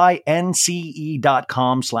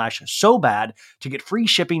QUINCE.com/sobad to get free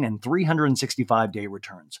shipping and 365-day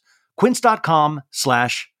returns.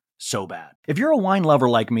 Quince.com/sobad. If you're a wine lover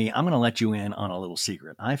like me, I'm going to let you in on a little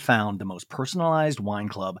secret. I found the most personalized wine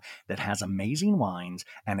club that has amazing wines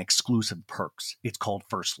and exclusive perks. It's called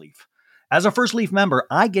First Leaf. As a First Leaf member,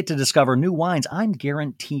 I get to discover new wines I'm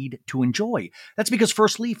guaranteed to enjoy. That's because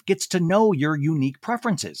First Leaf gets to know your unique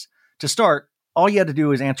preferences. To start, all you have to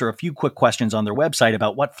do is answer a few quick questions on their website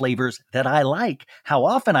about what flavors that I like, how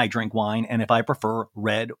often I drink wine, and if I prefer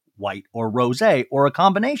red, white, or rosé, or a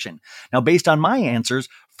combination. Now, based on my answers,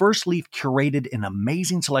 First Leaf curated an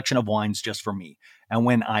amazing selection of wines just for me. And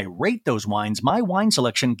when I rate those wines, my wine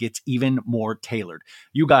selection gets even more tailored.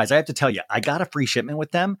 You guys, I have to tell you, I got a free shipment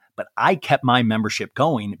with them, but I kept my membership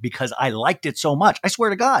going because I liked it so much. I swear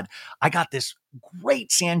to God, I got this great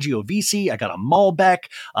Sangiovese. I got a Malbec.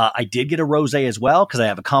 I did get a rosé as well because I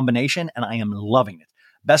have a combination, and I am loving it.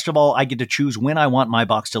 Best of all, I get to choose when I want my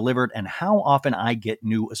box delivered and how often I get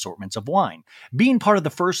new assortments of wine. Being part of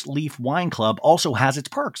the First Leaf Wine Club also has its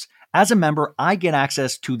perks. As a member, I get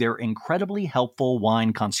access to their incredibly helpful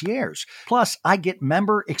wine concierge. Plus, I get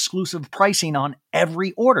member-exclusive pricing on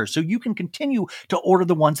every order, so you can continue to order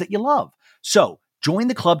the ones that you love. So, join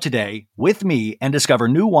the club today with me and discover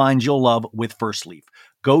new wines you'll love with First Leaf.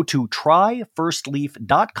 Go to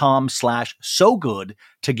tryfirstleaf.com/sogood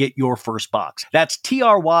to get your first box. That's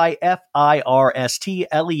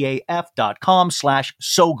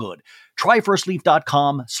tryfirstleaf.com/sogood.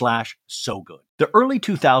 Tryfirstleaf.com/sogood. The early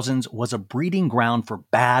 2000s was a breeding ground for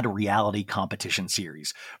bad reality competition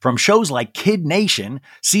series. From shows like Kid Nation,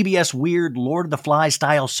 CBS' weird Lord of the Flies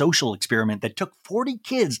style social experiment that took 40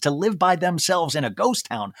 kids to live by themselves in a ghost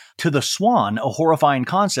town, to The Swan, a horrifying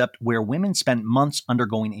concept where women spent months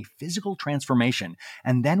undergoing a physical transformation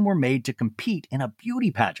and then were made to compete in a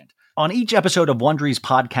beauty pageant. On each episode of Wondery's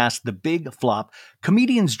podcast, The Big Flop,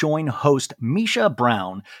 comedians join host Misha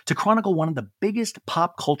Brown to chronicle one of the biggest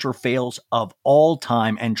pop culture fails of all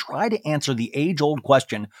time and try to answer the age-old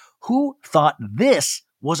question, who thought this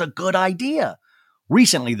was a good idea?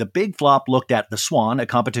 Recently, The Big Flop looked at The Swan, a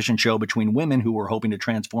competition show between women who were hoping to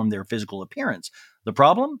transform their physical appearance. The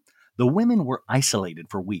problem? The women were isolated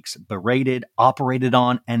for weeks, berated, operated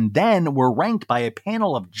on, and then were ranked by a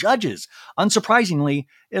panel of judges. Unsurprisingly,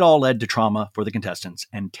 it all led to trauma for the contestants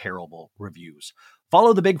and terrible reviews.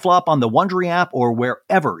 Follow The Big Flop on the Wondery app or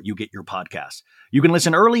wherever you get your podcasts. You can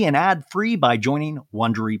listen early and ad-free by joining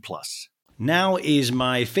Wondery Plus. Now is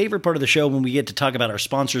my favorite part of the show when we get to talk about our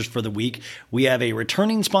sponsors for the week. We have a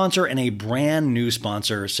returning sponsor and a brand new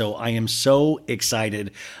sponsor, so I am so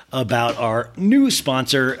excited about our new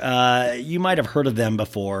sponsor. You might have heard of them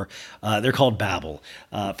before. They're called Babbel.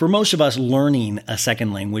 For most of us, learning a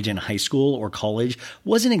second language in high school or college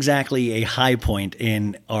wasn't exactly a high point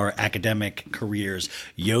in our academic careers.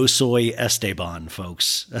 Yo soy Esteban,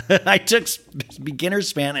 folks. I took beginner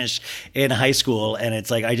Spanish in high school, and it's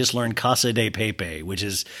like I just learned Casa de Pepe, which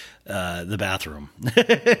is the bathroom.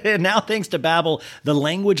 Now, thanks to Babbel, the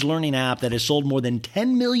language learning app that has sold more than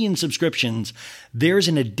 10 million subscriptions, there's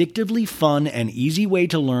an addictively fun and easy way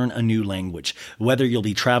to learn a new language. Whether you'll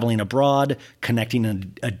be traveling abroad, connecting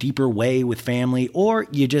in a deeper way with family, or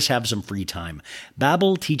you just have some free time,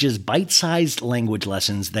 Babbel teaches bite-sized language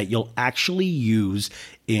lessons that you'll actually use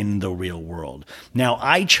in the real world. Now,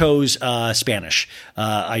 I chose Spanish.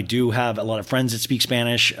 I do have a lot of friends that speak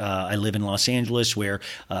Spanish. I live in Los Angeles, where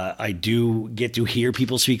I do get to hear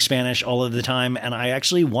people speak Spanish all of the time, and I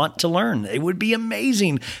actually want to learn. It would be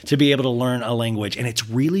amazing to be able to learn a language, and it's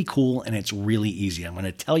really cool and it's really easy. I'm going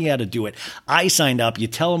to tell you how to do it. I signed up. You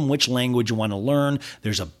tell them which language you want to learn.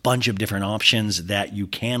 There's a bunch of different options that you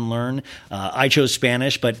can learn. I chose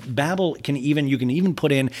Spanish, but Babbel you can even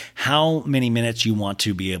put in how many minutes you want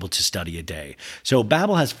to be able to study a day. So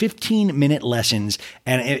Babbel has 15-minute lessons,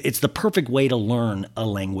 and it's the perfect way to learn a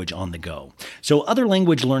language on the go. So other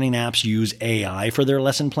language learning apps use AI for their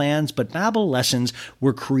lesson plans, but Babbel lessons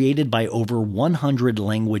were created by over 100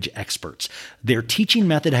 language experts. Their teaching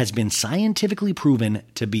method has been scientifically proven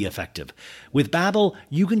to be effective. With Babbel,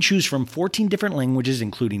 you can choose from 14 different languages,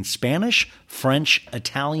 including Spanish, French,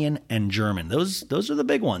 Italian, and German. Those are the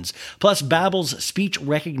big ones. Plus, Babbel's speech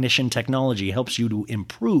recognition technology helps you to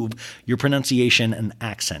improve your pronunciation and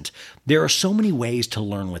accent. There are so many ways to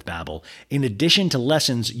learn with Babbel. In addition to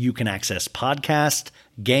lessons, you can access podcasts,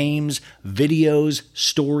 games, videos,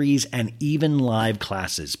 stories, and even live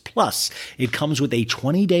classes. Plus, it comes with a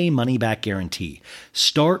 20-day money-back guarantee.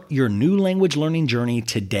 Start your new language learning journey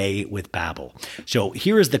today with Babbel. So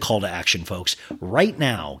here is the call to action, folks. Right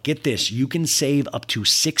now, get this, you can save up to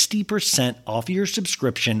 60% off your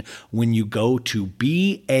subscription when you go to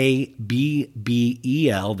BABBEL,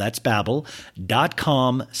 that's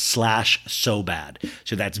Babbel.com/SoBad.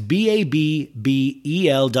 So that's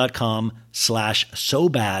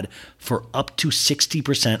BABBEL.com/SoBad for up to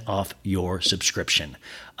 60% off your subscription.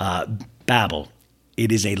 Babbel,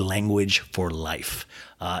 it is a language for life.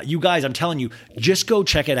 You guys, I'm telling you, just go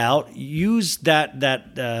check it out. Use the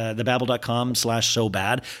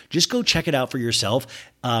Babbel.com/SoBad. Just go check it out for yourself.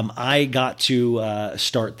 I got to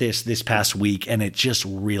start this past week, and it just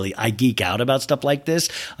really, I geek out about stuff like this.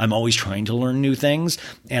 I'm always trying to learn new things,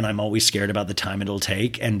 and I'm always scared about the time it'll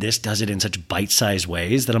take. And this does it in such bite-sized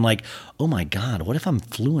ways that I'm like, oh my God, what if I'm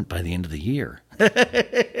fluent by the end of the year?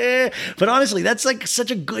 But honestly, that's like such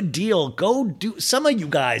a good deal. Go do, some of you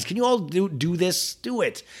guys, can you all do this? Do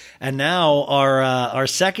it. And now our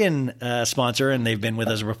second sponsor, and they've been with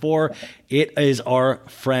us before, it is our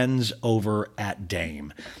friends over at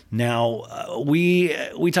Dame. Now, we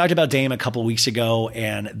talked about Dame a couple weeks ago,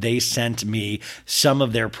 and they sent me some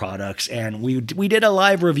of their products, and we did a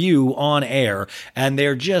live review on air, and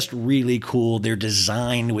they're just really cool. They're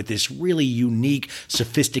designed with this really unique,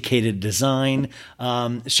 sophisticated design.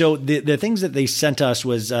 So the things that they sent us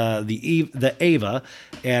was the Ava,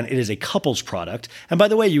 and it is a couples product. And by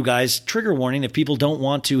the way, you guys, trigger warning, if people don't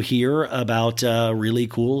want to hear about really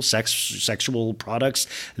cool sexual products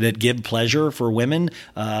that give pleasure for women,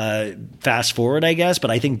 fast forward, I guess.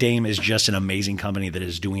 But I think Dame is just an amazing company that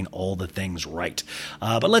is doing all the things right.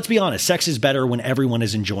 But let's be honest, sex is better when everyone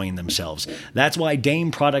is enjoying themselves. That's why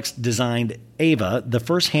Dame Products designed Ava, the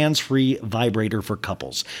first hands-free vibrator for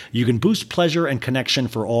couples. You can boost pleasure and connection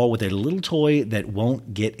for all with a little toy that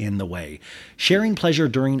won't get in the way. Sharing pleasure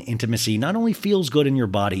during intimacy not only feels good in your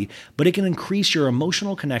body, but it can increase your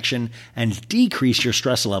emotional connection and decrease your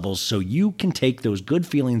stress levels so you can take those good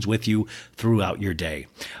feelings with you throughout your day.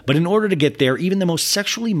 But in order to get there, even the most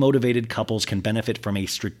sexually motivated couples can benefit from a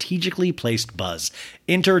strategically placed buzz.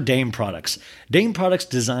 Enter Dame Products. Dame Products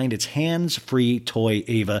designed its hands-free toy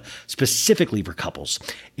Ava specifically for couples.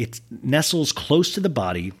 It nestles close to the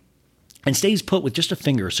body and stays put with just a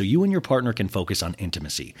finger so you and your partner can focus on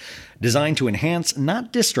intimacy. Designed to enhance,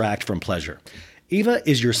 not distract from pleasure. Ava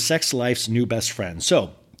is your sex life's new best friend.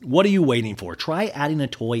 So, what are you waiting for? Try adding a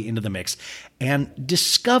toy into the mix and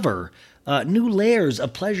discover new layers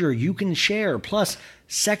of pleasure you can share, plus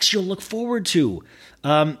sex you'll look forward to.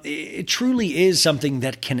 It truly is something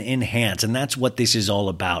that can enhance, and that's what this is all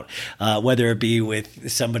about. Whether it be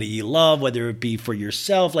with somebody you love, whether it be for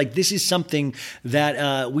yourself, like this is something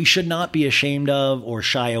that we should not be ashamed of or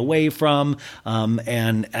shy away from.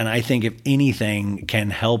 And I think if anything can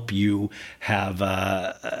help you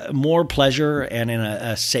have more pleasure and in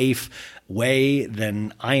a safe way,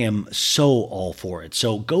 then I am so all for it.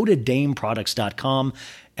 So go to dameproducts.com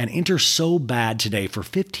and enter So Bad today for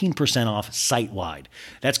 15% off site-wide.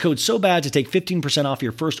 That's code So Bad to take 15% off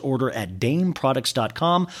your first order at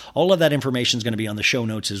dameproducts.com. All of that information is going to be on the show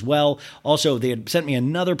notes as well. Also, they had sent me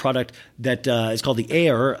another product that is called the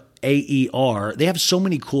Air, AER. They have so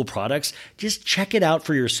many cool products. Just check it out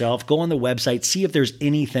for yourself. Go on the website, see if there's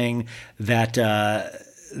anything that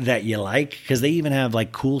you like, because they even have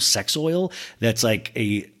like cool sex oil that's like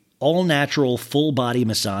a all-natural, full-body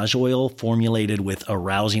massage oil formulated with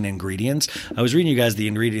arousing ingredients. I was reading you guys the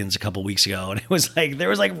ingredients a couple weeks ago, and it was like, I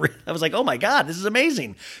was like, oh my God, this is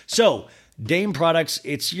amazing. So, Dame Products,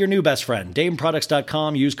 it's your new best friend.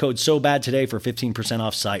 DameProducts.com. Use code SOBAD today for 15%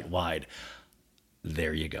 off site-wide.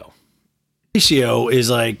 There you go. Mauricio is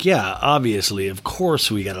like, yeah, obviously, of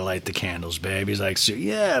course we got to light the candles, babe. He's like,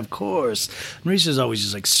 yeah, of course. Mauricio's always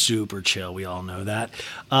just like super chill. We all know that.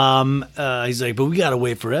 He's like, but we got to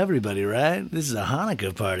wait for everybody, right? This is a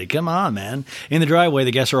Hanukkah party. Come on, man. In the driveway,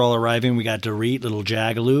 the guests are all arriving. We got Dorit, little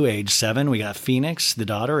Jagaloo, age 7. We got Phoenix, the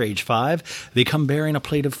daughter, age 5. They come bearing a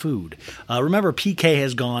plate of food. Remember, PK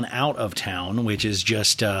has gone out of town, which is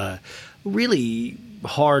just really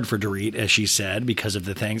hard for Dorit, as she said, because of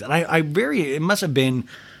the things. And he must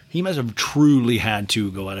have truly had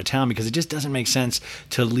to go out of town, because it just doesn't make sense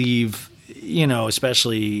to leave,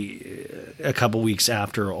 especially a couple weeks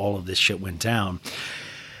after all of this shit went down.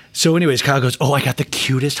 So anyways, Kyle goes, oh, I got the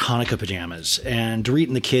cutest Hanukkah pajamas. And Dorit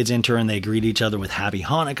and the kids enter, and they greet each other with Happy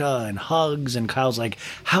Hanukkah and hugs. And Kyle's like,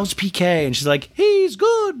 how's PK? And she's like, he's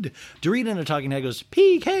good. Dorit in a talking head goes,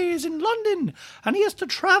 PK is in London, and he has to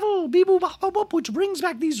travel, beep-boop-bop-bop, which brings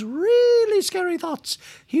back these really scary thoughts.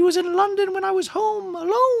 He was in London when I was home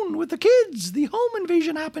alone with the kids. The home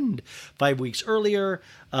invasion happened 5 weeks earlier.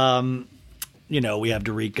 We have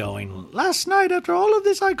Dorit going, last night after all of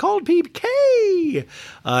this, I called PK.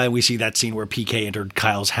 We see that scene where PK entered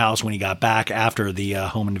Kyle's house when he got back after the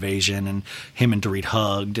home invasion, and him and Dorit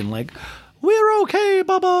hugged and like, we're okay,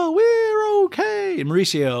 Bubba, we're okay. And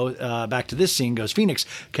Mauricio, back to this scene, goes, Phoenix,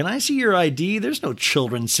 can I see your ID? There's no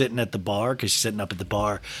children sitting at the bar, because she's sitting up at the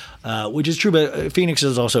bar, which is true, but Phoenix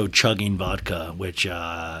is also chugging vodka, which,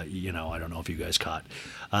 I don't know if you guys caught.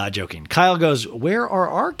 Joking. Kyle goes, where are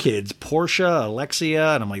our kids? Portia,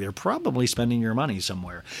 Alexia? And I'm like, they're probably spending your money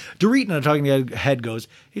somewhere. Dorit in a talking head goes,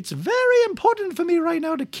 it's very important for me right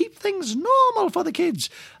now to keep things normal for the kids.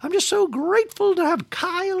 I'm just so grateful to have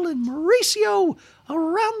Kyle and Mauricio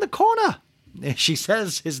around the corner. She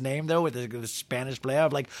says his name, though, with the Spanish flair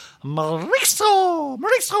of like, Mauricio,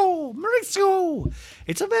 Mauricio, Mauricio.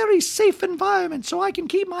 It's a very safe environment, so I can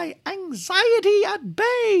keep my anxiety at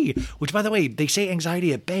bay. Which, by the way, they say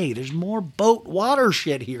anxiety at bay. There's more boat water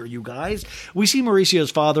shit here, you guys. We see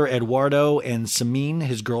Mauricio's father, Eduardo, and Samin,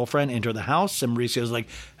 his girlfriend, enter the house. And Mauricio's like,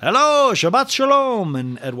 hello, Shabbat Shalom.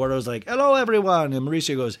 And Eduardo's like, hello, everyone. And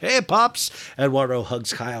Mauricio goes, hey, Pops. Eduardo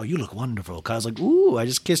hugs Kyle. You look wonderful. Kyle's like, ooh, I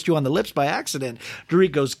just kissed you on the lips by accident.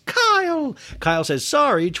 Dorit goes, Kyle. Kyle says,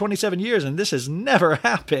 sorry, 27 years and this has never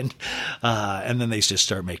happened. And then they just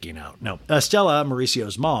start making out. No, Estella,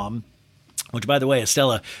 Mauricio's mom, which, by the way,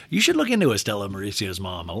 Estella, you should look into Estella, Mauricio's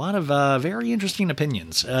mom. A lot of very interesting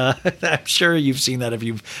opinions. I'm sure you've seen that if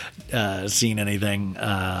you've seen anything,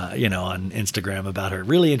 on Instagram about her.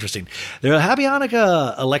 Really interesting. They're happy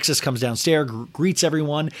Hanukkah. Alexis comes downstairs, greets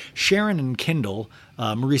everyone. Sharon and Kendall,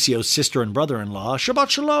 Mauricio's sister and brother-in-law. Shabbat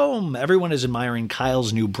Shalom. Everyone is admiring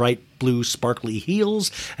Kyle's new bright blue sparkly heels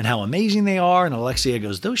and how amazing they are. And Alexia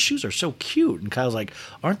goes, those shoes are so cute. And Kyle's like,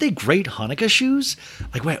 aren't they great Hanukkah shoes?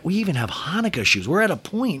 Like, wait, we even have Hanukkah shoes. We're at a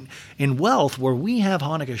point in wealth where we have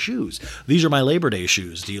Hanukkah shoes. These are my Labor Day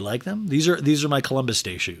shoes. Do you like them? These are my Columbus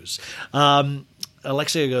Day shoes.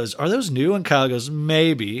 Alexia goes, are those new? And Kyle goes,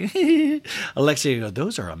 maybe. Alexia goes,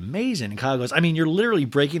 those are amazing. And Kyle goes, I mean, you're literally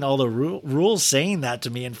breaking all the rules saying that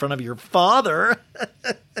to me in front of your father.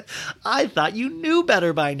 I thought you knew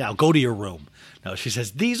better by now. Go to your room. No, she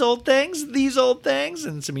says, these old things.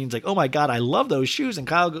 And Samin's like, oh my God, I love those shoes. And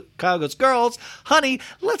Kyle goes, girls, honey,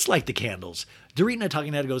 let's light the candles. Dorit in a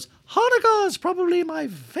talking head goes, Hanukkah is probably my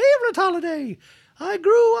favorite holiday. I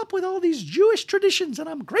grew up with all these Jewish traditions and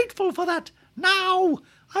I'm grateful for that. Now,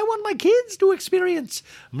 I want my kids to experience.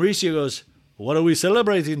 Mauricio goes, what are we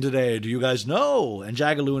celebrating today? Do you guys know? And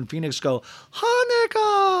Jagaloo and Phoenix go,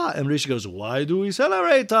 Hanukkah. And Mauricio goes, why do we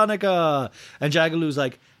celebrate Hanukkah? And Jagaloo's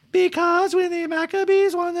like, because when the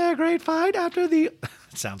Maccabees won their great fight after the...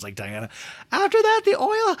 Sounds like Diana. After that, the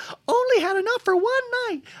oil only had enough for one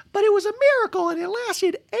night, but it was a miracle and it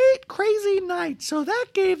lasted 8 crazy nights. So that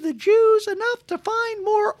gave the Jews enough to find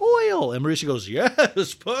more oil. And Mauricio goes,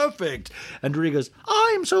 yes, perfect. And Doreen goes,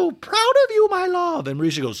 I am so proud of you, my love. And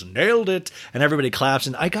Mauricio goes, nailed it. And everybody claps.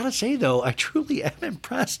 And I gotta say, though, I truly am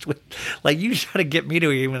impressed with, like, you try to get me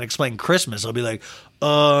to even explain Christmas. I'll be like,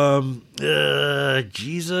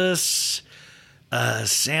 Jesus,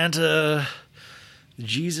 Santa...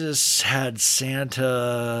 Jesus had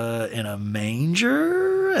Santa in a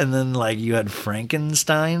manger, and then like you had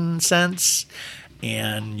Frankenstein scents,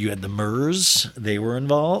 and you had the myrrhs. They were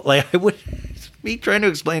involved. Like me trying to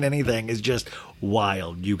explain anything is just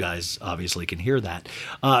wild. You guys obviously can hear that.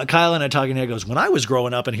 Kyle and I talking here goes, when I was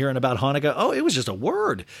growing up and hearing about Hanukkah, it was just a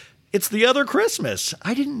word. It's the other Christmas.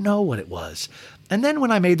 I didn't know what it was. And then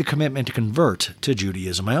when I made the commitment to convert to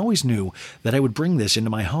Judaism, I always knew that I would bring this into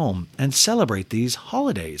my home and celebrate these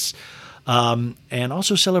holidays. And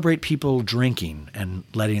also celebrate people drinking and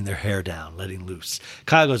letting their hair down, letting loose.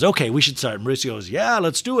 Kyle goes, okay, we should start. Mauricio goes, yeah,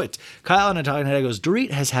 let's do it. Kyle and I talking head goes,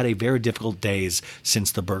 Dorit has had a very difficult days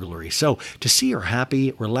since the burglary. So to see her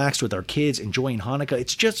happy, relaxed with our kids, enjoying Hanukkah, it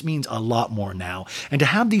just means a lot more now. And to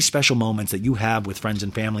have these special moments that you have with friends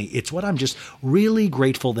and family, it's what I'm just really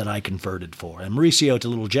grateful that I converted for. And Mauricio to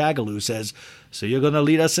little Jagaloo says, so you're going to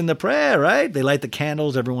lead us in the prayer, right? They light the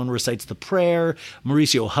candles. Everyone recites the prayer.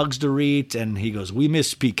 Mauricio hugs Dorit, and he goes, we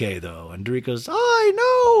miss PK, though. And Dorit goes, I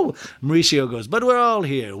know. Mauricio goes, but we're all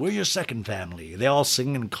here. We're your second family. They all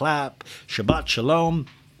sing and clap. Shabbat Shalom.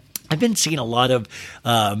 I've been seeing a lot of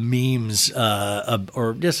memes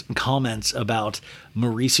or just comments about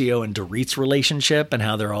Mauricio and Dorit's relationship and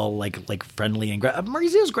how they're all like friendly and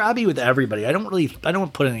Mauricio's grabby with everybody. I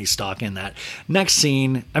don't put any stock in that. Next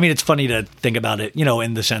scene, I mean, it's funny to think about it,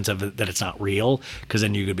 in the sense of that it's not real, because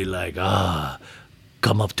then you could be like,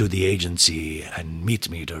 come up to the agency and meet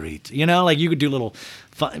me, Dorit. Like you could do little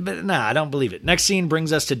fun, but nah, I don't believe it. Next scene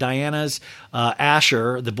brings us to Diana's.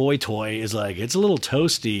 Asher, the boy toy, is like, it's a little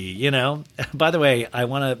toasty, By the way, I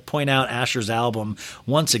want to point out Asher's album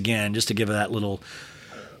once again, just to give it that little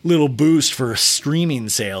boost for streaming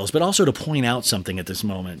sales, but also to point out something at this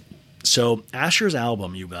moment. So Asher's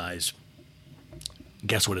album, you guys,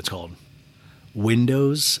 guess what it's called?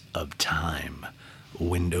 Windows of Time.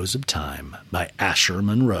 Windows of Time by Asher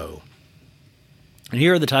Monroe. And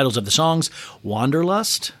here are the titles of the songs.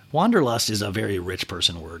 Wanderlust. Wanderlust is a very rich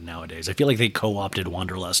person word nowadays. I feel like they co-opted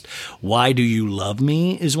Wanderlust. Why Do You Love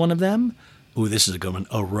Me is one of them. Ooh, this is a good one.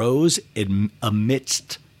 A Rose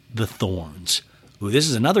Amidst the Thorns. Ooh, this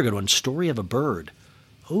is another good one. Story of a Bird.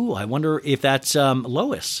 Ooh, I wonder if that's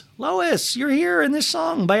Lois. Lois, you're here in this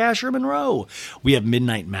song by Asher Monroe. We have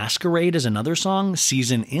Midnight Masquerade as another song.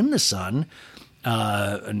 Season in the Sun.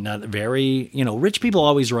 Not very, rich people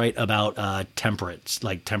always write about temperates,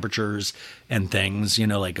 like temperatures and things,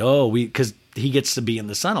 because he gets to be in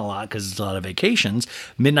the sun a lot because it's a lot of vacations.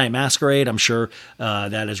 Midnight Masquerade, I'm sure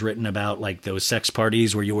that is written about like those sex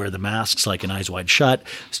parties where you wear the masks like in Eyes Wide Shut.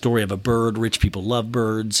 Story of a Bird, Rich People Love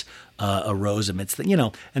Birds. A Rose Amidst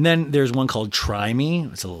the, and then there's one called Try Me.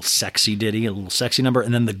 It's a little sexy ditty, a little sexy number.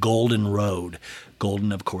 And then The Golden Road.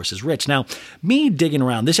 Golden, of course, is rich. Now, me digging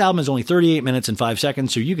around, this album is only 38 minutes and 5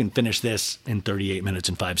 seconds, so you can finish this in 38 minutes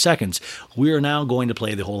and 5 seconds. We are now going to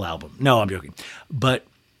play the whole album. No, I'm joking. But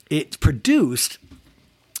it's produced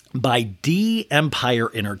by D Empire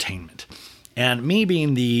Entertainment. And me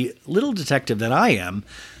being the little detective that I am,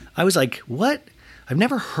 I was like, what? I've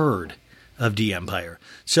never heard of D Empire.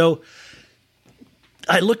 So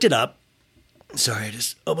I looked it up. Sorry, I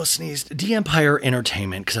just almost sneezed. D Empire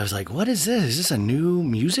Entertainment, because I was like, what is this? Is this a new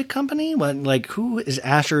music company? Who is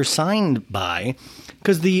Asher signed by?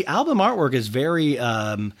 Because the album artwork is very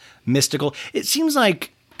mystical. It seems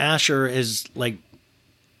like Asher is like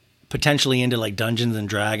potentially into like Dungeons and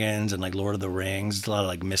Dragons and like Lord of the Rings. It's a lot of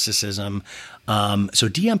like mysticism. So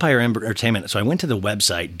D Empire Entertainment. So I went to the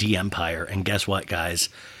website, D Empire, and guess what, guys?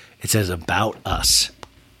 It says About Us.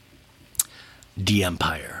 D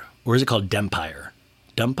Empire. Or is it called Dempire?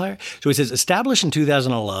 Dempire? So it says, established in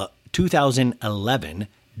 2011,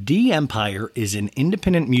 D Empire is an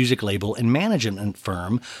independent music label and management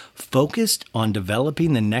firm focused on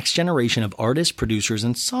developing the next generation of artists, producers,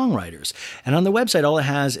 and songwriters. And on the website, all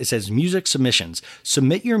it says music submissions.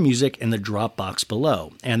 Submit your music in the drop box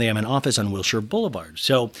below. And they have an office on Wilshire Boulevard.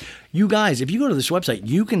 So you guys, if you go to this website,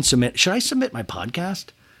 you can submit. Should I submit my podcast?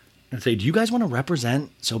 and say, do you guys want to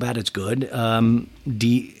represent So Bad It's Good,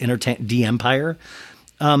 D Empire?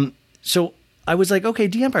 So I was like, okay,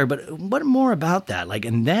 D Empire, but what more about that? Like,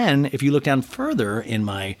 and then if you look down further in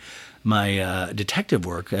my detective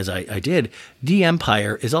work, as I did, D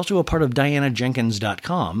Empire is also a part of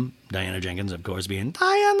DianaJenkins.com. Diana Jenkins, of course, being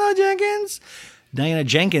Diana Jenkins. Diana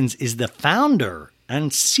Jenkins is the founder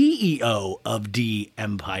and CEO of D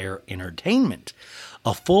Empire Entertainment,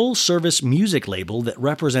 a full-service music label that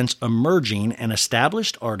represents emerging and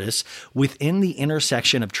established artists within the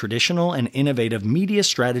intersection of traditional and innovative media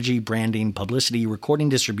strategy, branding, publicity, recording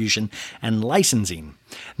distribution, and licensing.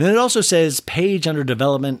 Then it also says, page under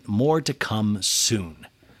development, more to come soon.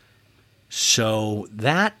 So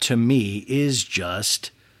that, to me, is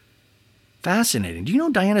just fascinating. Do you know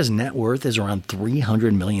Diana's net worth is around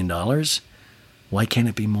 $300 million? Why can't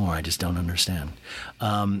it be more? I just don't understand.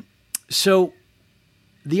 So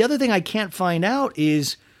the other thing I can't find out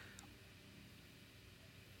is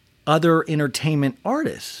other entertainment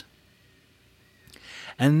artists.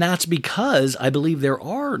 And that's because I believe there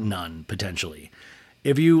are none, potentially.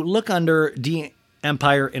 If you look under D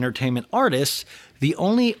Empire Entertainment Artists, the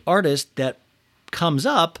only artist that comes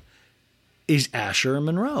up is Asher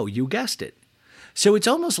Monroe. You guessed it. So it's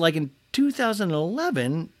almost like in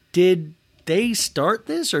 2011, did they start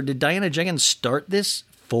this, or did Diana Jenkins start this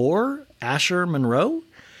for Asher Monroe?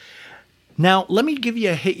 Now, let me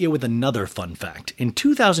hit you with another fun fact. In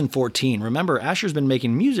 2014, remember, Asher's been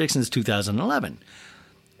making music since 2011.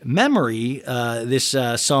 Memory, this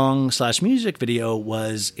song/music video,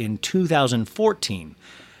 was in 2014.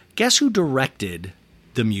 Guess who directed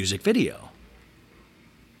the music video?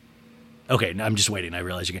 Okay, I'm just waiting. I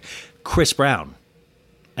realize you can. Chris Brown.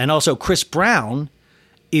 And also, Chris Brown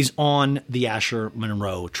is on the Asher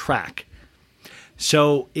Monroe track.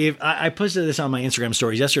 So if I posted this on my Instagram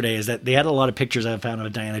stories yesterday, is that they had a lot of pictures I found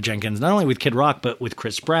of Diana Jenkins, not only with Kid Rock, but with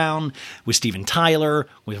Chris Brown, with Steven Tyler,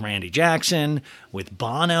 with Randy Jackson, with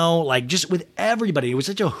Bono, like just with everybody. It was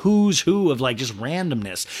such a who's who of like just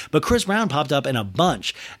randomness. But Chris Brown popped up in a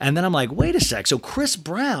bunch. And then I'm like, wait a sec. So Chris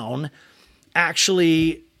Brown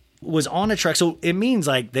actually was on a track. So it means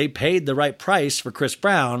like they paid the right price for Chris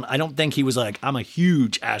Brown. I don't think he was like, I'm a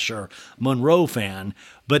huge Asher Monroe fan,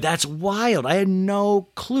 but that's wild. I had no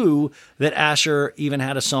clue that Asher even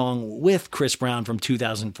had a song with Chris Brown from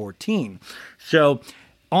 2014. So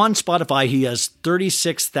on Spotify, he has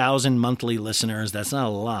 36,000 monthly listeners. That's not a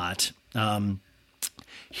lot.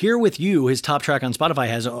 Here With You, his top track on Spotify,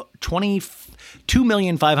 has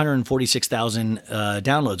 2,546,000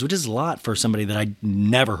 downloads, which is a lot for somebody that I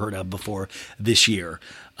never heard of before this year.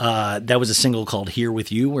 That was a single called Here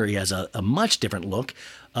With You, where he has a much different look.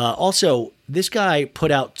 Also, this guy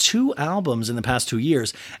put out 2 albums in the past 2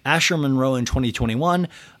 years. Asher Monroe in 2021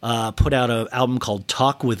 put out an album called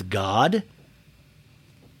Talk With God.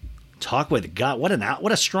 Talk With God.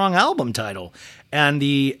 What a strong album title. And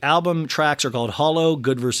the album tracks are called Hollow,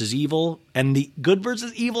 Good vs. Evil. And the Good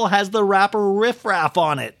vs. Evil has the rapper Riff Raff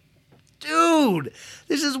on it. Dude,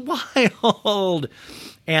 this is wild.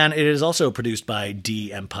 And it is also produced by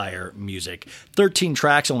D Empire Music. 13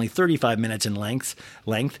 tracks, only 35 minutes in length.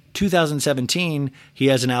 2017, he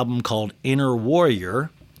has an album called Inner Warrior.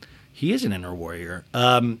 He is an inner warrior.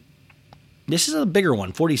 This is a bigger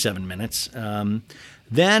one, 47 minutes.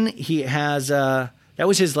 Then he has that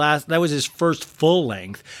was his first full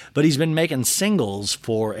length, but he's been making singles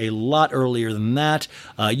for a lot earlier than that.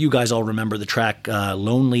 You guys all remember the track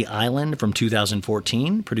Lonely Island from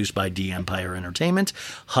 2014, produced by D Empire Entertainment.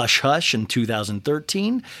 Hush Hush in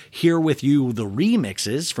 2013. Here With You, the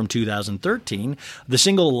remixes from 2013. The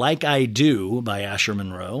single Like I Do by Asher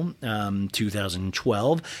Monroe,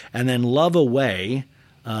 2012. And then Love Away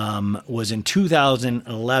was in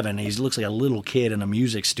 2011. He looks like a little kid in a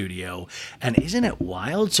music studio. And isn't it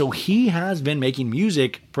wild? So he has been making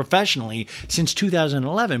music professionally since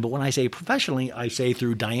 2011. But when I say professionally, I say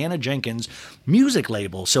through Diana Jenkins' music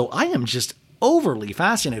label. So I am just overly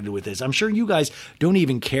fascinated with this. I'm sure you guys don't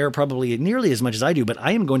even care probably nearly as much as I do, but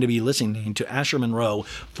I am going to be listening to Asher Monroe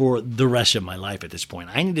for the rest of my life at this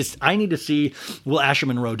point. I need to see, will Asher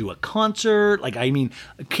Monroe do a concert? Like, I mean,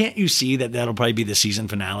 can't you see that that'll probably be the season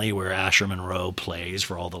finale where Asher Monroe plays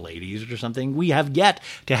for all the ladies or something? We have yet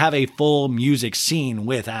to have a full music scene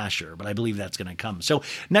with Asher, but I believe that's going to come. So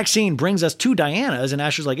next scene brings us to Diana's, and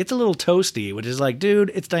Asher's like, it's a little toasty, which is like,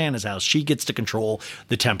 dude, it's Diana's house. She gets to control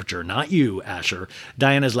the temperature, not you, Asher.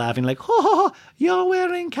 Diana's laughing like, oh, you're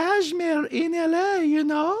wearing cashmere in LA, you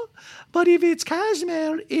know? But if it's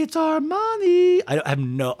cashmere, it's Armani.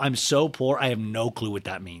 I'm so poor, I have no clue what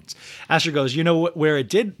that means. Asher goes, you know where it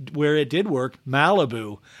did work?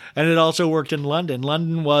 Malibu. And it also worked in London.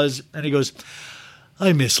 London was, and he goes,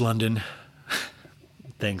 I miss London.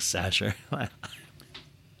 Thanks, Asher.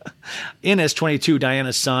 Innes, 22,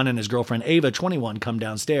 Diana's son, and his girlfriend Ava, 21, come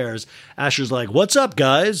downstairs. Asher's like, what's up,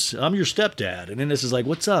 guys? I'm your stepdad. And Innes is like,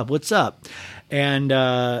 what's up? And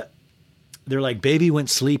they're like, baby went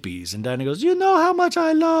sleepies. And Diana goes, you know how much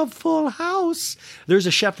I love Full House. There's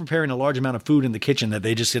a chef preparing a large amount of food in the kitchen that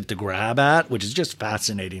they just get to grab at, which is just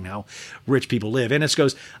fascinating how rich people live. Innes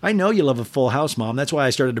goes, I know you love a Full House, Mom. That's why I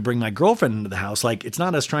started to bring my girlfriend into the house. Like, it's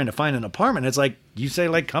not us trying to find an apartment. It's like, you say,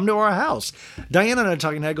 like, come to our house. Diana, in a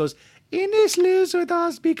talking head, goes, Innes lives with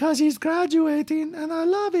us because he's graduating, and I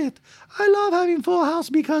love it. I love having Full House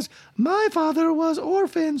because my father was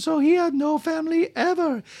orphan, so he had no family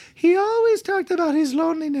ever. He always talked about his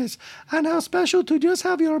loneliness and how special to just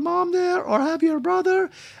have your mom there or have your brother.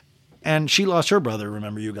 And she lost her brother,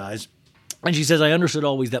 remember you guys. And she says, I understood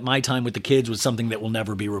always that my time with the kids was something that will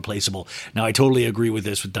never be replaceable. Now, I totally agree with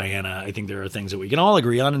this with Diana. I think there are things that we can all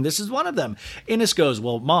agree on, and this is one of them. Innes goes,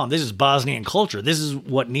 well, Mom, this is Bosnian culture. This is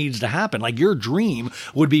what needs to happen. Like, your dream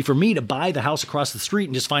would be for me to buy the house across the street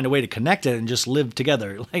and just find a way to connect it and just live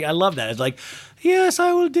together. Like, I love that. It's like, yes,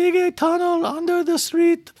 I will dig a tunnel under the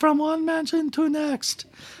street from one mansion to next.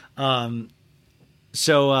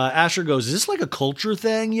 So Asher goes, is this like a culture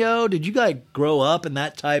thing, yo? Did you guys grow up in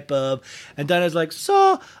that type of... And Diana's like,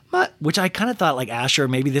 which I kind of thought, like, Asher,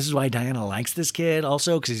 maybe this is why Diana likes this kid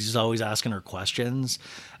also, because he's always asking her questions.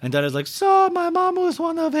 And Diana's like, my mom was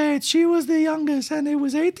one of 8. She was the youngest, and it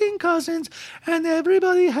was 18 cousins, and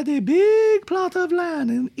everybody had a big plot of land,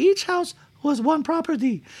 and each house was one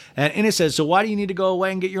property. And Innes says, so why do you need to go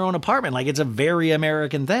away and get your own apartment? Like, it's a very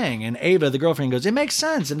American thing. And Ava, the girlfriend, goes, it makes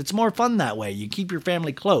sense, and it's more fun that way. You keep your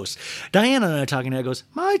family close. Diana, in a talking head, goes,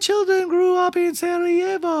 my children grew up in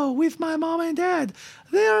Sarajevo with my mom and dad.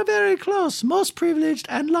 They are very close, most privileged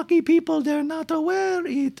and lucky people. They're not aware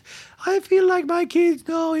it. I feel like my kids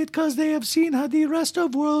know it because they have seen how the rest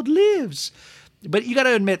of the world lives. But you got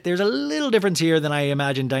to admit, there's a little difference here than I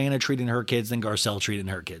imagine Diana treating her kids than Garcelle treating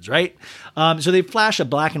her kids, right? So they flash a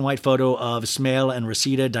black and white photo of Smail and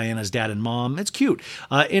Rosita, Diana's dad and mom. It's cute.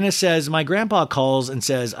 Innes says, my grandpa calls and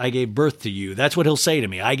says, I gave birth to you. That's what he'll say to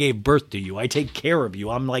me. I gave birth to you. I take care of you.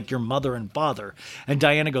 I'm like your mother and father. And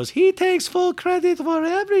Diana goes, he takes full credit for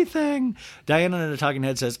everything. Diana, in a talking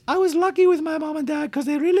head, says, I was lucky with my mom and dad because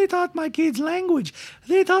they really taught my kids language.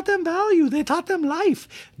 They taught them value. They taught them life.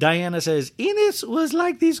 Diana says, Innes was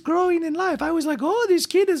like this growing in life. I was like, oh, this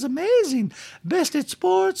kid is amazing. Best at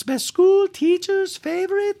sports, best school, teachers,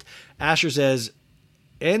 favorite. Asher says,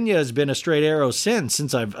 Enya's been a straight arrow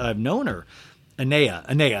since I've known her.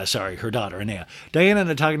 Anea, sorry, her daughter, Anea. Diana,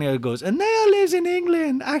 the talking head, goes, Anea lives in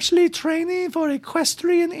England, actually training for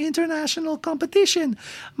equestrian international competition.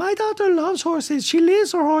 My daughter loves horses. She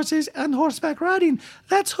lives for horses and horseback riding.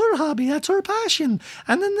 That's her hobby. That's her passion.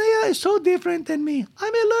 And Anea is so different than me.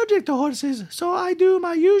 I'm allergic to horses, so I do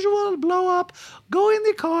my usual blow up, go in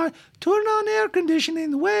the car, turn on air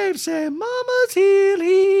conditioning, wave, say, Mama's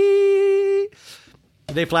here.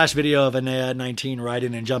 They flash video of Anea, 19,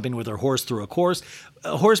 riding and jumping with her horse through a course.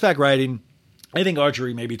 Horseback riding, I think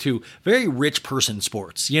archery maybe too, very rich person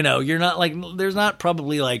sports. You know, you're not like, there's not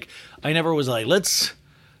probably like, I never was like,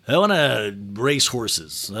 I want to race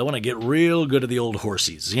horses. I want to get real good at the old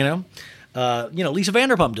horsies, you know? Lisa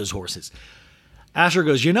Vanderpump does horses. Asher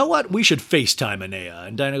goes, you know what? We should FaceTime Anea.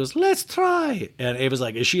 And Diana goes, let's try. And Ava's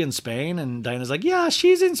like, is she in Spain? And Diana's like, yeah,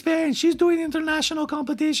 she's in Spain. She's doing international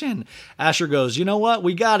competition. Asher goes, you know what?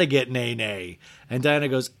 We got to get Nene. And Diana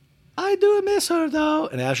goes, I do miss her, though.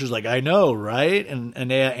 And Asher's like, I know, right? And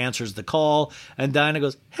Anea answers the call. And Diana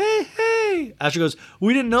goes, hey. Asher goes,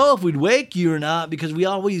 we didn't know if we'd wake you or not because we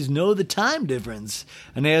always know the time difference.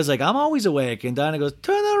 And Anea's like, I'm always awake. And Diana goes,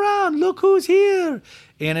 turn around. Look who's here.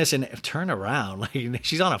 Innes and turn around. Like,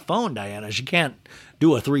 she's on a phone, Diana. She can't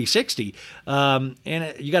do a 360. And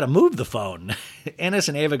you got to move the phone. Innes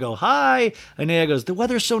and Ava go, hi. And Anea goes, the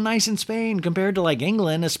weather's so nice in Spain compared to like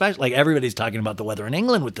England, especially like everybody's talking about the weather in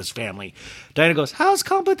England with this family. Diana goes, how's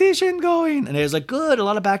competition going? And Anea's like, good, a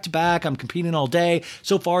lot of back-to-back. I'm competing all day.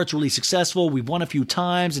 So far, it's really successful. We've won a few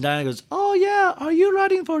times. And Diana goes, oh, oh yeah, are you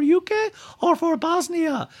riding for UK or for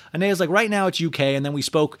Bosnia? And Nea's like, right now it's UK. And then we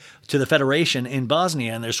spoke to the Federation in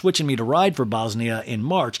Bosnia, and they're switching me to ride for Bosnia in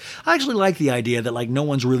March. I actually like the idea that like no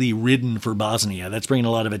one's really ridden for Bosnia. That's bringing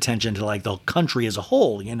a lot of attention to like the country as a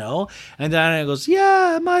whole, you know? And Diana goes,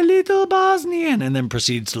 yeah, my little Bosnian, and then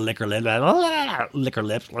proceeds to lick her lips.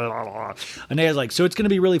 And Nea's like, so it's going to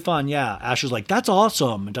be really fun. Yeah. Asher's like, that's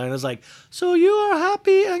awesome. And Diana's like, so you are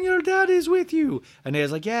happy and your dad is with you. And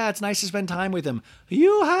Nea's like, yeah, it's nice to spend time with him.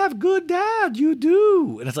 You have good dad, you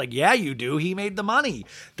do. And it's like, yeah, you do. He made the money.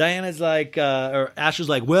 Diana's like, or Asher's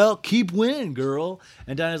like, well, keep winning, girl.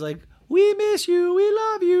 And Diana's like, we miss you, we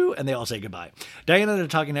love you. And they all say goodbye. Diana, the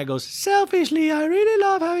talking head, goes, selfishly, I really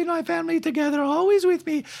love having my family together, always with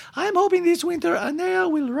me. I'm hoping this winter Anea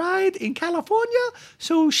will ride in California,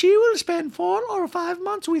 so she will spend 4 or 5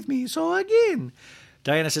 months with me. So again,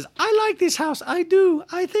 Diana says, I like this house, I do.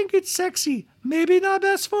 I think it's sexy. Maybe not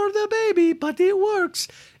best for the baby, but it works.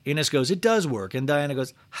 Ines goes, it does work. And Diana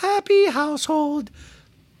goes, happy household.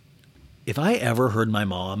 If I ever heard my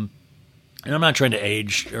mom, and I'm not trying to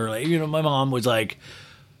age, or like, you know, my mom was like,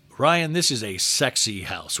 Ryan, this is a sexy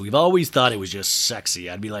house. We've always thought it was just sexy.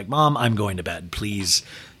 I'd be like, Mom, I'm going to bed. Please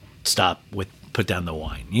stop put down the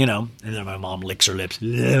wine, you know? And then my mom licks her lips.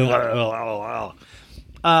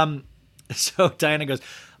 So Diana goes,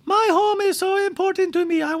 my home is so important to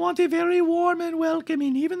me. I want it very warm and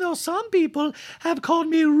welcoming, even though some people have called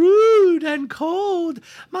me rude and cold.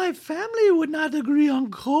 My family would not agree on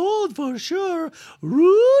cold for sure.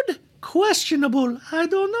 Rude? Questionable. I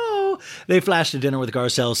don't know. They flashed to dinner with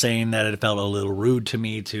Garcelle saying that it felt a little rude to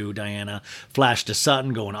me, to Diana. Flashed to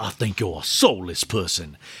Sutton going, I think you're a soulless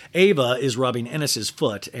person. Ava is rubbing Ines'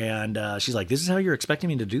 foot, and she's like, this is how you're expecting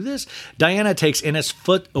me to do this? Diana takes Ines'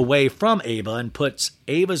 foot away from Ava and puts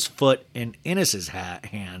Ava's foot in Ines'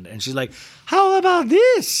 hand. And she's like, how about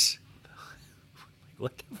this?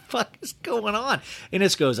 What the fuck is going on?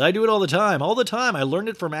 Ines goes, I do it all the time. All the time. I learned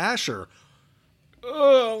it from Asher.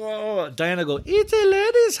 Diana goes, it's a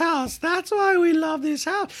lady's house. That's why we love this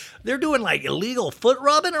house. They're doing like illegal foot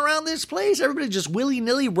rubbing around this place. Everybody just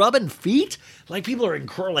willy-nilly rubbing feet. Like people are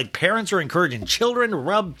like parents are encouraging children to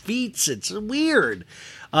rub feet. It's weird.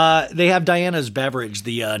 They have Diana's beverage,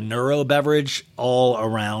 the neuro beverage, all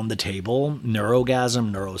around the table.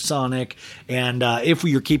 Neurogasm, Neurosonic. And if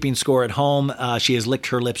you're keeping score at home, she has licked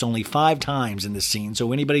her lips only 5 times in this scene.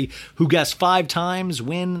 So anybody who guessed 5 times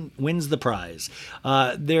wins the prize.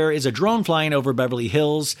 There is a drone flying over Beverly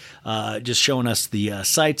Hills, just showing us the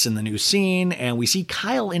sights in the new scene. And we see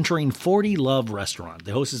Kyle entering 40 Love Restaurant.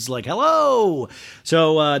 The host is like, hello.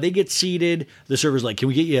 So they get seated. The server's like, can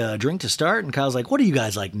we get you a drink to start? And Kyle's like, what are you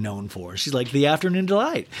guys like known for? She's like, the Afternoon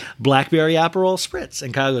Delight, Blackberry Aperol Spritz.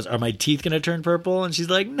 And Kyle goes, are my teeth going to turn purple? And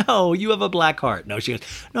she's like, no, you have a black heart. No, she goes,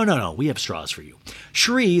 no, we have straws for you.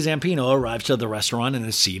 Sheree Zampino arrives to the restaurant and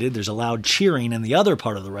is seated. There's a loud cheering in the other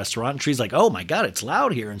part of the restaurant. And Sheree's like, oh my God, it's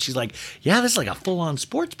loud here. And she's like, yeah, this is like a full-on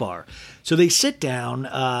sports bar. So they sit down.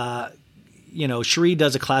 Sheree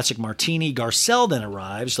does a classic martini. Garcelle then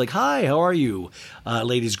arrives. She's like, hi, how are you?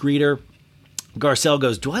 Ladies greet her. Garcelle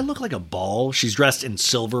goes, do I look like a ball? She's dressed in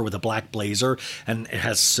silver with a black blazer, and it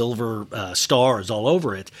has silver stars all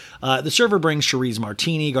over it. The server brings Sheree's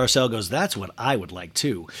martini. Garcelle goes, that's what I would like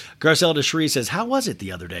too. Garcelle to Sheree says, how was it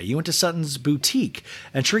the other day? You went to Sutton's boutique.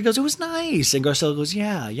 And Sheree goes, it was nice. And Garcelle goes,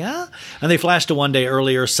 yeah? And they flash to one day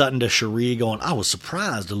earlier, Sutton to Sheree going, I was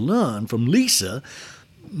surprised to learn from Lisa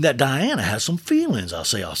that Diana has some feelings, I'll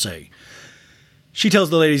say. She tells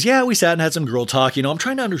the ladies, yeah, we sat and had some girl talk. I'm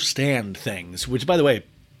trying to understand things, which, by the way,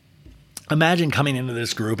 imagine coming into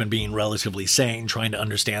this group and being relatively sane, trying to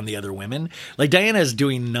understand the other women. Like, Diana is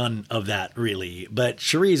doing none of that, really. But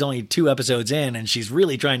Sheree's only 2 episodes in, and she's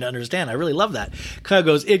really trying to understand. I really love that. Kyle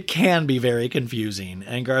goes, it can be very confusing.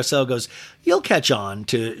 And Garcelle goes, you'll catch on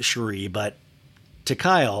to Sheree, but to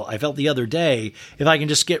Kyle, I felt the other day, if I can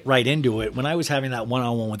just get right into it, when I was having that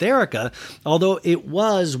one-on-one with Erica, although it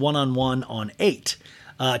was one-on-one on 8,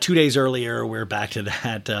 2 days earlier, we're back to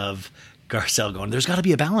that of Garcelle going, there's got to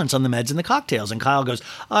be a balance on the meds and the cocktails. And Kyle goes,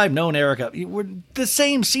 I've known Erica. We're the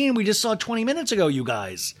same scene we just saw 20 minutes ago, you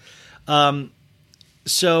guys.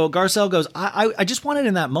 So Garcelle goes, I just wanted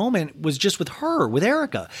in that moment was just with her, with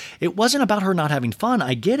Erica. It wasn't about her not having fun.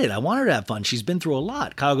 I get it. I want her to have fun. She's been through a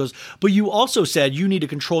lot. Kyle goes, but you also said you need to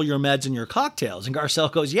control your meds and your cocktails. And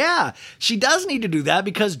Garcelle goes, yeah, she does need to do that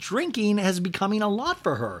because drinking has becoming a lot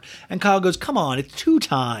for her. And Kyle goes, come on, it's 2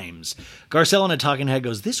 times. Garcelle in a talking head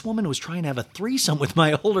goes, this woman was trying to have a threesome with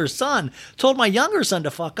my older son, told my younger son to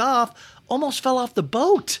fuck off, almost fell off the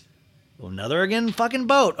boat. Another again fucking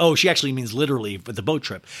boat. Oh, she actually means literally with the boat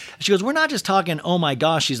trip. She goes, we're not just talking, oh my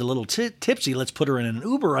gosh, she's a little tipsy. Let's put her in an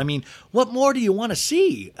Uber. I mean, what more do you want to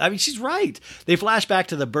see? I mean, she's right. They flash back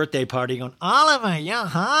to the birthday party going, Oliver, you're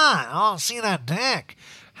hot. Oh, see that dick.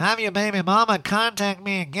 Have your baby mama contact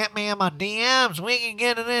me and get me in my DMs. We can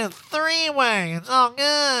get it in a 3-way. It's all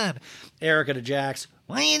good. Erica to Jax,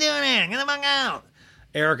 what are you doing here? Get the fuck out.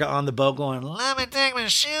 Erica on the boat going, let me take my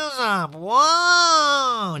shoes off.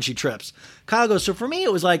 Whoa. And she trips. Kyle goes, so for me,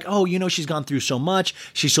 it was like, oh, you know, she's gone through so much.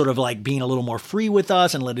 She's sort of like being a little more free with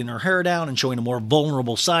us and letting her hair down and showing a more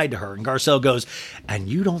vulnerable side to her. And Garcelle goes, and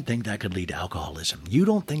you don't think that could lead to alcoholism? You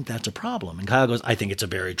don't think that's a problem? And Kyle goes, I think it's a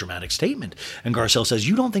very dramatic statement. And Garcelle says,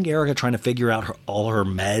 you don't think Erica trying to figure out all her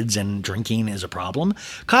meds and drinking is a problem?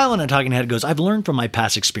 Kyle in a talking head goes, I've learned from my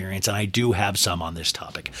past experience, and I do have some on this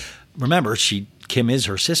topic. Remember, Kim is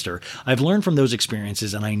her sister. I've learned from those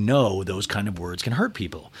experiences, and I know those kind of words can hurt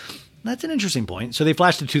people. That's an interesting point. So they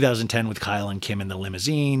flash to 2010 with Kyle and Kim in the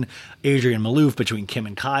limousine. Adrian Malouf between Kim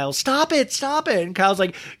and Kyle. Stop it, stop it. And Kyle's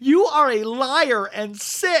like, you are a liar and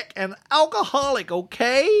sick and alcoholic,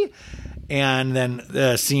 okay? And then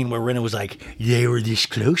the scene where Rinna was like, they were this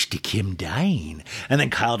close to Kim dying. And then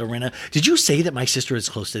Kyle to Rinna, did you say that my sister is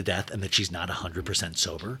close to death and that she's not 100%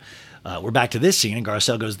 sober? We're back to this scene, and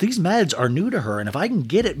Garcelle goes, these meds are new to her, and if I can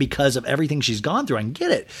get it because of everything she's gone through, I can get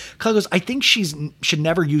it. Kyle goes, I think should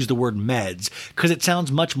never use the word meds because it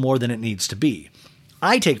sounds much more than it needs to be.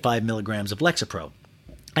 I take 5 milligrams of Lexapro.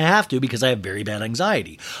 I have to because I have very bad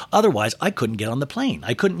anxiety. Otherwise, I couldn't get on the plane.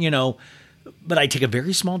 I couldn't, but I take a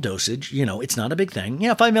very small dosage. It's not a big thing.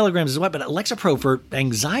 5 milligrams is what, but Lexapro for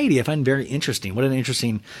anxiety, I find very interesting. What an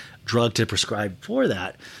interesting drug to prescribe for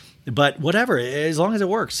that. But whatever, as long as it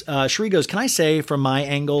works. Cherie goes, can I say from my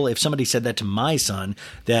angle, if somebody said that to my son,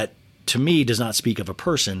 that to me does not speak of a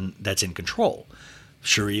person that's in control?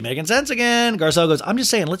 Cherie making sense again. Garcelle goes, I'm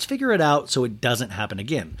just saying, let's figure it out so it doesn't happen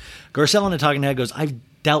again. Garcelle in a talking head goes, I've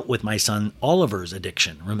dealt with my son Oliver's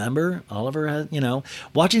addiction. Remember? Oliver has,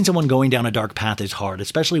 watching someone going down a dark path is hard,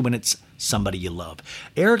 especially when it's somebody you love.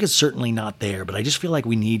 Eric is certainly not there, but I just feel like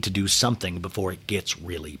we need to do something before it gets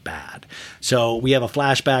really bad. So we have a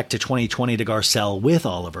flashback to 2020 to Garcelle with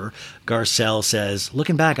Oliver. Garcelle says,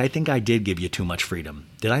 looking back, I think I did give you too much freedom.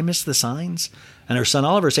 Did I miss the signs? And her son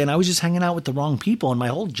Oliver saying, I was just hanging out with the wrong people, and my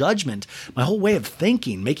whole judgment, my whole way of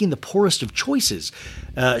thinking, making the poorest of choices.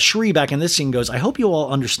 Cherie back in this scene goes, I hope you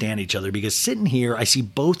all understand each other, because sitting here, I see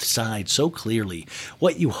both sides so clearly.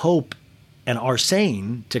 What you hope and are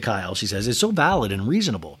saying to Kyle, she says, is so valid and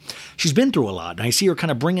reasonable. She's been through a lot, and I see her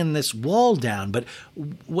kind of bringing this wall down, but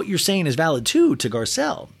what you're saying is valid too to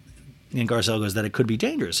Garcelle. And Garcelle goes, that it could be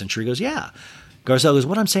dangerous. And Cherie goes, yeah. Garcelle goes,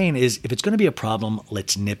 what I'm saying is, if it's going to be a problem,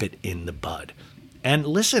 let's nip it in the bud. And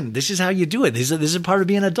listen, this is how you do it. This is part of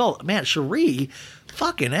being an adult. Man, Cherie,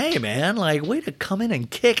 fucking A, man. Like, way to come in and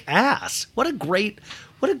kick ass. What a great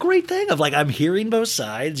thing of like, I'm hearing both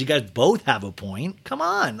sides. You guys both have a point. Come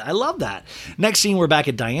on. I love that. Next scene, we're back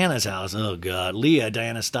at Diana's house. Oh, God. Leah,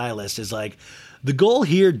 Diana's stylist, is like, the goal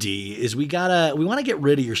here, D, is we want to get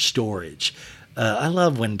rid of your storage. I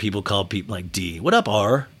love when people call people like D. What up,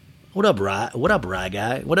 R? What up, What up,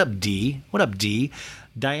 Guy? What up, D? What up, D?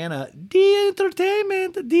 Diana, D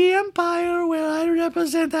Entertainment, D Empire, where I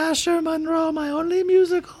represent Asher Monroe, my only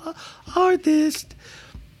musical artist.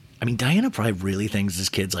 I mean, Diana probably really thinks this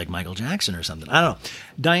kid's like Michael Jackson or something. I don't know.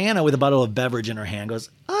 Diana, with a bottle of beverage in her hand, goes,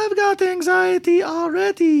 I've got anxiety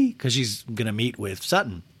already, because she's going to meet with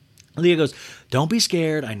Sutton. Leah goes, don't be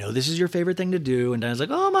scared. I know this is your favorite thing to do. And Diana's like,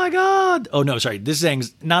 oh, my God. Oh, no, sorry. This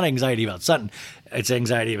is not anxiety about Sutton. It's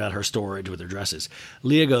anxiety about her storage with her dresses.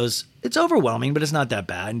 Leah goes, it's overwhelming, but it's not that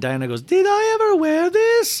bad. And Diana goes, did I ever wear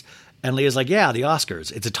this? And Leah's like, yeah, the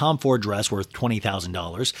Oscars. It's a Tom Ford dress worth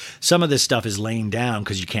 $20,000. Some of this stuff is laying down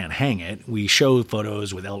because you can't hang it. We show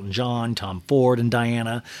photos with Elton John, Tom Ford, and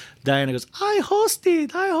Diana. Diana goes, I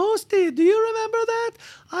hosted. Do you remember that?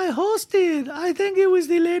 I hosted. I think it was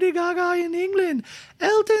the Lady Gaga in England.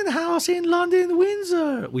 Elton House in London,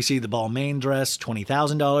 Windsor. We see the Balmain dress,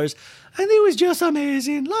 $20,000. And it was just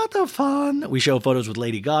amazing. Lot of fun. We show photos with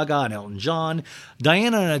Lady Gaga and Elton John.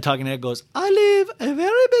 Diana and I talking head goes, I live a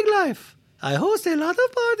very big life. I host a lot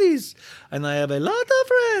of parties. And I have a lot of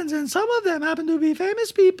friends. And some of them happen to be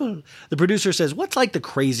famous people. The producer says, what's like the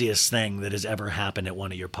craziest thing that has ever happened at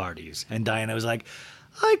one of your parties? And Diana was like,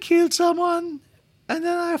 I killed someone. And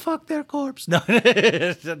then I fucked their corpse. No.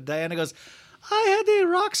 Diana goes, I had a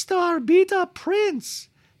rock star beat up Prince.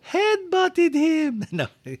 Headbutted him. No,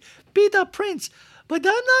 beat up Prince. But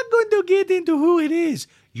I'm not going to get into who it is.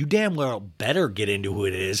 you damn well better get into who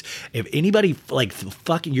it is. If anybody like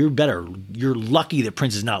fucking, you're lucky that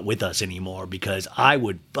Prince is not with us anymore, because I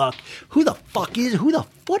would fuck.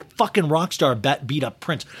 What fucking rock star beat up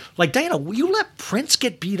Prince? Like, Diana, will you let Prince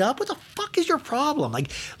get beat up? What the fuck is your problem? Like,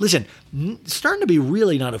 listen, starting to be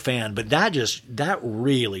really not a fan, but that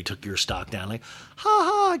really took your stock down. Like,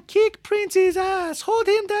 ha, kick Prince's ass, hold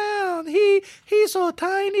him down. He's so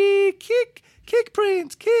tiny. Kick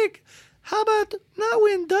Prince, kick. How about not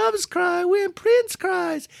when doves cry, when Prince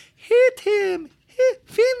cries? Hit him,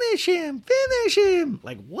 finish him.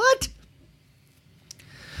 Like, what?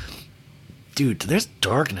 Dude, there's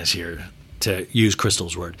darkness here, to use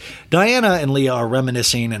Crystal's word. Diana and Leah are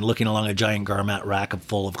reminiscing and looking along a giant garment rack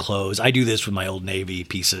full of clothes. I do this with my Old Navy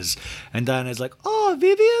pieces. And Diana's like, oh,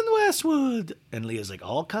 Vivienne Westwood. And Leah's like,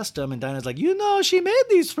 all custom. And Diana's like, she made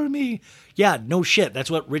these for me. Yeah, no shit.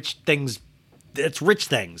 That's rich things.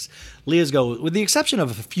 Leah's go, with the exception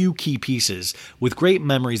of a few key pieces with great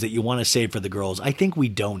memories that you want to save for the girls, I think we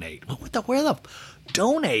donate.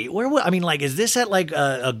 Donate? Is this at like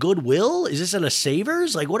a Goodwill? Is this at a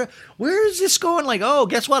Savers? Like, where is this going? Like, oh,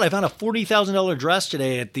 guess what? I found a $40,000 dress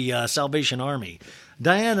today at the Salvation Army.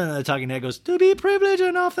 Diana, the talking head, goes, to be privileged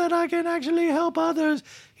enough that I can actually help others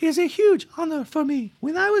is a huge honor for me.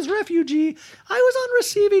 When I was refugee, I was on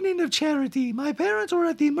receiving end of charity. My parents were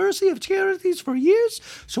at the mercy of charities for years,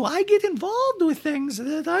 so I get involved with things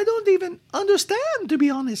that I don't even understand, to be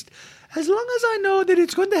honest. As long as I know that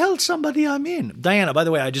it's going to help somebody, I'm in. Diana, by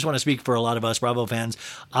the way, I just want to speak for a lot of us Bravo fans.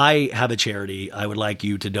 I have a charity I would like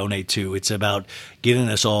you to donate to. It's about getting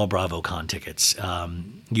us all BravoCon tickets.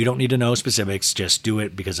 You don't need to know specifics. Just do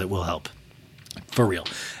it because it will help. For real.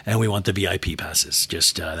 And we want the VIP passes.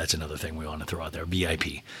 Just that's another thing we want to throw out there.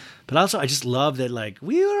 VIP. But also, I just love that, like,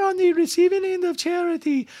 we were on the receiving end of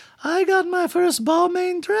charity. I got my first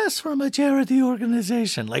Balmain dress from a charity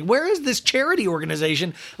organization. Like, where is this charity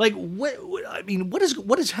organization? Like,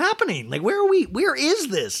 what is happening? Like, where are we? Where is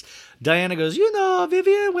this? Diana goes,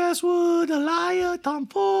 Vivienne Westwood, Elia, Tom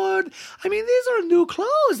Ford. These are new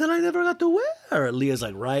clothes that I never got to wear. Leah's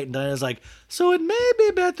like, right. And Diana's like, so it may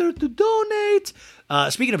be better to donate.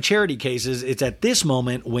 Speaking of charity cases, it's at this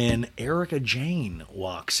moment when Erica Jane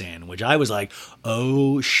walks in, which I was like,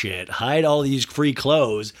 oh shit, hide all these free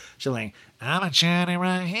clothes. She's like, I'm a charity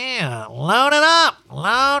right here. Load it up.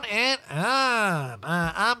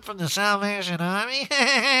 I'm from the Salvation Army.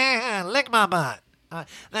 Lick my butt.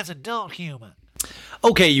 That's adult humor.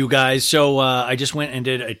 Okay, you guys, so I just went and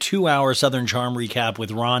did a 2-hour Southern Charm recap with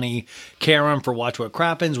Ronnie Karam for Watch What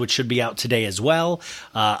Crappens, which should be out today as well.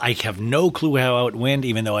 I have no clue how it went,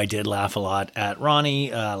 even though I did laugh a lot at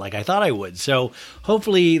Ronnie, like I thought I would. So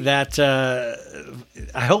hopefully that,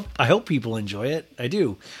 I hope people enjoy it. I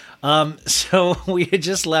do. So we had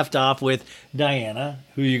just left off with Diana,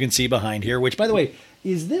 who you can see behind here, which, by the way,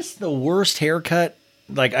 is this the worst haircut?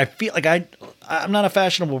 Like, I feel like I'm not a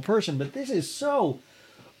fashionable person, but this is so...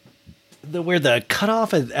 where the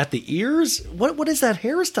cutoff at the ears? What is that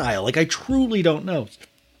hairstyle? Like, I truly don't know.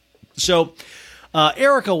 So,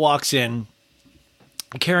 Erica walks in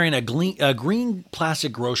carrying a green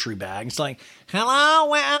plastic grocery bag. It's like, hello,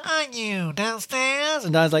 where are you? Downstairs?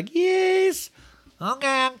 And Diana's like, yes.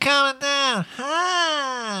 Okay, I'm coming down.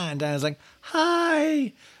 Hi. And Diana's like,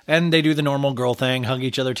 hi. And they do the normal girl thing, hug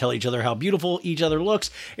each other, tell each other how beautiful each other looks.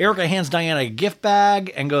 Erica hands Diana a gift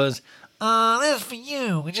bag and goes, this is for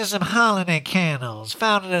you. It's just some holiday candles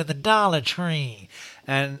found at the Dollar Tree.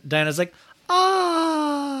 And Diana's like,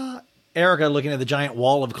 ah. Erica, looking at the giant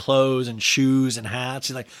wall of clothes and shoes and hats,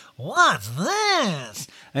 she's like, what's this?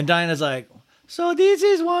 And Diana's like, so this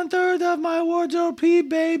is 1/3 of my wardrobe,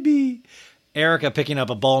 baby. Erica, picking up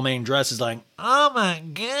a Balmain dress, is like, oh my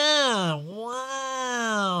God,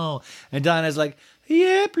 wow. And Diana's like,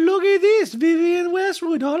 yep, look at this, Vivienne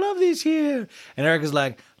Westwood, all of this here. And Erica's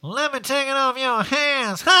like, let me take it off your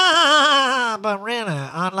hands. Ha! But really,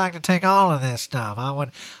 I'd like to take all of this stuff.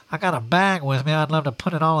 I got a bag with me. I'd love to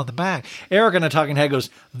put it all in the bag. Erica in a talking head goes,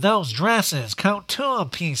 those dresses, couture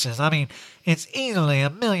pieces. It's easily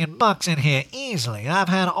 $1 million in here, easily. I've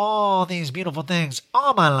had all these beautiful things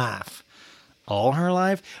all my life. All her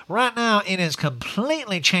life? Right now, it has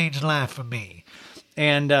completely changed life for me.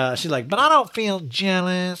 And she's like, but I don't feel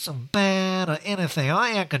jealous or bad or anything. Oh,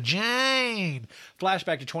 Erica Jane.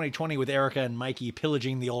 Flashback to 2020 with Erica and Mikey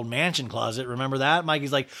pillaging the old mansion closet. Remember that?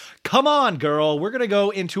 Mikey's like, come on, girl. We're going to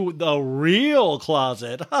go into the real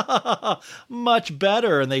closet. Much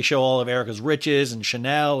better. And they show all of Erica's riches and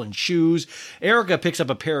Chanel and shoes. Erica picks up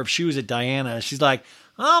a pair of shoes at Diana. She's like,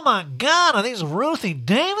 oh my God, are these Ruthie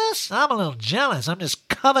Davis? I'm a little jealous. I'm just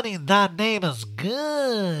coveting thy neighbor's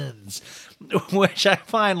goods. which I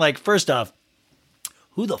find, like, first off,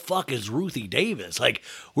 who the fuck is Ruthie Davis? Like,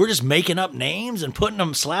 we're just making up names and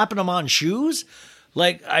slapping them on shoes?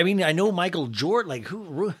 Like, I mean, I know Michael Jordan, like,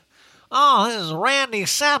 who? Oh, this is Randy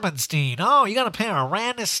Sappenstein. Oh, you got a pair of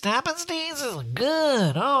Randy Sappensteins? This is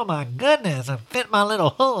good. Oh, my goodness. It fit my little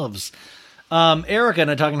hooves. Erica in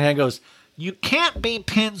a talking head goes, you can't be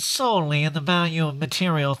pinned solely in the value of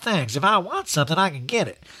material things. If I want something, I can get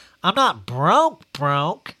it. I'm not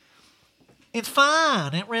broke. It's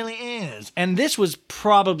fine. It really is. And this was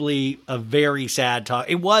probably a very sad talk.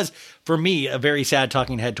 It was, for me, a very sad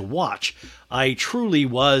talking head to watch. I truly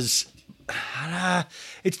was...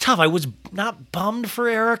 it's tough. I was not bummed for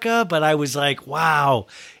Erica, but I was like, wow,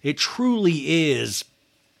 it truly is.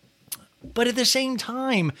 But at the same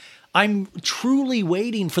time, I'm truly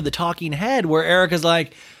waiting for the talking head where Erica's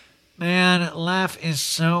like, man, life is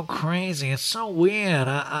so crazy. It's so weird.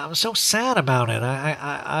 I'm so sad about it.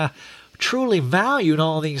 I truly valued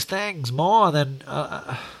all these things more than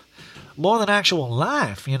actual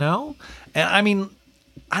life, you know? And I mean,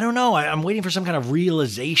 I don't know. I'm waiting for some kind of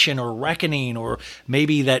realization or reckoning, or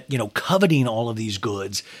maybe that, you know, coveting all of these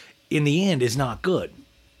goods in the end is not good.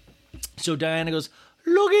 So Diana goes,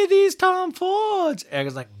 look at these Tom Fords.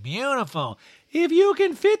 Erica's like, beautiful. If you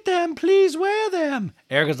can fit them, please wear them.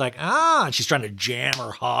 Erica's like, and she's trying to jam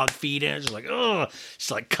her hog feet in. She's like, ugh.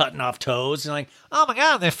 She's like cutting off toes. And like, oh my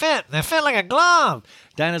God, they fit. They fit like a glove.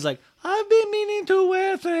 Diana's like, I've been meaning to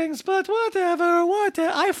wear things, but whatever.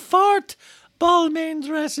 I fart Balmain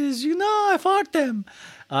dresses, you know, I fart them.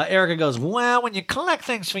 Erica goes, well, when you collect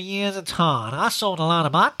things for years, it's hard. I sold a lot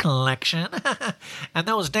of my collection, and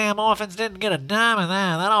those damn orphans didn't get a dime of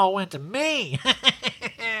that. That all went to me.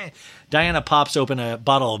 Diana pops open a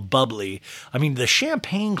bottle of bubbly. I mean, the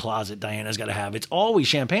champagne closet Diana's got to have. It's always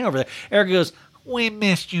champagne over there. Erica goes, we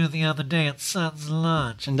missed you the other day at Sutton's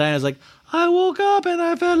lunch. And Diana's like, I woke up and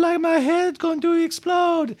I felt like my head's going to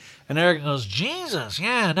explode. And Erica goes, Jesus,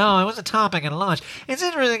 yeah, no, it was a topic at lunch. It's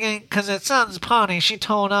interesting because at Sutton's party, she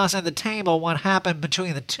told us at the table what happened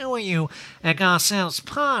between the two of you at Garcelle's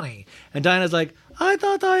party. And Diana's like, I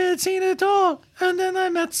thought I had seen it all, and then I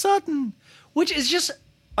met Sutton. Which is just...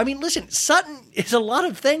 I mean, listen, Sutton is a lot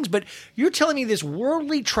of things, but you're telling me this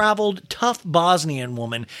worldly traveled, tough Bosnian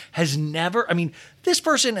woman has never... I mean, this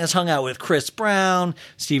person has hung out with Chris Brown,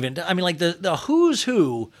 Stephen... I mean, like, the who's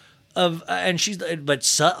who of... and she's...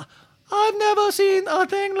 But I've never seen a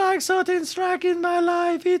thing like Sutton Strike in my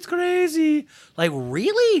life. It's crazy. Like,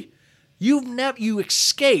 really? You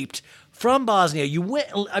escaped from Bosnia. You went...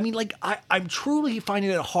 I mean, like, I'm truly finding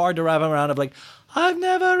it hard to wrap around of, like... I've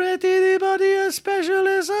never met anybody as special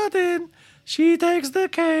as Sutton. She takes the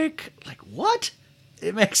cake. Like, what?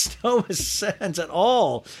 It makes no sense at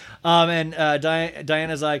all. And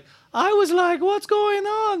Diana's like, I was like, what's going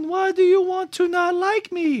on? Why do you want to not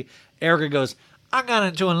like me? Erica goes, I got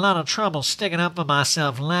into a lot of trouble sticking up for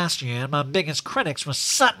myself last year, and my biggest critics were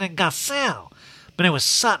Sutton and Garcelle. But it was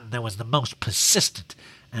Sutton that was the most persistent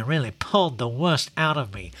and really pulled the worst out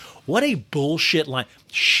of me. What a bullshit line.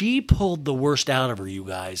 She pulled the worst out of her, you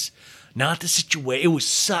guys. Not the situation. It was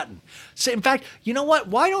Sutton. So, in fact, you know what?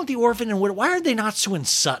 Why don't the orphan and widow, why are they not suing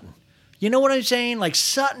Sutton? You know what I'm saying? Like,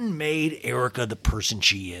 Sutton made Erica the person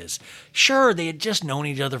she is. Sure, they had just known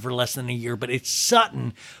each other for less than a year, but it's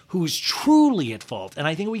Sutton who's truly at fault. And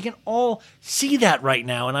I think we can all see that right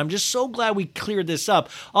now. And I'm just so glad we cleared this up.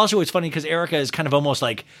 Also, it's funny because Erica is kind of almost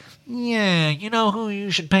like, yeah, you know who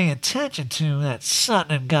you should pay attention to? That's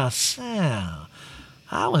Sutton and Garcelle.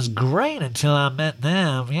 I was great until I met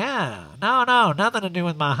them, yeah. No, nothing to do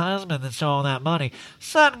with my husband that stole all that money.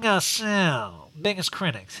 Sutton Garcelle, biggest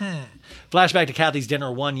critics. Flashback to Kathy's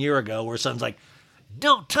dinner 1 year ago where Sutton's like,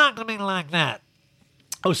 don't talk to me like that.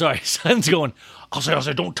 Oh, sorry. Sutton's going, I'll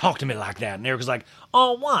say, don't talk to me like that. And Erica's like,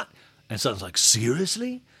 oh, what? And Sutton's like,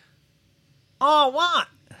 seriously? Oh, what?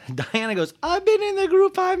 Diana goes, I've been in the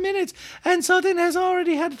group 5 minutes, and Sutton has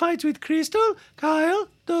already had fights with Crystal, Kyle,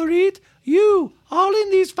 Dorit, you, all in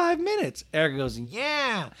these 5 minutes. Erica goes,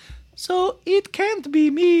 yeah. So it can't be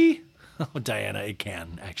me. Oh, Diana, it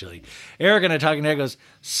can, actually. Erica in a talking head goes,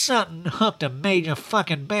 Sutton hooked a major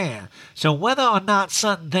fucking bear. So whether or not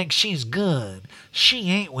Sutton thinks she's good, she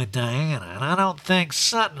ain't with Diana, and I don't think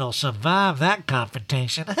Sutton will survive that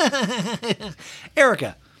confrontation.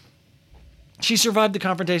 Erica, she survived the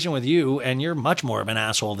confrontation with you, and you're much more of an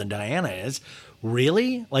asshole than Diana is.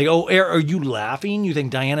 Really? Like, oh, are you laughing? You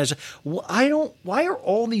think Diana's... Why are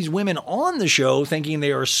all these women on the show thinking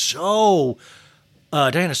they are so...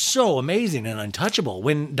 Diana's so amazing and untouchable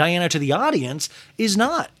when Diana to the audience is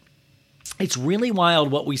not? It's really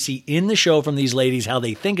wild what we see in the show from these ladies, how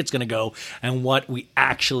they think it's going to go, and what we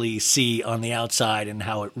actually see on the outside and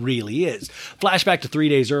how it really is. Flashback to 3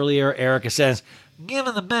 days earlier, Erica says,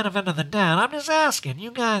 "Given the benefit of the doubt, I'm just asking,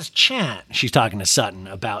 you guys chat." She's talking to Sutton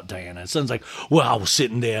about Diana. And Sutton's like, "Well, I was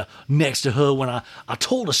sitting there next to her when I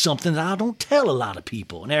told her something that I don't tell a lot of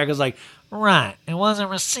people." And Erica's like, "Right, it wasn't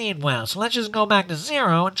received well, so let's just go back to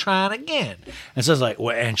 0 and try it again." And Sutton's like,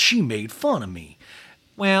 "Well, and she made fun of me."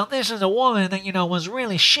 "Well, this is a woman that, was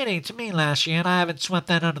really shitty to me last year, and I haven't swept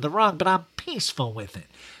that under the rug, but I'm peaceful with it."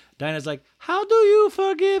 Diana's like, "How do you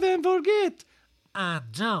forgive and forget?" "I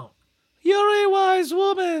don't." "You're a wise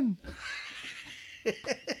woman."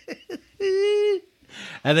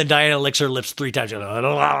 And then Diana licks her lips 3 times.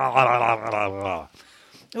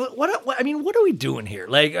 What are we doing here?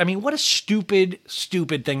 What a stupid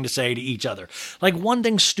thing to say to each other. Like, one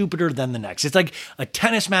thing's stupider than the next. It's like a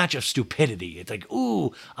tennis match of stupidity. It's like,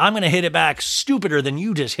 ooh, I'm going to hit it back stupider than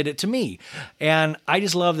you just hit it to me. And I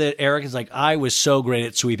just love that Eric is like, I was so great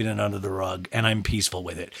at sweeping it under the rug, and I'm peaceful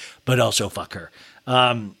with it. But also, fuck her.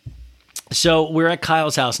 So we're at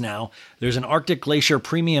Kyle's house now. There's an Arctic Glacier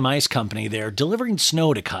premium ice company there delivering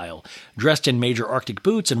snow to Kyle, dressed in major Arctic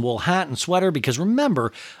boots and wool hat and sweater, because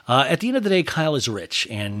remember, at the end of the day, Kyle is rich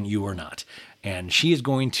and you are not. And she is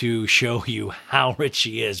going to show you how rich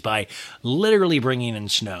she is by literally bringing in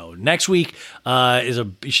snow. Next week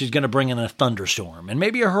she's going to bring in a thunderstorm and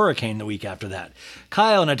maybe a hurricane the week after that.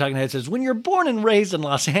 Kyle in a talking head says, when you're born and raised in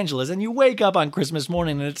Los Angeles and you wake up on Christmas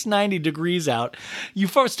morning and it's 90 degrees out, you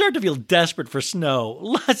start to feel desperate for snow.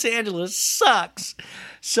 Los Angeles sucks.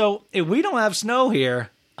 So if we don't have snow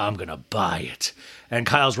here, I'm going to buy it. And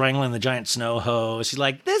Kyle's wrangling the giant snow hose. He's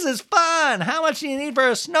like, this is fun. How much do you need for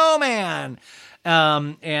a snowman?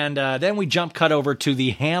 Then we cut over to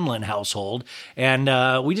the Hamlin household.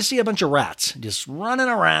 And we just see a bunch of rats just running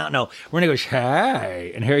around. No, Renee goes,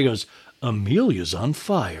 hey. And Harry goes, Amelia's on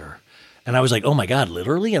fire. And I was like, oh my God,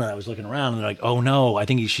 literally? And I was looking around and they're like, oh no, I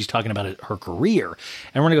think she's talking about her career.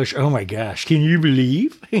 And Renee goes, oh my gosh, can you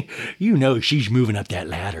believe? She's moving up that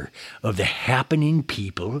ladder of the happening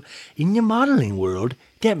people in the modeling world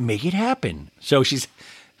that make it happen. So she's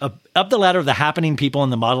up the ladder of the happening people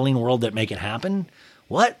in the modeling world that make it happen?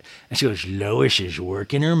 What? And she goes, Lois is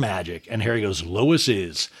working her magic. And Harry goes, Lois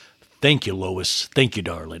is. Thank you, Lois. Thank you,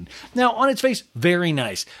 darling. Now, on its face, very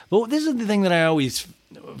nice. But this is the thing that I always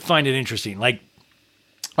find it interesting. Like,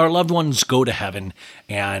 our loved ones go to heaven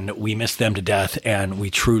and we miss them to death and we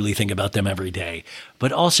truly think about them every day.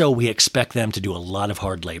 But also we expect them to do a lot of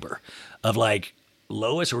hard labor of like,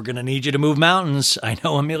 Lois, we're going to need you to move mountains. I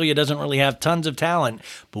know Amelia doesn't really have tons of talent,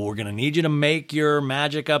 but we're going to need you to make your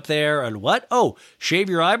magic up there. And what? Oh, shave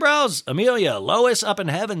your eyebrows? Amelia, Lois up in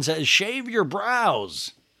heaven says, shave your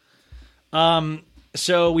brows.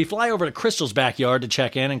 So we fly over to Crystal's backyard to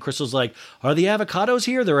check in, and Crystal's like, are the avocados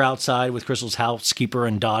here? They're outside with Crystal's housekeeper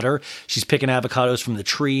and daughter. She's picking avocados from the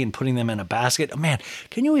tree and putting them in a basket. Oh, man,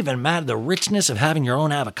 can you even imagine the richness of having your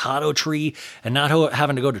own avocado tree and not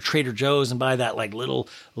having to go to Trader Joe's and buy that like little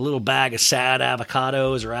bag of sad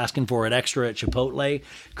avocados or asking for it extra at Chipotle?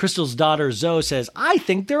 Crystal's daughter, Zoe, says, I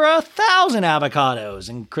think there are 1,000 avocados.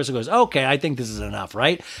 And Crystal goes, okay, I think this is enough,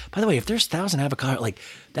 right? By the way, if there's 1,000 avocados, like,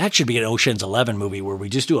 that should be an Ocean's 11 movie where we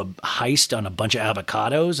just do a heist on a bunch of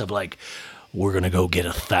avocados of like, we're going to go get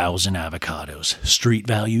 1,000 avocados. Street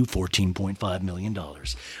value, $14.5 million.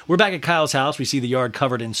 We're back at Kyle's house. We see the yard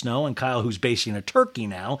covered in snow, and Kyle, who's basting a turkey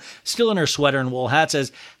now, still in her sweater and wool hat,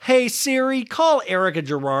 says, hey, Siri, call Erica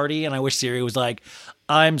Girardi. And I wish Siri was like,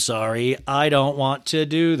 I'm sorry, I don't want to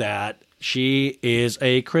do that. She is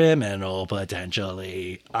a criminal,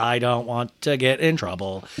 potentially. I don't want to get in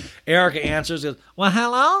trouble. Erica answers, goes, well,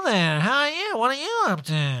 hello there. How are you? What are you up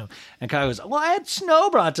to? And Kyle goes, well, I had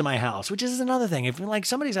snow brought to my house, which is another thing. If like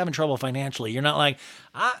somebody's having trouble financially, you're not like,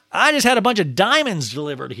 I just had a bunch of diamonds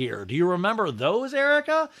delivered here. Do you remember those,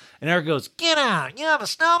 Erica? And Erica goes, get out. You have a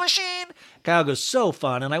snow machine? Kyle goes, so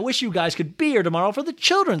fun, and I wish you guys could be here tomorrow for the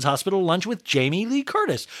Children's Hospital lunch with Jamie Lee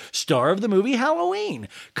Curtis, star of the movie Halloween,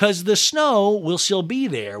 because the snow will still be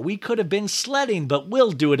there. We could have been sledding, but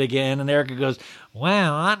we'll do it again. And Erica goes,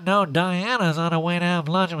 well, I know Diana's on her way to have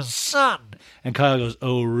lunch with Sutton. And Kyle goes,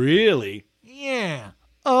 oh, really? Yeah.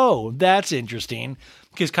 Oh, that's interesting.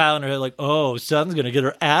 Because Kyle and her are like, oh, Sutton's going to get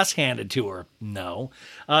her ass handed to her. No.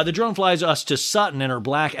 The drone flies us to Sutton in her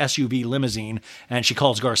black SUV limousine, and she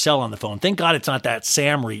calls Garcelle on the phone. Thank God it's not that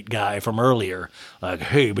Sam Reed guy from earlier. Like,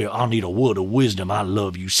 hey, I'll need a word of wisdom. I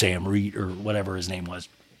love you, Sam Reed, or whatever his name was.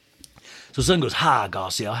 So Sutton goes, hi,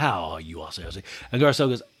 Garcelle. How are you, Garcelle? And Garcelle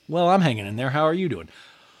goes, well, I'm hanging in there. How are you doing?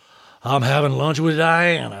 I'm having lunch with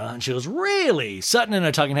Diana. And she goes, really? Sutton in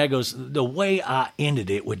a talking head goes, the way I ended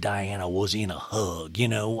it with Diana was in a hug, you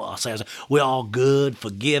know. I was, we're all good,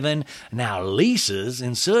 forgiven. Now Lisa's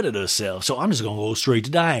inserted herself, so I'm just going to go straight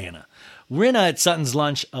to Diana. Rinna at Sutton's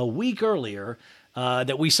lunch a week earlier,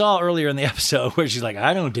 that we saw earlier in the episode, where she's like,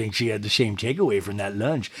 I don't think she had the same takeaway from that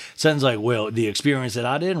lunch. Sutton's like, well, the experience that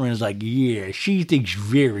I did. And Rinna's like, yeah, she thinks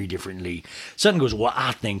very differently. Sutton goes, well,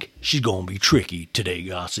 I think she's going to be tricky today,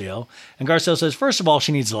 Garcelle. And Garcelle says, first of all,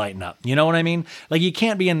 she needs to lighten up. You know what I mean? Like, you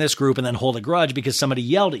can't be in this group and then hold a grudge because somebody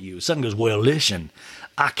yelled at you. Sutton goes, well, listen,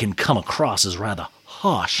 I can come across as rather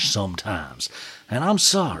harsh sometimes. And I'm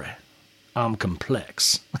sorry. I'm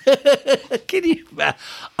complex. Can you?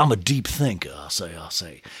 I'm a deep thinker, I'll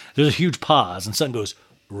say. There's a huge pause, and Sutton goes,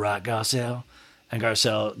 right, Garcelle? And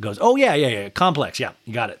Garcelle goes, oh, yeah, complex, yeah,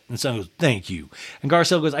 you got it. And Sutton goes, thank you. And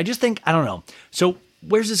Garcelle goes, I just think, I don't know. So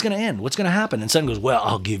where's this going to end? What's going to happen? And Sutton goes, well,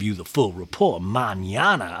 I'll give you the full report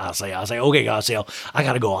mañana, I'll say, okay, Garcelle, I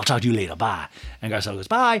got to go. I'll talk to you later. Bye. And Garcelle goes,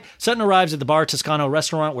 bye. Sutton arrives at the Bar Toscano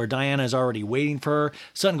restaurant where Diana is already waiting for her.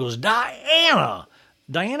 Sutton goes, Diana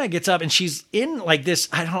gets up and she's in like this,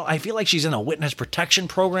 I feel like she's in a witness protection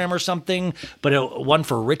program or something, but one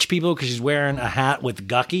for rich people because she's wearing a hat with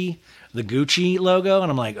Gucky, the Gucci logo.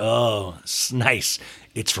 And I'm like, oh, it's nice.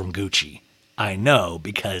 It's from Gucci. I know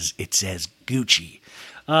because it says Gucci.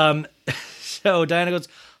 So Diana goes,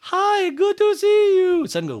 hi, good to see you.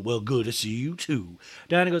 Sutton goes, well, good to see you too.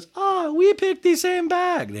 Diana goes, we picked the same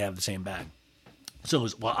bag. They have the same bag. So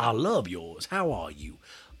goes, well, I love yours. How are you?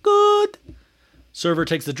 Good. Server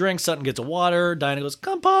takes the drink. Sutton gets a water. Diana goes,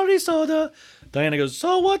 Campari soda. Diana goes,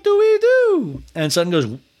 so what do we do? And Sutton goes,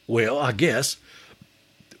 well, I guess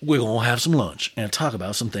we're going to have some lunch and talk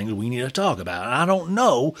about some things we need to talk about. And I don't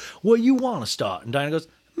know where you want to start. And Diana goes,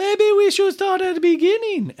 maybe we should start at the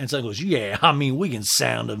beginning. And Sutton goes, yeah, I mean, we can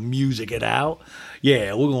sound of music it out.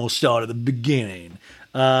 Yeah, we're going to start at the beginning.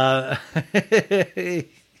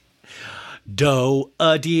 Doe,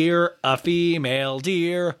 a deer, a female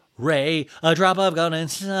deer. Ray, a drop of gold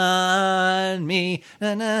inside me.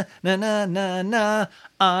 Na na na na na na.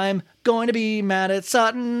 I'm going to be mad at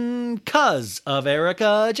Sutton 'cause of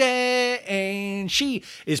Erica Jane. She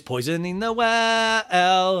is poisoning the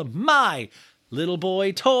well. My little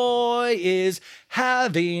boy toy is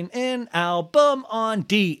having an album on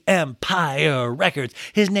D Empire Records.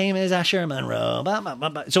 His name is Asher Monroe.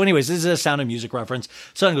 So anyways, this is a Sound of Music reference.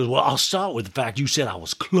 Sutton goes, well, I'll start with the fact you said I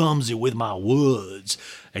was clumsy with my words.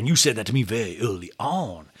 And you said that to me very early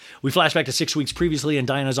on. We flash back to 6 weeks previously, and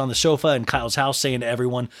Diana's on the sofa in Kyle's house saying to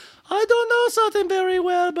everyone, I don't know Sutton very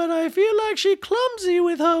well, but I feel like she's clumsy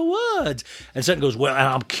with her words. And Sutton goes, well, and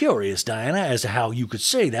I'm curious, Diana, as to how you could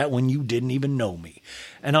say that when you didn't even know me.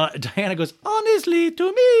 And Diana goes, honestly,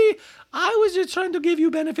 to me, I was just trying to give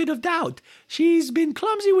you benefit of doubt. She's been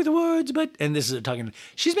clumsy with words, but, and this is talking,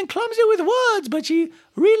 she's been clumsy with words, but she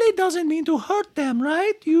really doesn't mean to hurt them,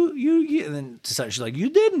 right? You and then she's like, you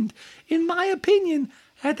didn't, in my opinion,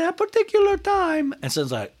 at that particular time. And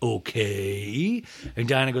Sutton's like, okay. And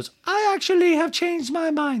Diana goes, I actually have changed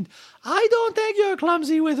my mind. I don't think you're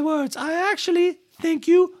clumsy with words. I actually think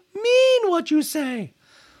you mean what you say.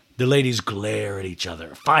 The ladies glare at each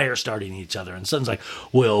other, fire starting each other, and Sutton's like,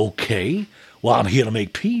 well, okay. Well, I'm here to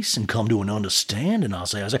make peace and come to an understanding, I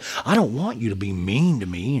say, I don't want you to be mean to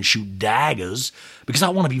me and shoot daggers because I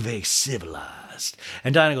want to be very civilized.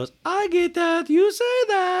 And Diana goes, I get that, you say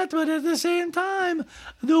that, but at the same time,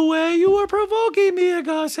 the way you were provoking me at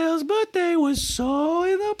Garcelle's birthday was so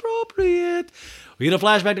inappropriate. We get a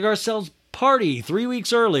flashback to Garcelle's party 3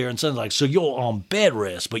 weeks earlier, and Sutton's like, so you're on bed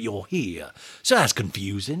rest, but you're here. So that's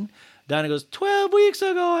confusing. Diana goes, 12 weeks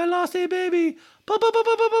ago, I lost a baby.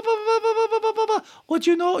 What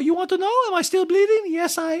you know? You want to know? Am I still bleeding?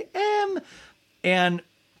 Yes, I am. And,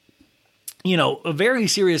 you know, a very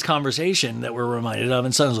serious conversation that we're reminded of,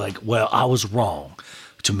 and Sutton's like, well, I was wrong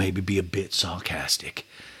to maybe be a bit sarcastic.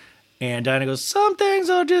 And Diana goes, some things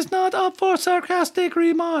are just not up for sarcastic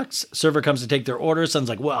remarks. Server comes to take their order. Sutton's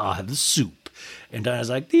like, well, I'll have the soup. And Diana's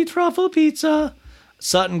like, the truffle pizza.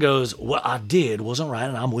 Sutton goes, what I did wasn't right,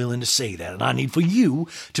 and I'm willing to say that. And I need for you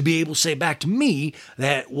to be able to say back to me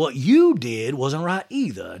that what you did wasn't right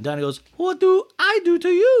either. And Diana goes, what do I do to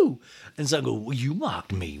you? And Sutton goes, well, you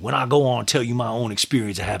mocked me when I go on and tell you my own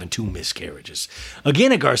experience of having 2 miscarriages.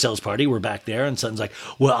 Again at Garcelle's party, we're back there, and Sutton's like,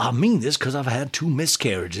 well, I mean this because I've had 2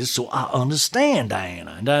 miscarriages, so I understand,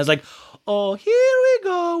 Diana. And Diana's like, oh, here we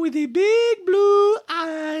go with the big blue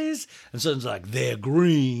eyes. And Sutton's like, they're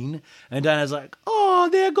green. And Diana's like, oh,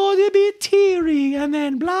 they're going to be teary. And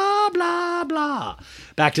then blah, blah, blah.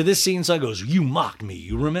 Back to this scene, Sutton goes, you mocked me,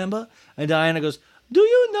 you remember? And Diana goes, do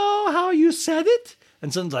you know how you said it?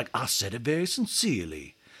 And Sutton's like, I said it very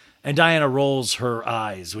sincerely. And Diana rolls her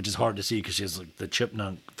eyes, which is hard to see because she has like the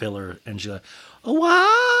chipmunk filler. And she's like, oh,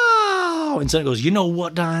 wow. And Sutton goes, you know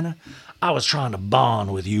what, Diana? I was trying to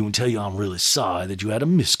bond with you and tell you I'm really sorry that you had a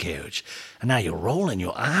miscarriage. And now you're rolling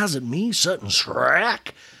your eyes at me, Sutton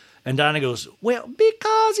Strack. And Diana goes, well,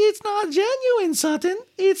 because it's not genuine, Sutton.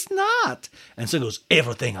 It's not. And Sutton goes,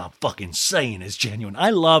 everything I'm fucking saying is genuine.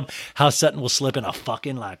 I love how Sutton will slip in a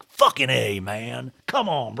fucking A, man. Come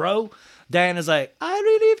on, bro. Diana's like, I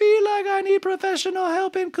really feel like I need professional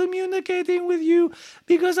help in communicating with you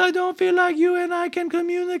because I don't feel like you and I can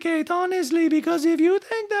communicate honestly, because if you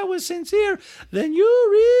think that was sincere, then you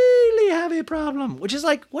really have a problem. Which is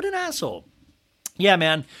like, what an asshole. Yeah,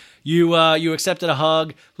 man, you accepted a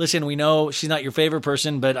hug. Listen, we know she's not your favorite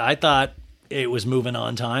person, but I thought it was moving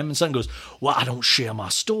on time. And Sutton goes, well, I don't share my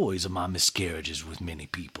stories of my miscarriages with many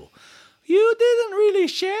people. You didn't really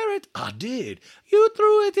share it. I did. You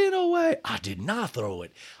threw it in a way. I did not throw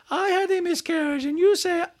it. I had a miscarriage, and you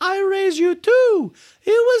say, I raised you too.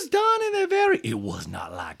 It was done in a very... It was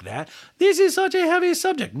not like that. This is such a heavy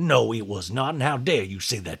subject. No, it was not, and how dare you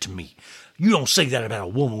say that to me. You don't say that about a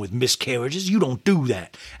woman with miscarriages. You don't do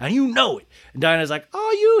that, and you know it. And Diana's like,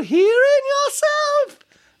 are you hearing yourself?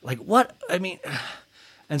 Like, what? I mean...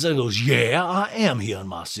 And Sutton goes, yeah, I am hearing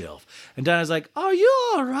myself. And Diana's like, are you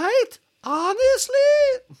all right? Honestly?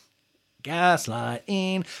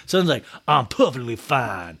 Gaslighting. Sutton's like, I'm perfectly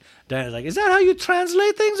fine. Diana's like, is that how you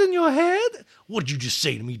translate things in your head? What did you just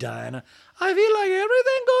say to me, Diana? I feel like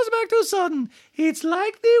everything goes back to Sutton. It's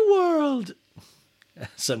like the world.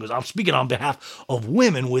 Sutton goes, I'm speaking on behalf of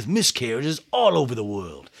women with miscarriages all over the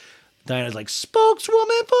world. Diana's like,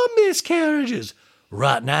 spokeswoman for miscarriages.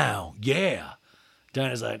 Right now, yeah.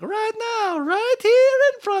 Diana's like, right now, right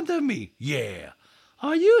here in front of me. Yeah.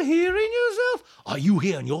 Are you hearing yourself? Are you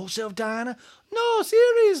hearing yourself, Diana? No,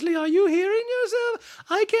 seriously, are you hearing yourself?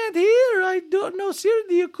 I can't hear. I don't know.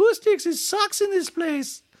 Seriously, the acoustics sucks in this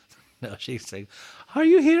place. No, she's saying, are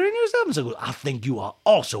you hearing yourself? And Sutton goes, I think you are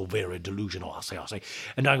also very delusional. I'll say.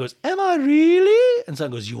 And Diana goes, am I really? And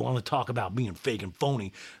Sutton goes, you want to talk about being fake and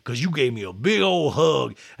phony? Because you gave me a big old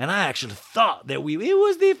hug, and I actually thought that it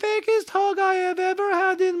was the fakest hug I have ever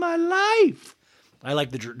had in my life. I like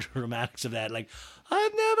the dramatics of that. Like,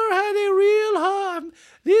 I've never had a real hug.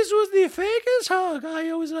 This was the fakest hug.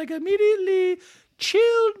 I was like immediately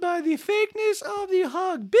chilled by the fakeness of the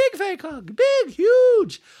hug. Big fake hug. Big,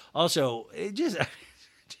 huge. Also, it just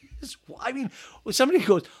I mean, when somebody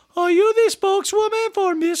goes, are you the spokeswoman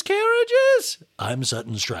for miscarriages? I'm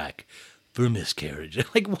Sutton Strack for miscarriage.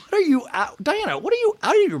 Like, what are you out? Diana, what are you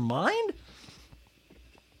out of your mind?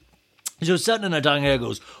 So Sutton and Diana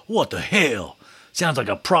goes, what the hell? Sounds like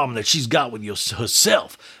a problem that she's got with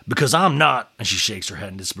herself, because I'm not, and she shakes her head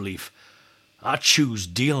in disbelief. I choose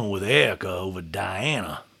dealing with Erica over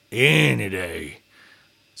Diana any day.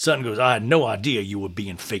 Sutton goes, I had no idea you were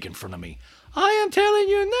being fake in front of me. I am telling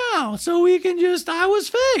you now, so we can I was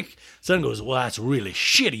fake. Sutton goes, well, that's really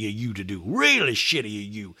shitty of you to do. Really shitty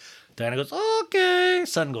of you. Diana goes, okay.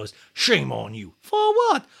 Sutton goes, shame on you. For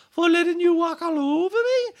what? For letting you walk all over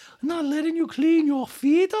me? Not letting you clean your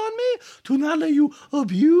feet on me? To not let you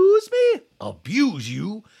abuse me? Abuse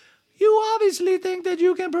you? You obviously think that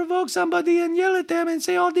you can provoke somebody and yell at them and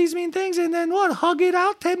say all these mean things and then what, hug it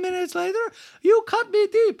out 10 minutes later? You cut me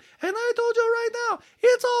deep, and I told you right now,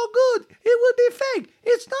 it's all good. It would be fake.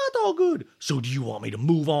 It's not all good. So do you want me to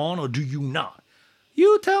move on or do you not?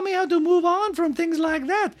 You tell me how to move on from things like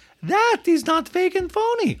that. That is not fake and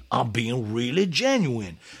phony. I'm being really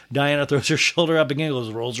genuine. Diana throws her shoulder up and giggles,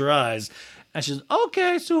 rolls her eyes. And she says,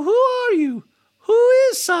 okay, so who are you? Who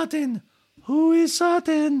is Sutton? Who is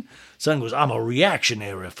Sutton? Sutton goes, I'm a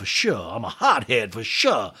reactionary for sure. I'm a hothead for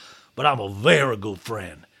sure. But I'm a very good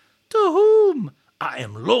friend. To whom? I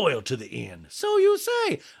am loyal to the end. So you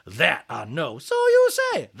say. That I know. So you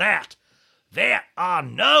say. That I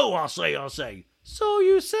know, I say. So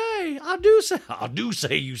you say. I do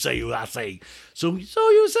say, you say, I say. So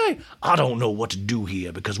you say. I don't know what to do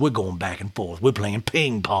here because we're going back and forth. We're playing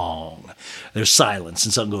ping pong. There's silence,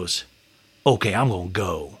 and Sutton goes, okay, I'm going to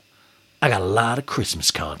go. I got a lot of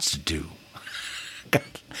Christmas cards to do.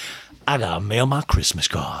 I got to mail my Christmas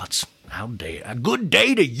cards. How dare. A good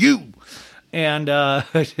day to you. And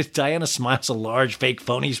Diana smiles a large, fake,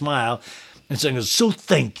 phony smile. And Sutton goes, so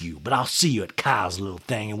thank you, but I'll see you at Kyle's little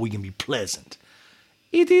thing and we can be pleasant.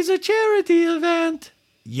 It is a charity event.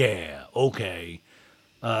 Yeah, okay.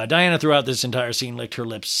 Diana throughout this entire scene licked her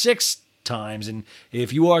lips 6 times. And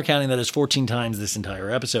if you are counting, that is 14 times this entire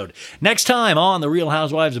episode. Next time on The Real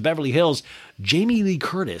Housewives of Beverly Hills, Jamie Lee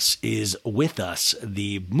Curtis is with us,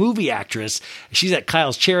 the movie actress. She's at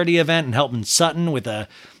Kyle's charity event and helping Sutton with a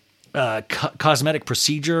cosmetic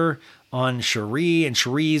procedure on Cherie, and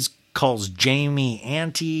Cherie's calls Jamie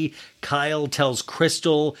Auntie. Kyle tells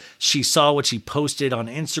Crystal she saw what she posted on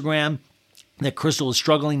Instagram, that Crystal is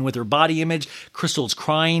struggling with her body image. Crystal's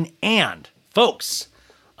crying, and folks,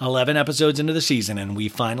 11 episodes into the season, and we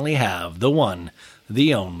finally have the one,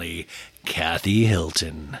 the only, Kathy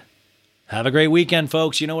Hilton. Have a great weekend,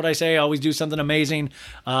 folks. You know what I say? Always do something amazing.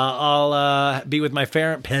 I'll be with my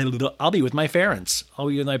parents. I'll be with my parents,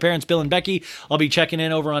 Bill and Becky. I'll be checking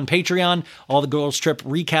in over on Patreon. All the girls' trip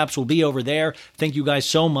recaps will be over there. Thank you guys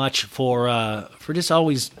so much for just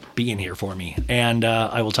always being here for me. And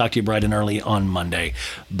I will talk to you bright and early on Monday.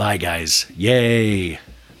 Bye, guys. Yay.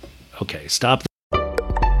 Okay, stop.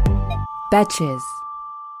 Betches.